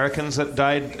 of Americans that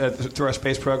died through our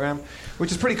space program,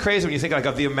 which is pretty crazy when you think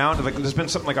of the amount of there's been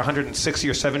something like 160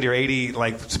 or 70 or 80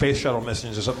 space shuttle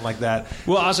missions or something like that.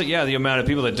 Well, also, the amount of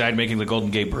people that died making the Golden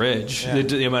Gate Bridge,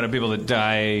 the amount of people that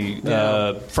die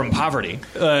from poverty,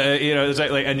 it's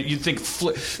and you'd think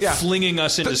flinging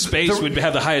us into space would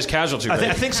have the highest casualty rate.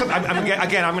 I think so. I'm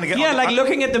going to get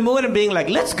looking at the moon and being like,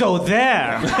 let's go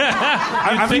there.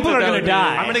 People are going to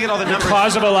die. I'm going to get all the numbers. The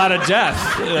cause of a lot of death.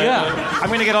 I'm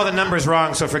going to get all the numbers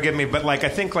wrong, so forgive me. But I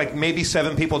think maybe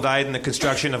 7 people died in the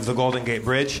construction of the Golden Gate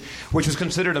Bridge, which was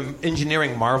considered an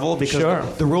engineering marvel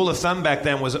because the rule of thumb back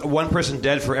then was 1 person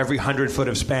dead for every 100 foot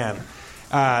of span.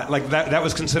 That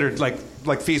was considered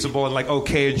like feasible and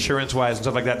okay insurance wise and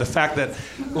stuff like that. The fact that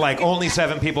only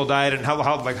 7 people died and how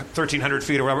 1,300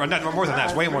 feet or whatever, not more than that,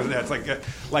 it's way more than that. It's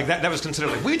that was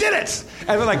considered we did it,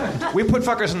 and we put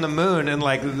fuckers on the moon and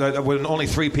when only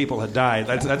 3 people had died.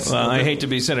 I hate to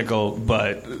be cynical,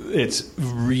 but it's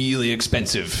really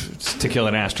expensive to kill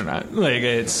an astronaut.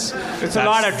 It's a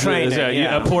lot of training.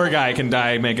 A poor guy can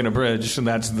die making a bridge, and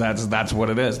that's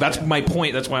what it is. That's my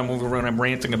point. That's why I'm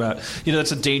ranting about.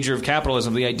 That's a danger of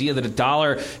capitalism. The idea that $1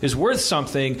 is worth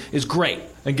something is great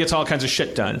and gets all kinds of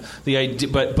shit done. The idea,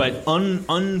 but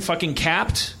unfucking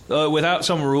capped without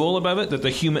some rule above it that a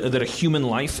human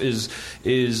life is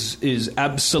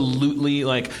absolutely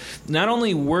not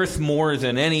only worth more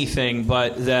than anything,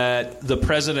 but that the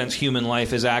president's human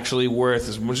life is actually worth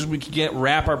as much as we can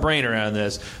wrap our brain around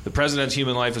this. The president's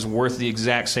human life is worth the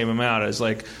exact same amount as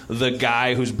the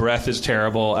guy whose breath is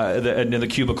terrible in the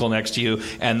cubicle next to you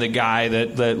and the guy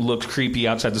that looks creepy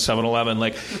outside the 7-Eleven.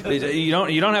 You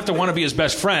don't have to want to be his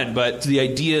best friend, but the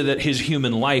idea that his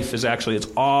human life is actually it's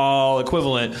all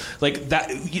equivalent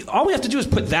that. All we have to do is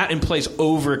put that in place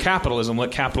over capitalism.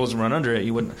 Let capitalism run under it.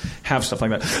 You wouldn't have stuff like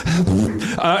that.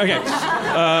 Okay.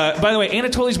 By the way,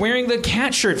 Anatoly's wearing the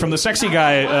cat shirt from the sexy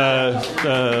guy.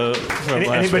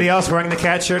 Anybody else wearing the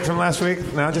cat shirt from last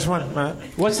week? No, just one.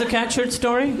 What's the cat shirt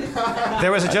story?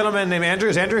 There was a gentleman named Andrew.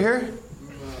 Is Andrew here?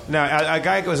 No, a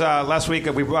guy was last week.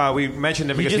 We mentioned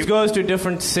him He because just goes to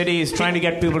different cities trying to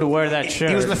get people to wear that shirt.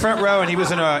 He was in the front row, and he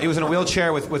was in a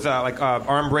wheelchair with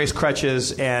arm brace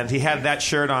crutches, and he had that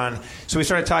shirt on. So we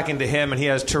started talking to him, and he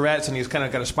has Tourette's, and he's kind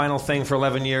of got a spinal thing for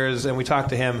 11 years. And we talked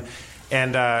to him,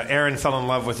 and Aaron fell in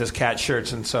love with his cat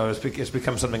shirts, and so it's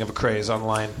become something of a craze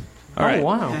online. All right.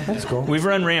 Wow, that's cool. We've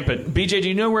run rampant. BJ, do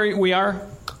you know where we are?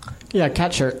 Yeah,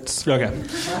 cat shirts. Okay.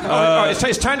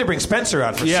 It's time to bring Spencer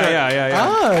out for yeah, sure. Yeah.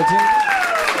 Oh,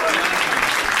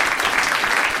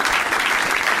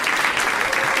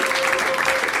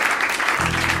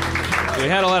 We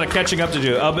had a lot of catching up to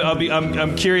do.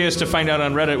 I'm curious to find out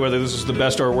on Reddit whether this is the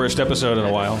best or worst episode in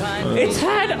a while. It's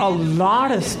had a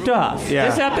lot of stuff. Yeah.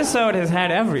 This episode has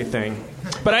had everything.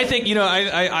 But I think,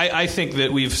 I think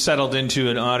that we've settled into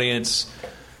an audience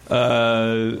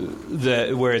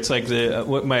where it's like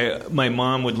my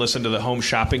mom would listen to the Home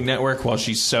Shopping Network while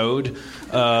she sewed in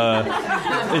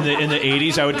the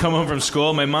 80s. I would come home from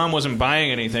school. My mom wasn't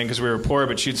buying anything because we were poor,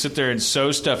 but she'd sit there and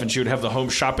sew stuff, and she would have the Home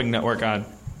Shopping Network on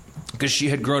because she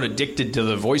had grown addicted to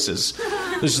the voices.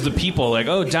 This is the people like,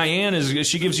 oh, Diane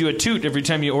she gives you a toot every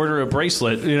time you order a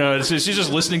bracelet. She's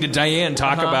just listening to Diane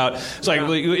talk about. It's like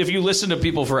if you listen to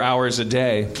people for hours a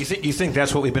day. You think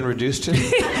that's what we've been reduced to?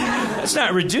 It's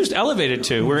not reduced, elevated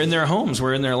to. We're in their homes.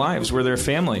 We're in their lives. We're their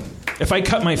family. If I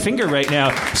cut my finger right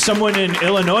now, someone in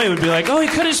Illinois would be like, oh, he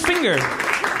cut his finger.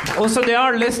 Well, so they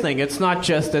are listening. It's not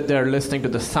just that they're listening to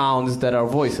the sounds that our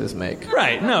voices make.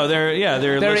 Right. No,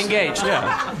 they're engaged.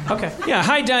 Yeah. Okay. Yeah.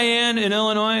 Hi, Diane in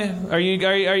Illinois. Are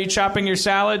you chopping your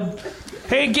salad?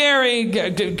 Hey, Gary,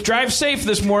 drive safe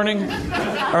this morning.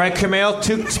 All right,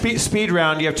 Kumail, speed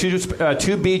round. You have two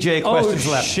BJ questions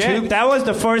left. Shit. That was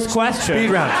the first question.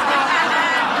 Speed round.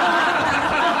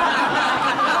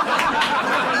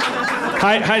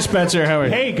 Hi, Spencer. How are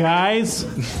you? Hey, guys.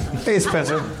 Hey,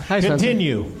 Spencer. Hi, Spencer.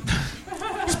 Continue.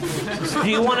 Do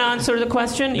you want to answer the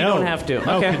question? You don't have to.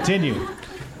 No, Okay. continue.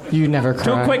 You never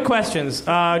cry. 2 quick questions.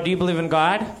 Do you believe in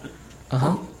God?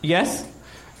 Uh-huh. Yes?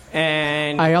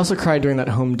 And I also cried during that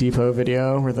Home Depot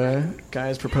video where the guy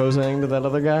is proposing to that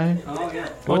other guy. Oh, yeah.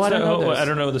 What's I that? don't know I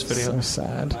don't know this video. So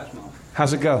sad.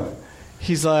 How's it go?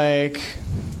 He's like...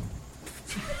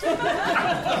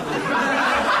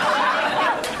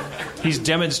 He's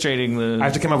demonstrating the... I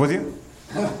have to come up with you?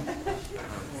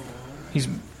 He's...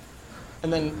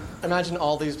 And then imagine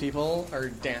all these people are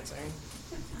dancing.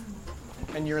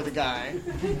 And you're the guy.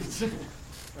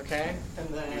 Okay? And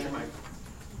then...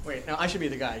 Wait, no, I should be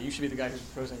the guy. You should be the guy who's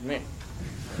proposing to me.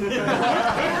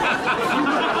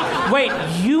 Wait,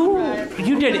 you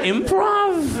did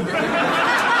improv?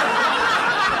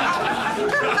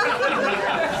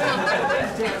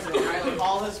 Dancing, right? Like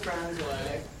all his friends are like...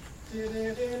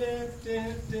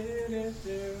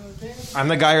 I'm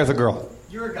the guy or the girl?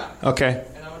 You're a guy. Okay.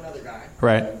 And I'm another guy.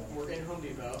 Right. We're in Home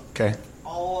Depot. Okay.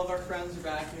 All of our friends are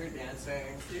back here dancing.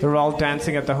 They're all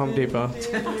dancing at the Home Depot. And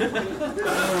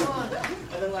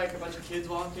then like a bunch of kids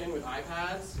walk in with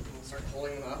iPads and start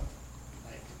holding them up.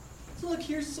 Like, so look,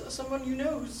 here's someone you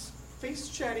know who's face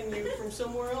chatting you from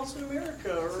somewhere else in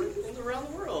America or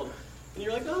around the world. And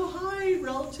you're like, oh, hi,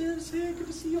 relatives. Hey, good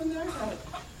to see you on the iPad.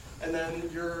 And then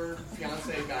your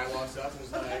fiance guy walks up and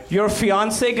is like... Your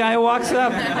fiance guy walks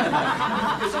up?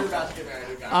 Because you're about to get married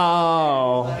to a guy.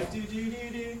 Oh. Like,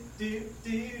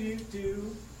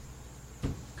 do.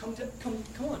 Come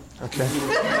on. Okay.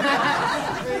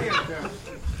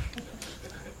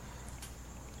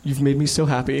 You've made me so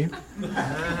happy.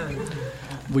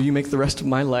 Will you make the rest of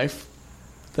my life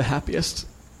the happiest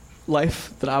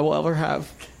life that I will ever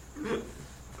have?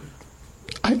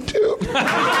 I do.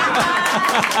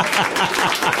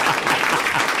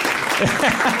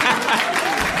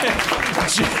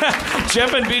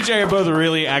 Jeff and BJ are both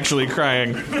really actually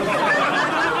crying.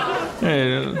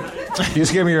 You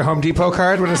just gave me your Home Depot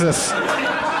card? What is this?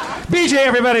 BJ,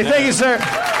 everybody. Thank you, sir.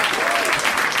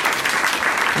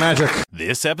 Magic.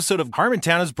 This episode of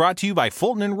Harmontown is brought to you by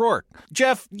Fulton and Rourke.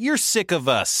 Jeff, you're sick of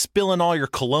spilling all your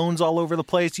colognes all over the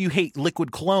place. You hate liquid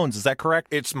colognes, is that correct?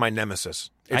 It's my nemesis.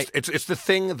 It's the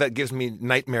thing that gives me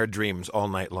nightmare dreams all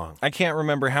night long. I can't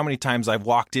remember how many times I've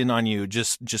walked in on you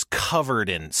just covered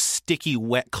in sticky,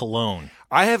 wet cologne.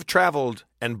 I have traveled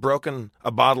and broken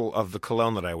a bottle of the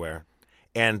cologne that I wear,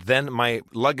 and then my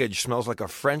luggage smells like a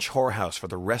French whorehouse for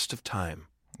the rest of time.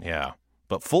 Yeah.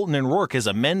 But Fulton and Rourke is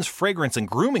a men's fragrance and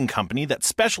grooming company that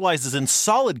specializes in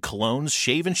solid colognes,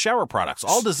 shave, and shower products,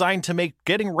 all designed to make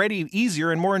getting ready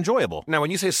easier and more enjoyable. Now, when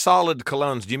you say solid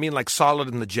colognes, do you mean like solid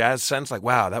in the jazz sense? Like,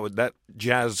 wow, that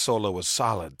jazz solo was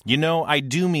solid. You know, I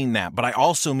do mean that, but I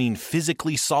also mean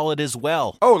physically solid as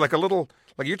well. Oh, like a little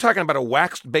Like, you're talking about a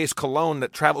wax-based cologne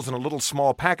that travels in a little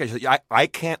small package that I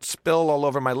can't spill all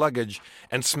over my luggage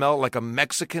and smell like a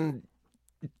Mexican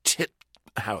tit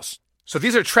house. So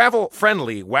these are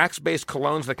travel-friendly, wax-based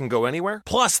colognes that can go anywhere?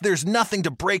 Plus, there's nothing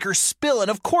to break or spill,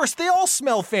 and of course, they all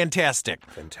smell fantastic.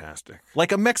 Fantastic.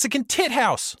 Like a Mexican tit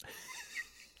house.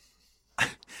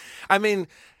 I mean,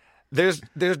 there's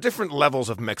different levels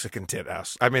of Mexican tit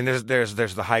house. I mean, there's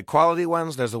the high-quality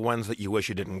ones. There's the ones that you wish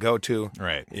you didn't go to.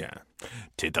 Right. Yeah.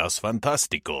 Titas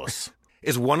fantásticos.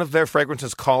 Is one of their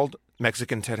fragrances called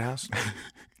Mexican tit house?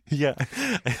 Yeah.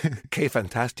 Que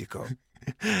fantástico.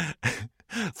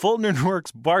 Fulton &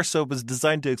 Rourke's bar soap is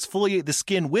designed to exfoliate the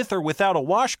skin with or without a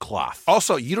washcloth.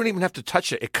 Also, you don't even have to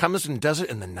touch it. It comes and does it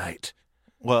in the night.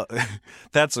 Well,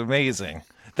 that's amazing.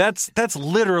 That's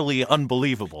literally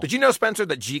unbelievable. Did you know, Spencer,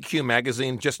 that GQ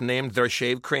magazine just named their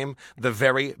shave cream the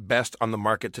very best on the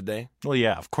market today? Well,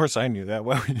 yeah, of course I knew that.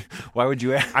 Why would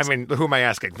you ask? I mean, who am I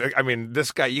asking? I mean,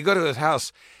 this guy, you go to his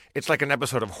house, it's like an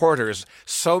episode of Hoarders.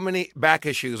 So many back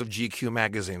issues of GQ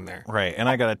magazine there. Right, and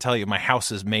I got to tell you, my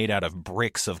house is made out of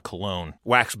bricks of cologne.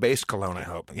 Wax-based cologne, I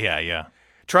hope. Yeah.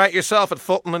 Try it yourself at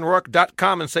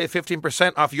FultonandRourke.com and save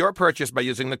 15% off your purchase by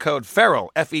using the code FERAL,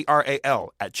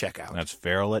 F-E-R-A-L, at checkout. That's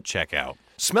Feral at checkout.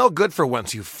 Smell good for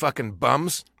once, you fucking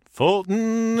bums.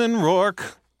 Fulton and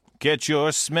Rourke, get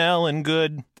your smelling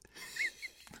good.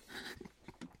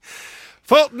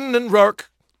 Fulton and Rourke,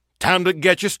 time to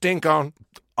get your stink on.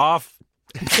 Off.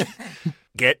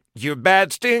 Get your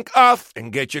bad stink off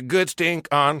and get your good stink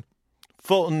on.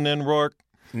 Fulton and Rourke.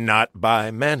 Not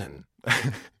by Menon.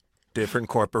 Different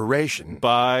corporation.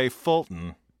 By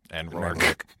Fulton and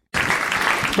Rourke.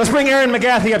 Let's bring Aaron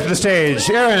McGathy up to the stage.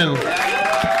 Aaron.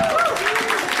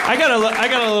 I got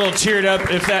a little cheered up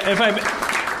if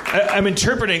I'm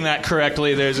interpreting that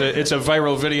correctly. It's a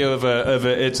viral video of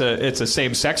it's a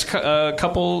same-sex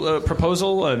couple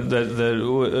proposal.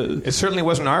 It certainly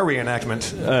wasn't our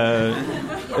reenactment.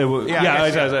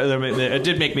 It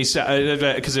did make me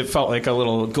sad because it felt like a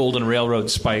little Golden Railroad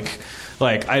spike.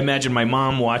 Like, I imagine my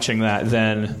mom watching that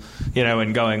then,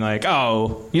 and going like,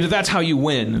 oh, that's how you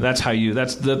win.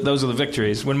 Those are the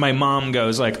victories. When my mom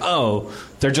goes like, oh,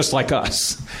 they're just like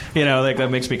us. Like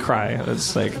that makes me cry.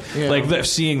 It's like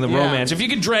seeing the romance. If you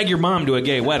could drag your mom to a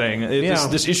gay wedding,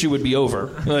 this issue would be over.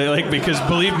 Because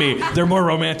believe me, they're more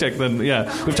romantic than,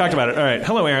 we've talked about it. All right.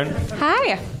 Hello, Aaron.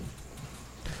 Hi.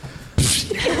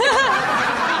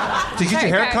 Did you get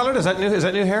your hair colored? Is that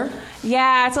new hair?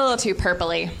 Yeah, it's a little too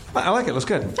purpley. I like it. Looks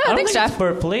good. Oh, thanks, Jeff.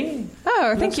 Purpley.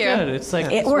 Oh, thank you. Good. It's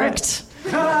like it worked.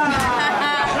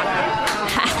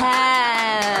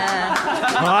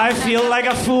 I feel like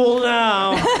a fool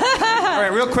now. All right,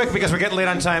 real quick because we're getting late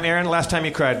on time. Aaron, last time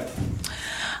you cried?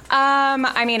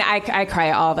 I mean, I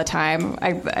cry all the time.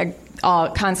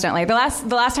 Constantly. The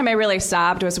last time I really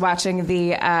sobbed was watching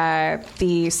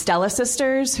the Stella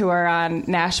sisters who are on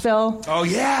Nashville. Oh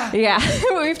yeah. Yeah,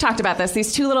 we've talked about this.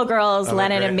 These two little girls,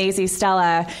 Lennon and Maisie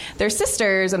Stella, they're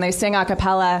sisters and they sing a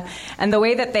cappella. And the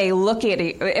way that they look at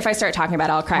if I start talking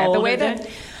about it, I'll cry. How the old way are that.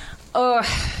 they?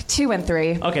 2 and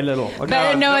 3. Okay, little. Okay.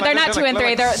 But no, they're not 2 and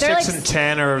 3. They're 6 and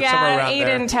 10 or somewhere around 8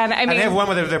 there. and 10. I mean, and they have one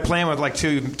where they're playing with like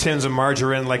 2 tins of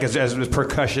margarine, like as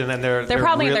percussion, and they're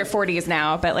probably in their 40s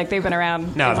now, but like they've been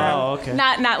around. No, okay.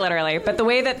 Not literally, but the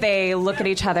way that they look at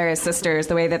each other as sisters,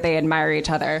 the way that they admire each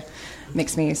other,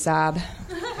 makes me sob.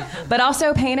 But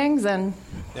also paintings and.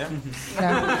 Yeah.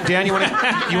 Dan, you want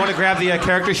to grab the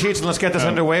character sheets and let's get this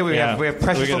underway. We have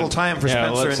precious little time for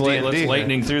Spencer and D&D. Let's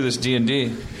lightning through this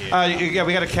D&D. We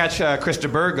got to catch Chris de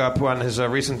Burgh up on his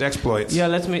recent exploits. Yeah,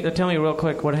 tell me real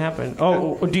quick what happened.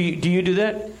 Oh, do you do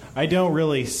that? I don't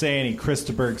really say any Chris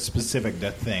de Burgh specific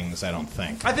things. I don't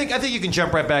think. I think you can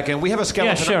jump right back in. We have a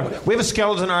skeleton. Yeah, sure. We have a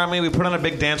skeleton army. We put on a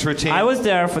big dance routine. I was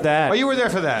there for that. Oh, you were there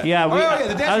for that? Yeah, the dance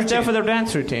routine. I was there for their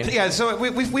dance routine. Yeah, so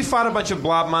we fought a bunch of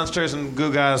blob monsters and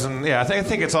Gugas, and I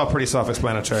think it's all pretty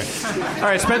self-explanatory. All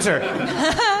right, Spencer.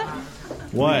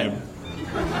 What?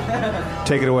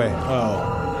 Take it away.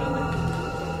 Oh.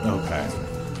 Okay.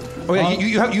 Oh yeah,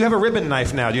 you have a ribbon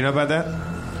knife now. Do you know about that?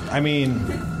 I mean.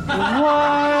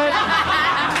 What?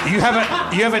 You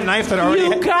have a knife that already.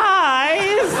 You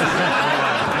guys.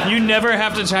 You never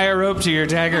have to tie a rope to your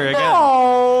dagger again.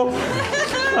 Oh.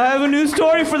 I have a new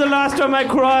story for the last time I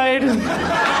cried.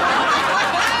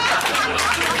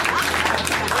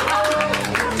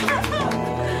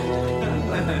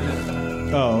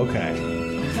 Oh, okay.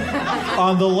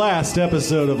 On the last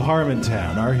episode of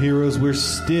Harmontown, our heroes were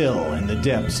still in the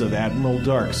depths of Admiral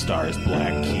Darkstar's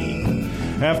Black Keep.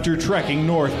 After trekking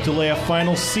north to lay a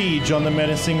final siege on the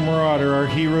menacing marauder, our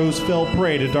heroes fell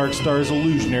prey to Darkstar's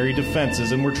illusionary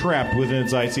defenses and were trapped within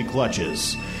its icy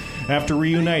clutches. After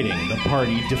reuniting, the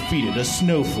party defeated a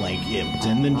snowflake imp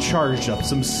and then charged up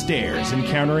some stairs,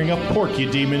 encountering a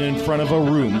porky demon in front of a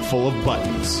room full of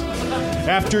buttons.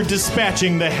 After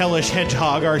dispatching the hellish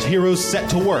hedgehog, our heroes set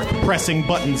to work, pressing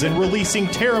buttons and releasing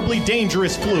terribly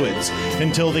dangerous fluids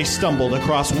until they stumbled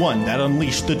across one that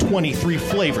unleashed the 23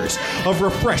 flavors of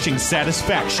refreshing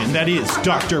satisfaction that is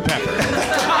Dr. Pepper.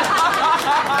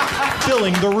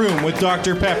 Filling the room with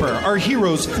Dr. Pepper, our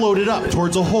heroes floated up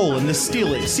towards a hole in the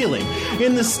ceiling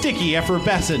in the sticky,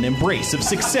 effervescent embrace of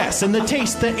success and the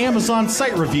taste that Amazon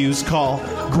site reviews call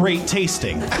great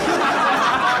tasting. The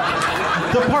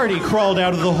party crawled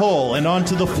out of the hole and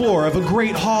onto the floor of a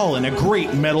great hall in a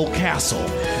great metal castle.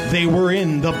 They were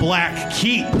in the Black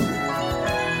Keep.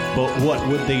 But what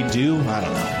would they do? I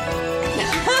don't know.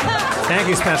 Thank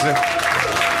you, Spencer.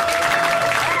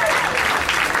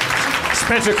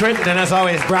 Spencer Crittenden, as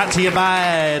always, brought to you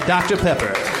by Dr.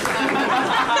 Pepper.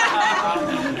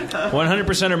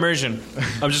 100% immersion.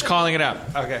 I'm just calling it out.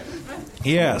 Okay.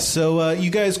 Yeah, so you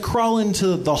guys crawl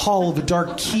into the hall of a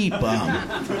dark keep.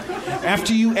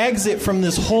 After you exit from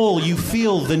this hole, you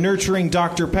feel the nurturing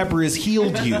Dr. Pepper has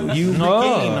healed you. You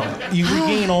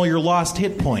regain all your lost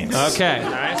hit points. Okay.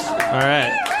 Nice. All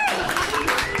right.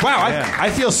 Wow, I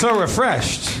feel so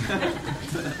refreshed.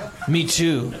 Me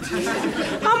too.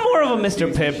 I'm more of a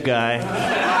Mr. Pibb guy.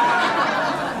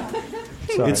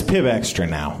 It's Pibb Extra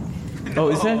now. Oh,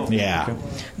 is it? Yeah.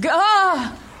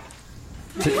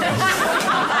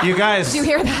 You guys, Did you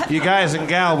hear that? You guys and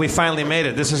gal, we finally made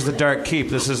it. This is the Dark Keep.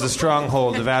 This is the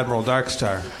stronghold of Admiral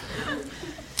Darkstar.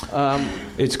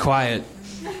 It's quiet.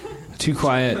 Too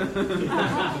quiet.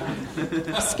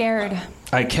 I'm scared.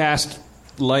 I cast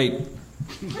light.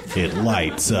 It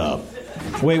lights up.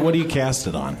 Wait, what do you cast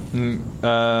it on?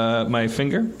 My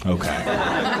finger. Okay.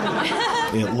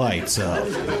 It lights up.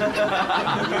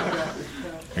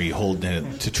 Are you holding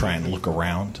it to try and look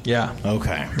around? Yeah.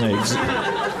 Okay.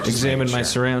 Examine my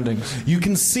surroundings. You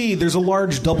can see there's a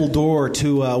large double door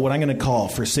to what I'm going to call,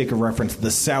 for sake of reference, the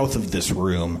south of this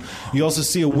room. You also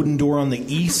see a wooden door on the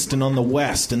east and on the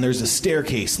west, and there's a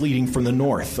staircase leading from the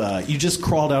north. You just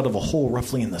crawled out of a hole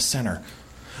roughly in the center.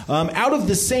 Out of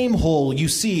the same hole, you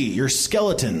see your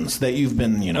skeletons that you've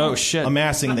been,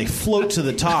 amassing. They float to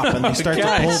the top, and they start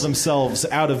to pull themselves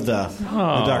out of the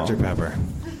Dr. Pepper.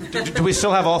 Do we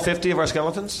still have all 50 of our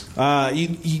skeletons?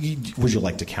 Would you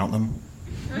like to count them?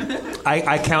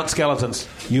 I count skeletons.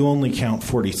 You only count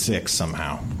 46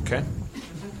 somehow. Okay.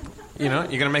 You're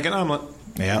going to make an omelet.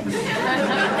 Yeah.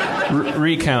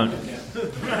 Recount.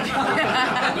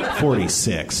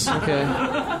 46. Okay.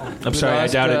 I'm sorry, I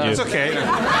doubted you. It's okay.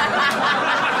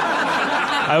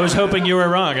 I was hoping you were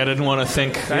wrong. I didn't want to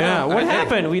think. Yeah, what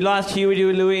happened? We lost Huey,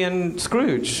 Dewey, Louie, and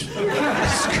Scrooge.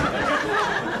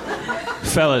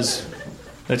 Fellas,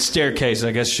 that staircase,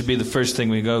 I guess, should be the first thing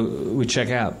we check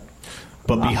out.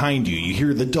 But behind you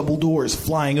hear the double doors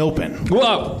flying open.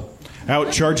 Whoa!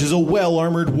 Out charges a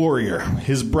well-armored warrior.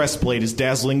 His breastplate is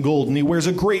dazzling gold, and he wears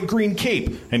a great green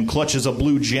cape and clutches a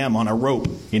blue gem on a rope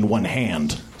in one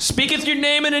hand. Speaketh your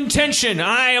name and intention.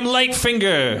 I am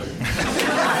Lightfinger.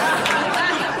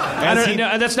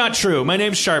 No, that's not true. My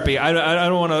name's Sharpie. I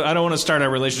don't want to start our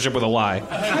relationship with a lie.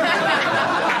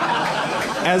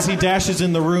 As he dashes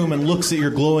in the room and looks at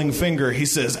your glowing finger, he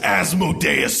says,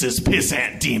 Asmodeus's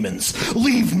pissant demons,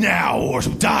 leave now or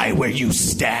die where you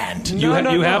stand. You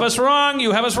have us wrong.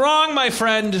 You have us wrong, my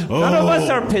friend. None of us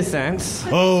are pissants.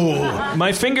 Oh.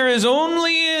 My finger is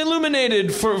only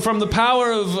illuminated from the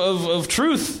power of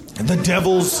truth. The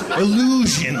devil's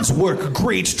illusions work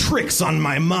great tricks on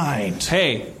my mind.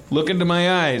 Hey, look into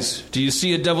my eyes. Do you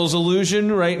see a devil's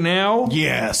illusion right now?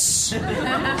 Yes.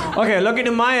 Okay, look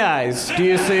into my eyes. Do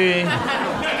you see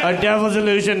a devil's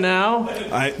illusion now?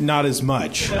 Not as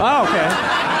much. Oh, okay.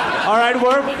 All right,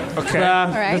 we're... Okay. All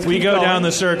right. We go down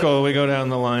the circle. We go down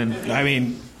the line. I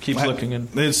mean... Keep looking in.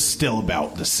 It's still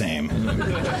about the same.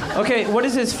 Okay, what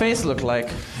does his face look like?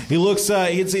 He looks,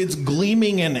 it's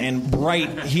gleaming and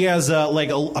bright. He has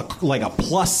like a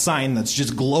plus sign that's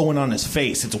just glowing on his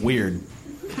face. It's weird.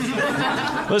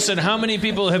 Listen, how many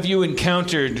people have you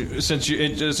encountered since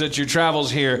your travels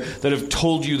here that have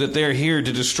told you that they're here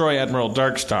to destroy Admiral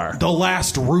Darkstar? The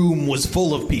last room was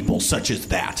full of people such as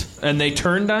that. And they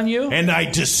turned on you? And I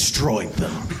destroyed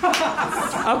them.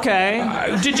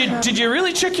 Okay. Did you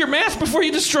really check your math before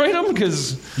you destroyed them?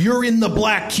 Because you're in the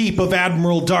Black Keep of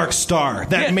Admiral Darkstar.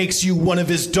 That makes you one of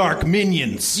his dark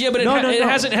minions. Yeah, but it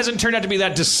hasn't turned out to be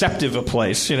that deceptive a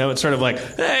place. You know, it's sort of like,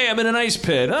 hey, I'm in an ice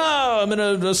pit. Oh, I'm in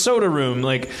a soda room.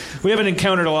 Like, we haven't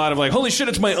encountered a lot of like, holy shit,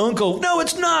 it's my uncle. No,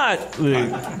 it's not.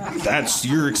 That's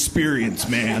your experience,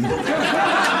 man.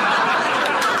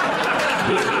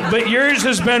 But yours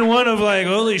has been one of like,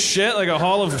 holy shit, like a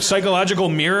hall of psychological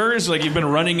mirrors. Like you've been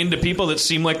running into people that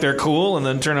seem like they're cool and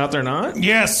then turn out they're not.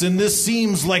 Yes, and this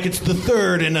seems like it's the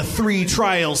third in a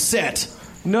 3-trial set.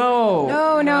 No.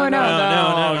 No.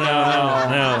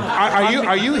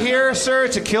 Are you here, sir,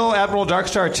 to kill Admiral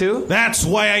Darkstar too? That's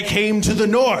why I came to the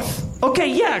north.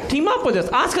 Okay, yeah, team up with us.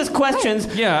 Ask us questions,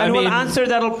 and we'll answer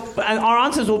and our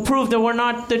answers will prove that we're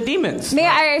not the demons. May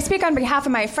I speak on behalf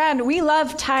of my friend? We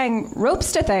love tying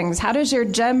ropes to things. How does your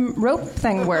gem rope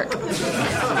thing work?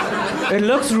 It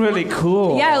looks really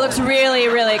cool. Yeah, it looks really,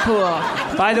 really cool.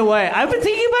 By the way, I've been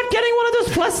thinking about getting one of those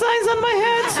plus signs on my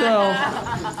head, so...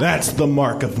 That's the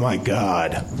mark of my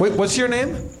god. Wait, what's your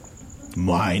name?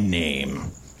 My name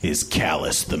is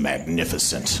Callus the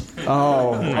Magnificent.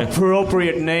 Oh,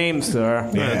 appropriate name, sir.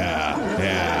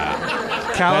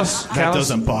 Yeah. Callus, that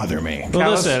doesn't bother me.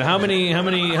 Well, listen, how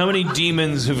many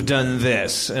demons have done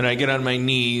this? And I get on my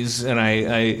knees and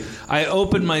I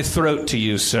open my throat to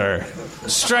you, sir.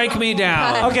 Strike me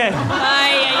down. Okay.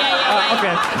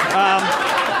 Okay.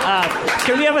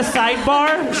 Can we have a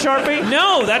sidebar, Sharpie?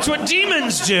 No, that's what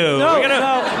demons do.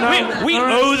 We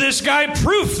owe this guy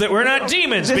proof that we're not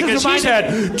demons because he's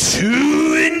had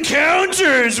 2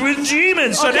 encounters with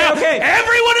demons. So now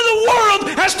everyone in the world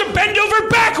has to bend over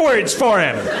backwards for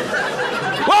him.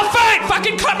 Well, fine.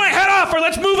 Fucking cut my head off or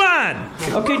let's move on.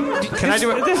 Okay. Can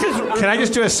I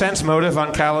just do a sense motive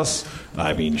on Callus?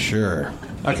 I mean, sure.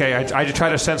 Okay, I try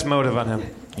to sense motive on him.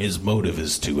 His motive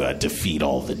is to defeat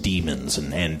all the demons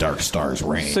and end Darkstar's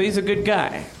reign. So he's a good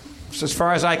guy. So as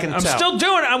far as I can I'm tell. still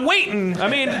doing it. I'm waiting. I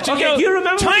mean, you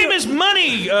remember time is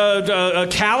money,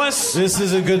 Callus. This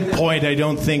is a good point. I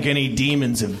don't think any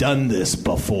demons have done this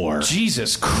before.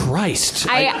 Jesus Christ.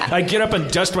 I get up and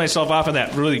dust myself off in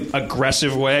that really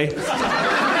aggressive way.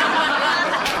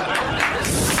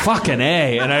 Fucking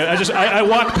A. And I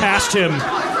walk past him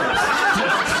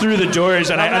through the doors,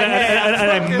 and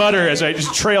I mutter as I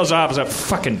just trails off as I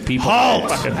fucking people.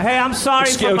 Halt! Hey, I'm sorry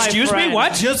for my Excuse friend. me,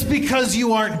 what? Just because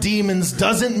you aren't demons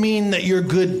doesn't mean that you're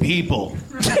good people.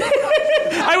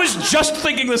 I was just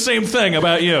thinking the same thing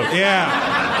about you.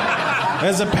 Yeah.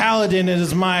 As a paladin, it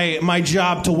is my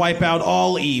job to wipe out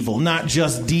all evil, not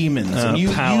just demons. And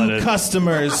you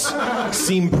customers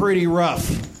seem pretty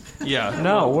rough. Yeah.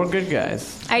 No, we're good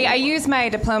guys. I use my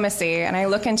diplomacy, and I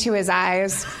look into his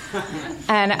eyes,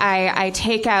 and I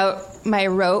take out my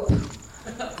rope,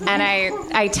 and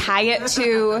I tie it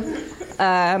to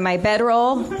my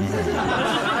bedroll,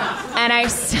 and I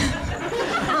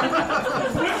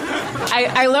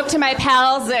look to my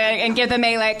pals and give them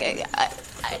a, like...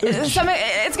 it's gonna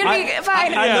be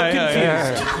fine. I look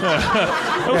confused.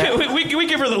 Okay, we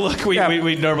give her the look we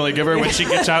normally give her when she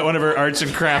gets out one of her arts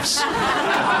and crafts.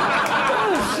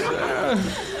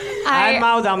 I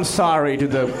mouth I'm sorry to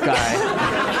the guy.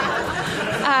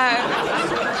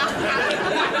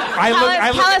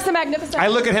 Callus the Magnificent. I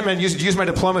look at him and use my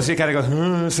diplomacy, kind of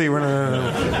go, see, we're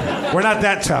not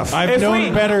that tough. I've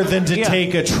known better than to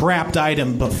take a trapped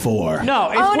item before. No.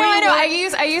 I know.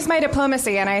 I use my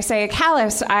diplomacy, and I say,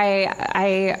 Callus,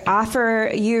 I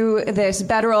offer you this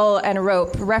bedroll and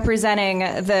rope representing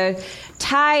the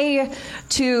tie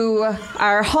to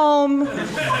our home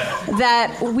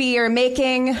that we are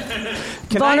making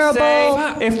vulnerable.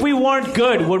 I say, if we weren't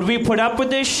good, would we put up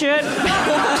with this shit?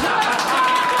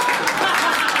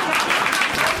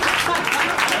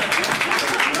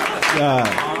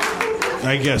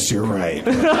 I guess you're right.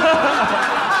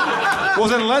 Well,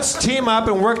 then let's team up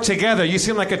and work together. You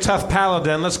seem like a tough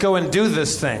paladin. Let's go and do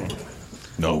this thing.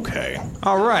 Okay.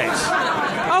 All right.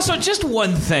 Also, just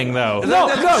one thing, though. No.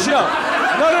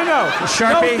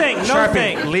 Sharpie, No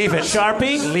thing. Leave it.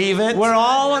 Sharpie, leave it. We're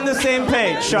all on the same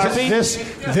page. Sharpie.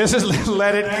 This is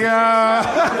let it go.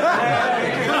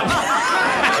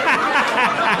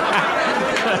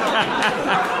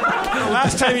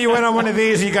 Last time you went on one of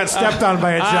these, you got stepped on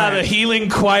by a giant. The healing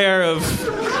choir of...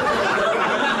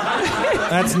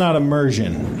 That's not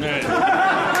immersion.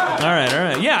 All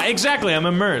right. Yeah, exactly. I'm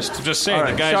immersed. I'm just saying. All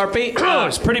right, the guy's Sharpie.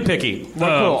 It's pretty picky. Cool.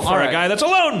 For All right. a guy that's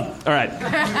alone. All right.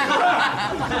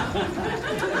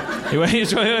 He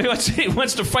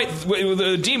wants to fight with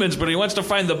the demons, but he wants to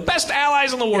find the best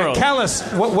allies in the world. Callus,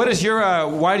 what is your?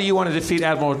 Why do you want to defeat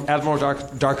Admiral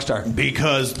Darkstar?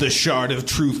 Because the Shard of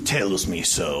Truth tells me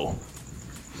so.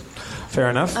 Fair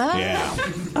enough. Yeah.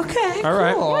 Okay. All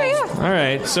right. Cool. All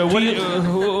right. So where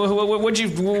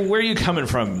are you coming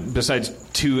from besides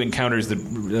two encounters that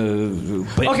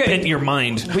bent your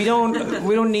mind? We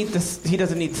don't need this. He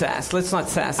doesn't need sass. Let's not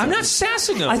sass him. I'm not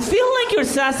sassing him. I feel like you're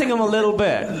sassing him a little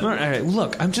bit. All right.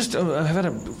 Look, I'm just I've had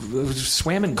a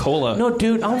swam in cola. No,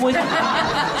 dude, I'm with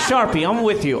Sharpie. I'm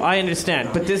with you. I understand,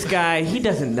 but this guy, he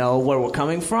doesn't know where we're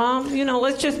coming from.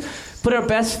 Let's just put our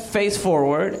best face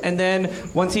forward, and then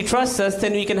once he trusts us,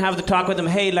 then we can have the talk with him.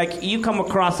 Hey, you come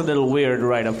across a little weird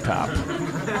right up top.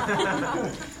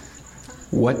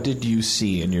 What did you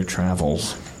see in your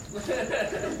travels,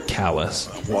 Callus?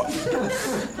 What?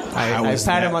 I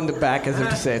pat him on the back as if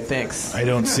to say thanks. I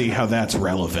don't see how that's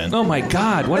relevant. Oh my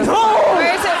God! What?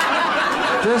 Where is it?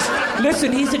 Just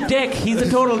listen. He's a dick. He's a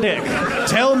total dick.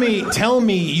 Tell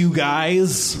me, you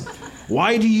guys.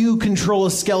 Why do you control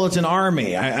a skeleton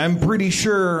army? I'm pretty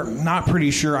sure, not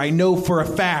pretty sure, I know for a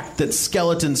fact that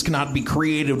skeletons cannot be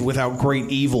created without great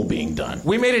evil being done.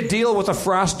 We made a deal with a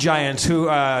frost giant who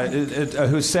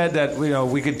said that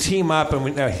we could team up,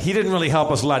 and he didn't really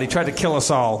help us a lot. He tried to kill us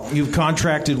all. You've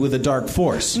contracted with a dark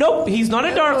force. Nope, he's not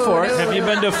a dark force. Have you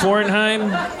been to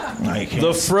Fornheim? I can't.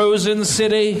 The frozen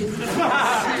city?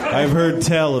 I've heard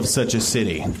tell of such a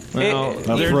city. Well,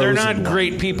 they're not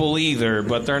great people either,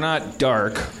 but they're not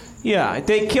dark. Yeah,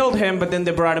 they killed him, but then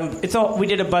they brought him. We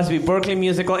did a Busby Berkeley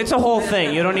musical. It's a whole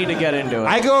thing. You don't need to get into it.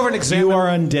 I go over and examine. You are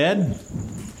undead?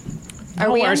 Are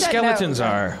we our undead? skeletons No.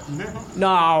 are.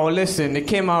 No, listen, it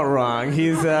came out wrong.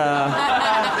 He's No,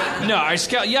 our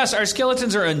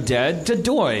skeletons are undead.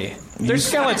 Dadoy. They're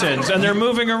skeletons, and they're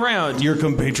moving around. Your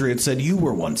compatriot said you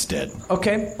were once dead.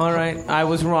 Okay, all right. I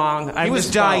was wrong. He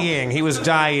was dying. He was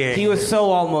dying. He was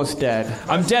so almost dead.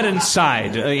 I'm dead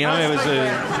inside.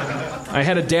 I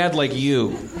had a dad like you.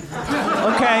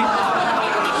 Okay.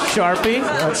 Sharpie.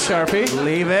 That's Sharpie.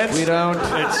 Leave it. We don't.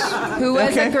 Who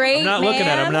was a great I'm not man? looking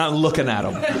at him. I'm not looking at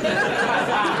him.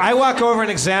 I walk over and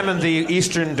examine the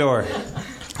eastern door.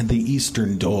 The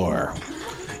eastern door.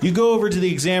 You go over to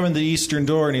examine the eastern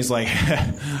door, and he's like,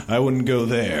 I wouldn't go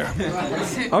there.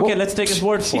 Okay, let's take his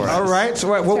word for it. All right.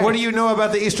 So what do you know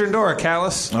about the eastern door,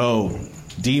 Callus? Oh,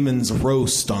 demons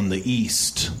roast on the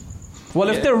east. Well,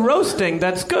 if they're roasting,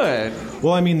 that's good.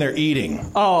 Well, I mean, they're eating.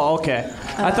 Oh, okay.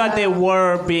 I thought they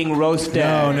were being roasted.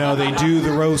 No, they do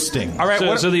the roasting. All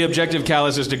right. So the objective,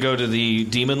 Callus, is to go to the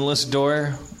demonless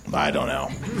door? I don't know.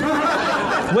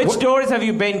 Which doors have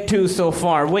you been to so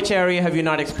far? Which area have you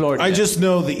not explored I yet? just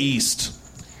know the east.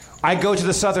 I go to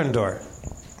the southern door.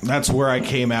 That's where I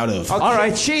came out of. Okay. All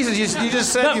right. Jesus, you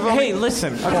just said you've only... Hey,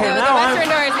 listen. Okay, No, the now western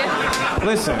door is it.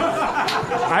 Listen.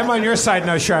 I'm on your side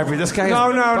now, Sharpie. This guy is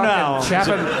No.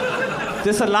 chapping.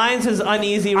 This alliance is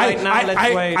uneasy right now.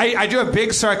 Let's wait. I do a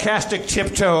big sarcastic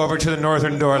tiptoe over to the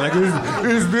northern door. Like,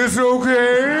 is this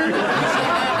okay?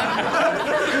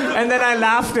 And then I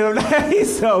laughed at him.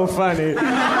 He's so funny.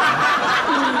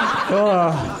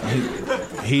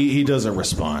 He doesn't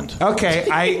respond. Okay,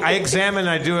 I examine.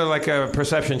 I do a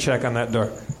perception check on that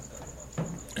door.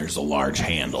 There's a large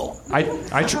handle. I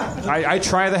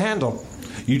try the handle.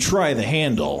 You try the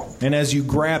handle, and as you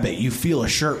grab it, you feel a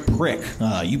sharp prick.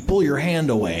 You pull your hand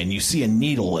away, and you see a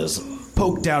needle is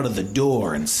poked out of the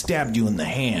door and stabbed you in the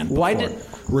hand. Why before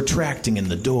retracting in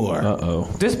the door? Uh-oh.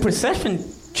 This perception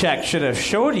check should have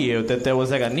showed you that there was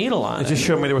like a needle on it. It just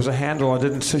showed me there was a handle. It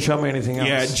didn't show me anything else.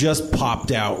 Yeah, it just popped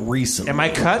out recently. Am I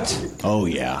cut? Oh,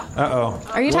 yeah. Uh-oh.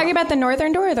 Are you talking about the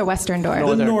northern door or the western door?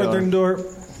 The northern door.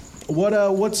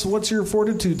 What's your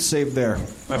fortitude save there?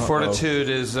 My fortitude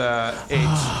is 8.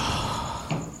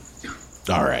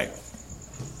 All right.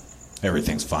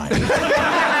 Everything's fine.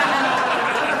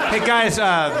 Hey guys,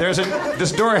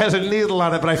 this door has a needle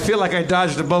on it, but I feel like I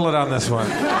dodged a bullet on this one.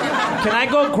 Can I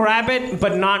go grab it,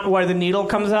 but not where the needle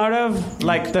comes out of?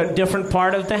 Like the different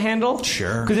part of the handle?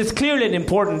 Sure. Because it's clearly an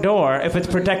important door if it's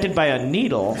protected by a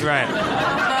needle. Right.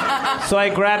 So I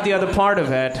grab the other part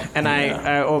of it, and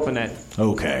I open it.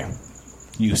 Okay.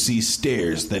 You see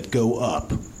stairs that go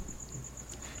up.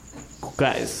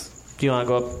 Guys, do you want to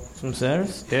go up some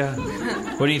stairs? Yeah.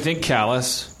 What do you think,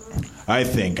 Callus? I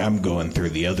think I'm going through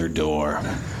the other door.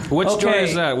 Which door Okay.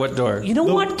 is that? What door? You know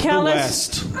what,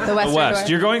 Callus? The west. The western door.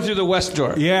 You're going through the west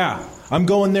door. Yeah, I'm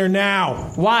going there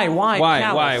now. Why?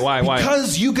 Callus? Why?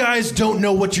 Because you guys don't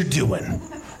know what you're doing.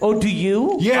 Oh, do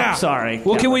you? Yeah. I'm sorry.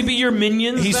 Well, can we be your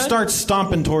minions? He then? starts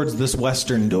stomping towards this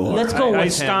western door. Let's go I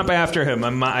with stomp him. after him.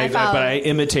 But I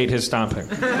imitate his stomping.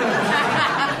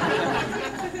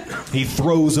 He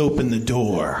throws open the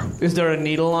door. Is there a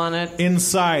needle on it?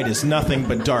 Inside is nothing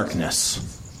but darkness.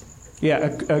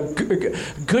 Yeah, a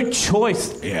good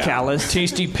choice, Callus.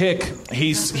 Tasty pick.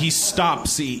 He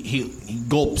stops. He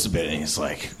gulps a bit, and he's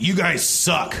like, "You guys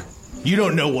suck. You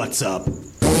don't know what's up.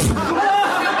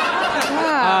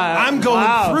 I'm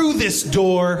going through this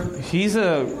door.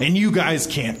 And you guys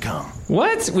can't come."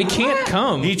 What? We can't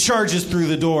come. He charges through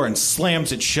the door and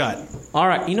slams it shut. All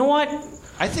right, you know what?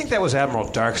 I think that was Admiral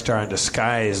Darkstar in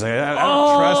disguise. I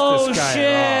don't trust this guy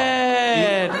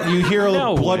at all. You hear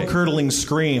blood-curdling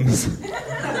screams.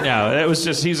 No, that was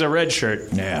just, he's a red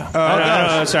shirt. Yeah.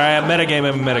 No, sorry, I'm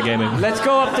metagaming. Let's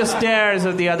go up the stairs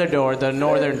of the other door, the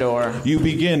northern door. You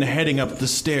begin heading up the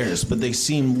stairs, but they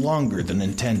seem longer than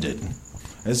intended.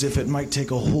 As if it might take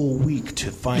a whole week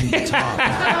to find the top.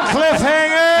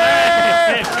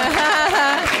 Cliffhanger!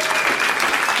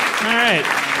 All right.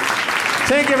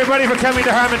 Thank you, everybody, for coming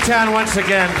to Harmontown once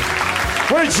again.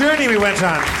 What a journey we went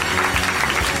on.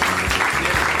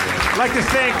 I'd like to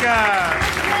thank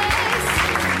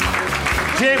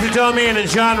James Adomian and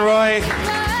John Roy,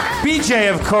 BJ,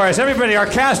 of course, everybody, our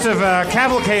cast of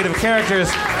cavalcade of characters,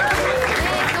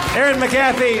 Aaron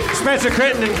McGathy, Spencer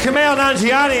Critton, and Kumail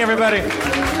Nanjiani, everybody.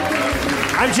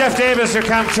 I'm Jeff Davis, your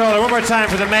comptroller. One more time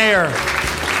for the mayor,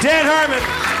 Dan Harmon.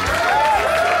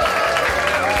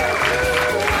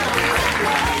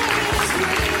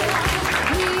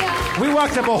 We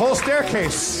walked up a whole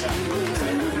staircase.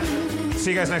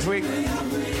 See you guys next week.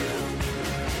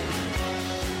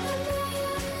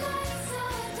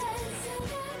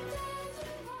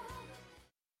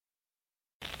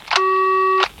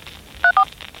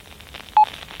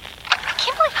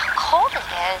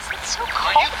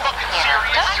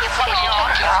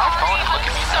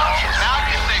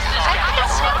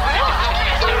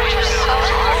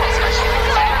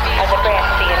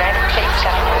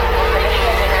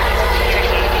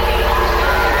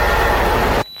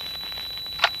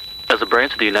 As a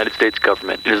branch of the United States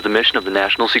government, it is the mission of the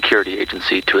National Security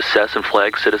Agency to assess and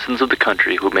flag citizens of the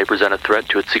country who may present a threat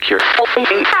to its security.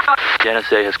 The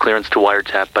NSA has clearance to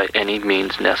wiretap by any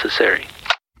means necessary.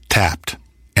 Tapped.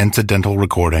 Incidental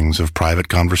recordings of private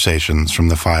conversations from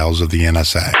the files of the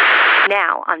NSA.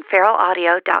 Now on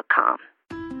feralaudio.com.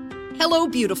 Hello,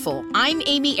 beautiful. I'm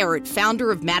Amy Errett,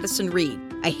 founder of Madison Reed,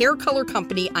 a hair color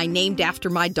company I named after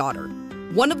my daughter.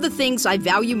 One of the things I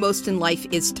value most in life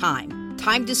is time.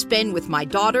 Time to spend with my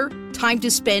daughter, time to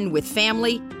spend with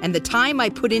family, and the time I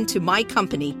put into my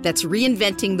company that's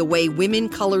reinventing the way women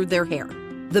color their hair.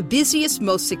 The busiest,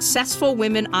 most successful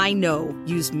women I know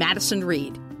use Madison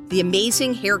Reed, the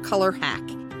amazing hair color hack.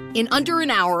 In under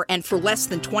an hour and for less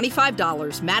than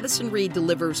 $25, Madison Reed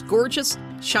delivers gorgeous,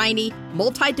 shiny,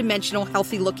 multi-dimensional,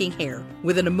 healthy-looking hair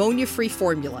with an ammonia-free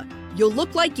formula. You'll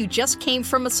look like you just came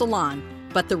from a salon,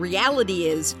 but the reality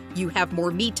is you have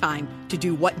more me time to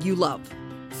do what you love.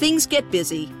 Things get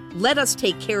busy. Let us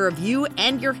take care of you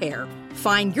and your hair.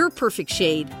 Find your perfect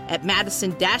shade at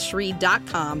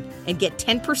madison-reed.com and get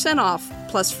 10% off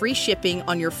plus free shipping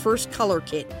on your first color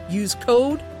kit. Use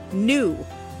code NEW.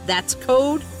 That's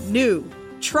code NEW.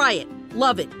 Try it.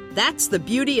 Love it. That's the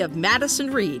beauty of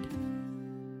Madison Reed.